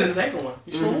haven't. He's in the second one.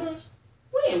 You sure was?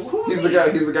 When? Who was He's he? the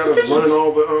guy. He's the guy that's running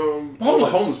all the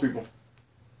homeless people.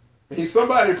 He's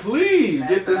somebody. Please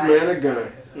get this man a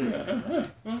gun.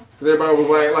 Because everybody was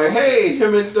like, hey,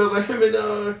 him and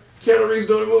Keanu Reeves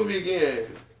doing a movie again.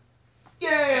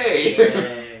 Yay!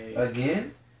 Hey.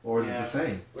 Again, or is it the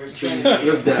same? Where's This guy.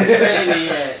 Trinity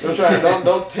at?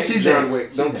 Don't take She's John dead. Wick.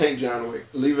 She's Don't dead. take John Wick.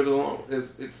 Leave it alone.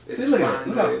 It's See, look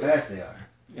fine. how fast they are.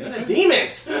 And the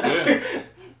demons.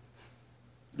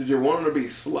 Did you want him to be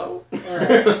slow?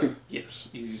 Yes,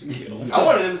 easy to kill. I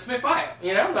wanted them to spit fire.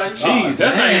 You know, like, Jeez,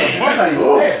 that's not even a That's not fight.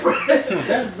 even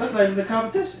fair. That's not even a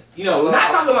competition. you know, not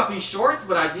talking about these shorts,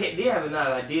 but I did have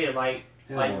another idea, like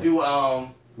do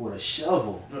with a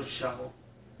shovel. with a shovel.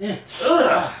 Yeah. Ugh.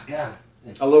 Ah, got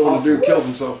it. I love when this dude kills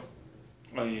himself.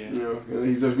 Oh yeah. You know, and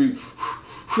he just be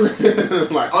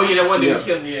like, Oh yeah, that one dude yeah.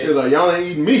 killed me. He's Yeah, like, y'all ain't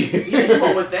eating me. you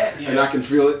went with that. Yeah. And I can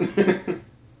feel it.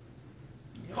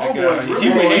 Homeboy's He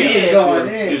really was weird. going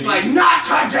in. It's like, not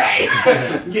today.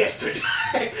 Yesterday.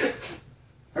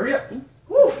 Hurry up.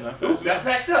 Woof. Ooh, that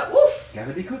snatched up. Woof.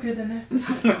 Gotta be quicker than that. Look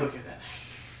at that.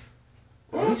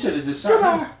 Well, he should have just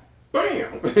shot him.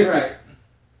 Bam. Right.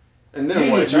 And He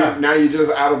then what? didn't try. Now you're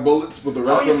just out of bullets with the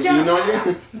rest of them. You know what?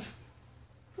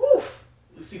 Woof.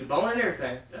 You see the bone and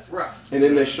everything. That's rough. And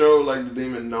then they show like the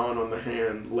demon gnawing on the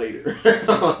hand later.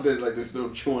 They're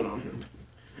still chewing on him.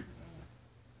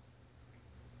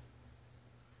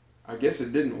 I guess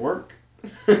it didn't work.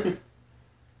 Boom.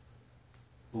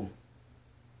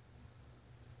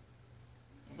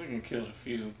 I think it killed a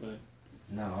few, but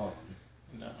Not all of them.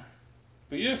 no.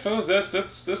 But yeah, fellas,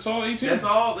 that's all 18. That's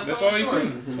all. That's all 18.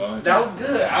 shorts. That's all 18. That was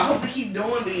good. I hope they keep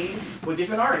doing these with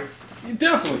different artists.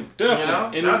 Definitely. You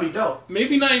know, And that'd be dope.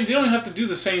 maybe not. They don't have to do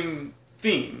the same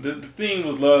theme. The theme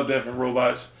was love, death, and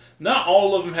robots. Not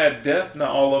all of them had death.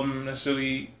 Not all of them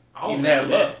necessarily even had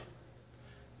love.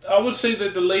 I would say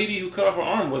that the lady who cut off her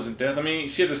arm wasn't death. I mean,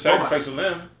 she had to sacrifice a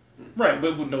limb, right?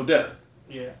 But with no death.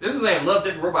 Yeah. This was saying love,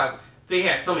 different robots. They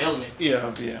had some element.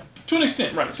 Yeah. To an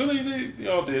extent, right? So they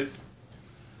all did.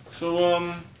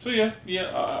 So yeah.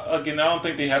 Again, I don't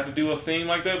think they have to do a theme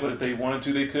like that, but if they wanted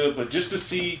to, they could. But just to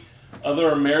see other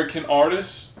American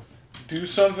artists do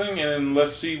something, and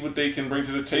let's see what they can bring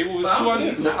to the table is cool.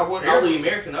 Ideas. Early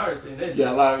American artists in this.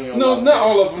 Yeah, a lot of No, not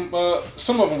all of them.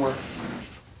 Some of them were.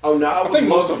 Oh no, I would think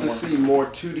most love of to them see more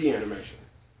 2D animation.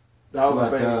 That was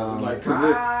the thing. Like, because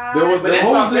there was But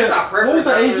What was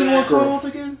the Asian one True. called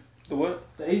again? The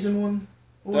what? The Asian one?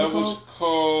 What That was was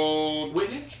called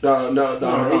Witness? the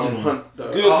Asian hunt.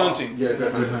 Good Hunting. Yeah,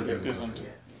 Good Hunting. Hunting. Good Hunting.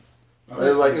 it It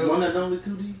was like it was, one that only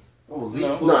 2D? Oh, Z.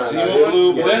 No, No, Zima no,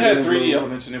 Blue. yeah, That had Zima 3D Blue.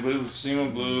 elements in it, but it was Zima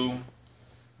Blue,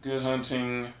 Good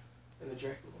Hunting, And the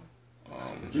Dracula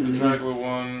one. the Dracula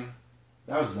one.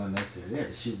 That was unnecessary. They had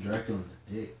to shoot Dracula in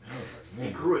the dick. I was like, He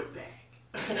man. grew it back.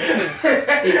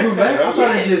 It grew back? I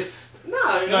thought it just...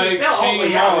 No, No, it it fell all the came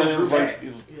way out out and and it grew was like back.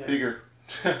 it was Yeah. bigger.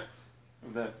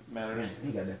 If that matters. Man,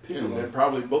 he got that yeah, picture. they're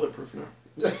probably bulletproof now.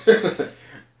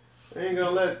 They ain't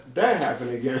gonna let that happen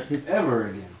again. Ever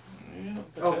again.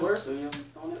 Oh, Blur Studios?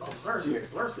 Oh, Blur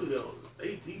Studios.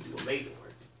 They do amazing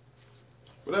work.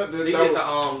 Well, they did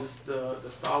the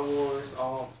Star Wars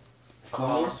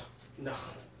Clone Wars? No,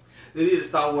 they did the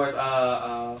Star Wars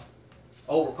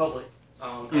Old Republic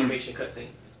animation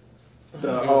cutscenes.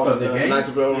 The Knights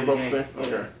of the Old Republic thing.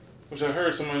 Okay. Which I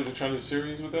heard somebody was trying to do a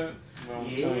series with that. I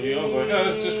was telling you, I was like, oh,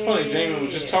 that's just funny. Jaymin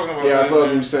was just talking about that. Yeah, I saw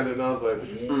you sent it, and I was like,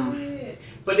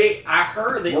 But I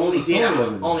heard they only did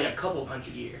only a couple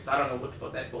hundred years. So I don't know what the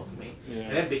fuck that's supposed to mean. Yeah.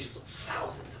 And that bitch was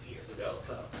thousands of years ago.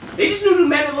 So they just knew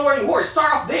the Mandalorian War.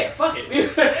 Start off there. Fuck it.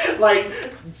 Like,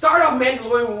 start off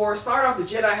Mandalorian War. Start off the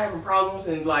Jedi having problems,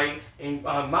 and Malik and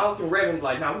Revan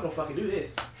like, nah, we're gonna fucking do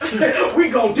this. We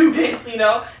gonna do this, and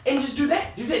just do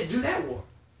that. Do that war.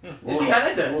 And see how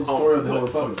that does. What's the story of the Old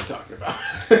Republic? What are you talking about?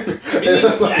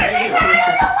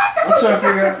 I'm trying to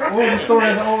figure out what was the story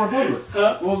of the Old Republic.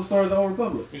 Huh? What was the story of the Old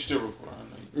Republic? You still recording?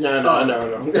 Yeah, I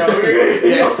know.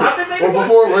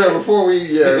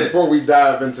 Before we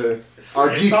dive into our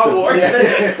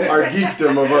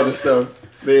geekdom of other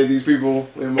stuff, these people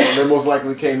they most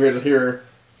likely came here to hear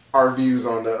our views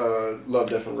on the Love,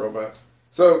 Death, and Robots.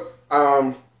 So,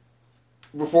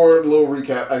 before a little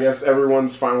recap, I guess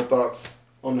everyone's final thoughts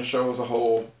on the show as a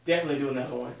whole. Definitely do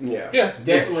another one. Yeah.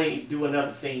 Definitely do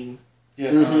another theme.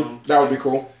 Yes. That would be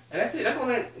cool. And that's it. That's one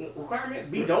of the requirements.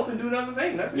 Be dope and do another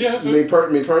thing. That's it. Yeah, that's me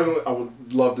personally, I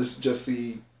would love to just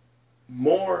see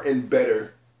more and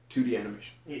better 2D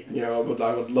animation. Yeah. I would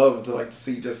love to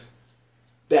see just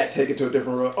that take it to a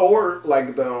different road, or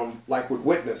like with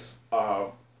Witness,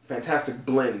 fantastic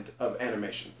blend of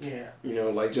animations. Yeah.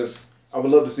 I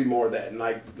would love to see more of that, and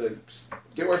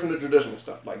get away from the traditional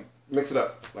stuff. Like, mix it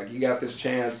up. Like, you got this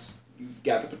chance, you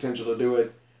got the potential to do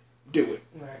it.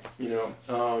 Right.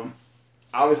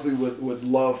 Obviously would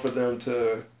love for them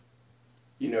to,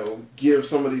 give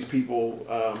some of these people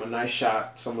a nice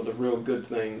shot, some of the real good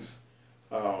things.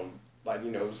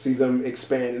 See them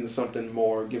expand into something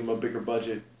more, give them a bigger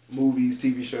budget, movies,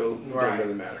 TV shows, right. Doesn't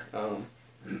really matter.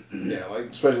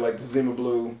 Especially the Zima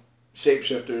Blue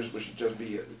Shapeshifters, which should just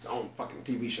be its own fucking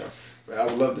TV show. But I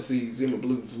would love to see Zima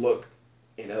Blue's look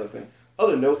and other thing.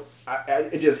 Other note,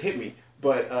 it just hit me,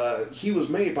 but he was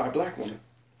made by a black woman.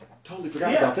 Totally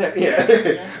forgot about that. Yeah.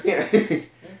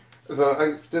 So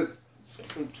I just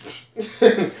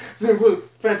Zima Blue,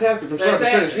 fantastic from start to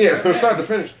finish. Yeah, from start to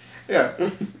finish. Yeah.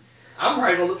 I'm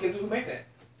probably gonna look into who made that.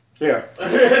 Yeah.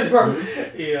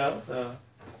 So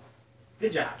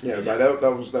good job. Yeah, that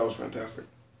was fantastic.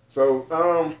 So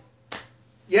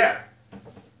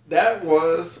that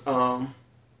was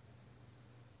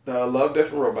the Love,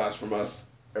 Death, and Robots from us,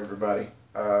 everybody.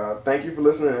 Thank you for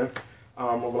listening.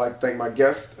 I would like to thank my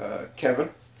guests, Kevin,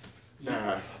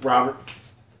 Robert,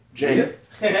 Jaymin.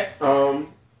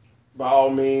 By all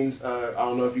means, I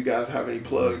don't know if you guys have any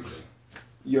plugs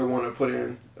you'll want to put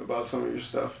in about some of your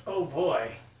stuff. Oh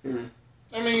boy. Mm-hmm.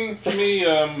 I mean, for me,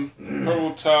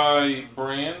 Purple Tie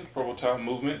brand, Purple Tie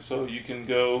movement. So you can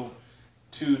go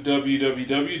to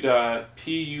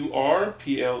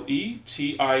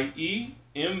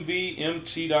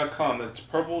www.purpletieMVMT.com. That's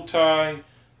Purple Tie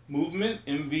Movement,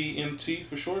 MVMT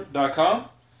for short.com.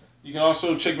 You can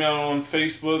also check me out on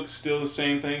Facebook, still the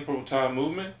same thing, Purple Tie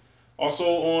Movement. Also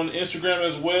on Instagram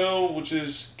as well, which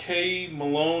is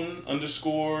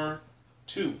KMalone_2.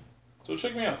 So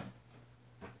check me out.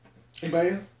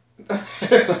 Anybody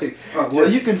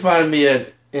else? You can find me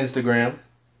at Instagram,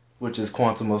 which is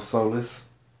Quantum of Solace.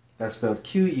 That's spelled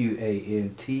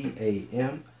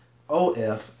QUANTAMOFSOL.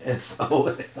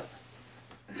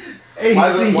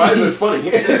 Why is it funny?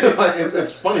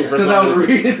 It's funny for some reason. Because I was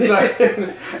reading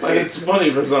it's funny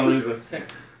for some reason.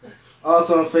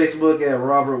 Also on Facebook at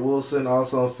Robert Wilson.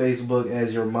 Also on Facebook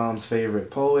as Your Mom's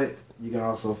Favorite Poet. You can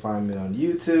also find me on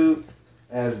YouTube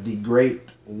as The Great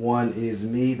One Is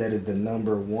Me. That is the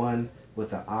number 1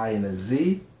 with an I and a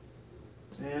Z.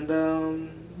 And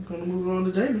I'm going to move on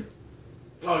to Jaymin.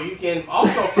 Oh, you can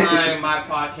also find my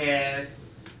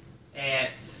podcast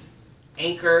at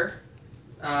Anchor,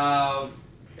 at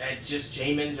just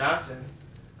Jaymin Johnson.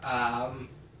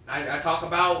 I talk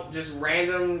about just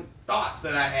random thoughts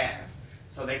that I have.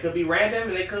 So they could be random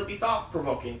and they could be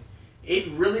thought-provoking. It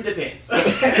really depends.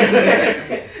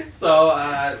 So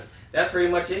that's pretty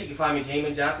much it. You can find me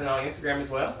Jaymin Johnson on Instagram as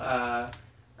well. I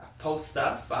post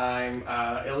stuff. I'm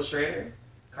illustrator,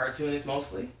 cartoonist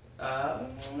mostly.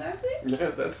 That's it. Yeah,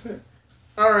 that's it.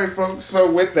 All right, folks.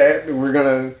 So with that, we're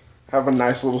gonna have a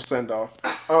nice little send-off.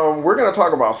 We're gonna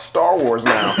talk about Star Wars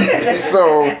now.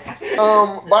 So,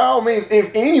 by all means,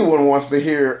 if anyone wants to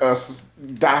hear us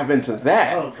dive into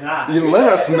that, oh God, you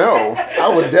let us know.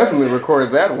 I would definitely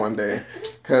record that one day.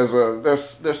 Because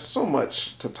there's so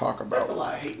much to talk about. That's a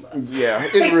lot of hate. Yeah,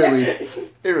 it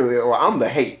really. Well, I'm the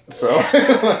hate, so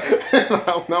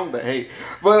I'm the hate.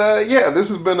 But yeah, this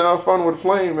has been fun with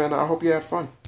Flame, and I hope you had fun.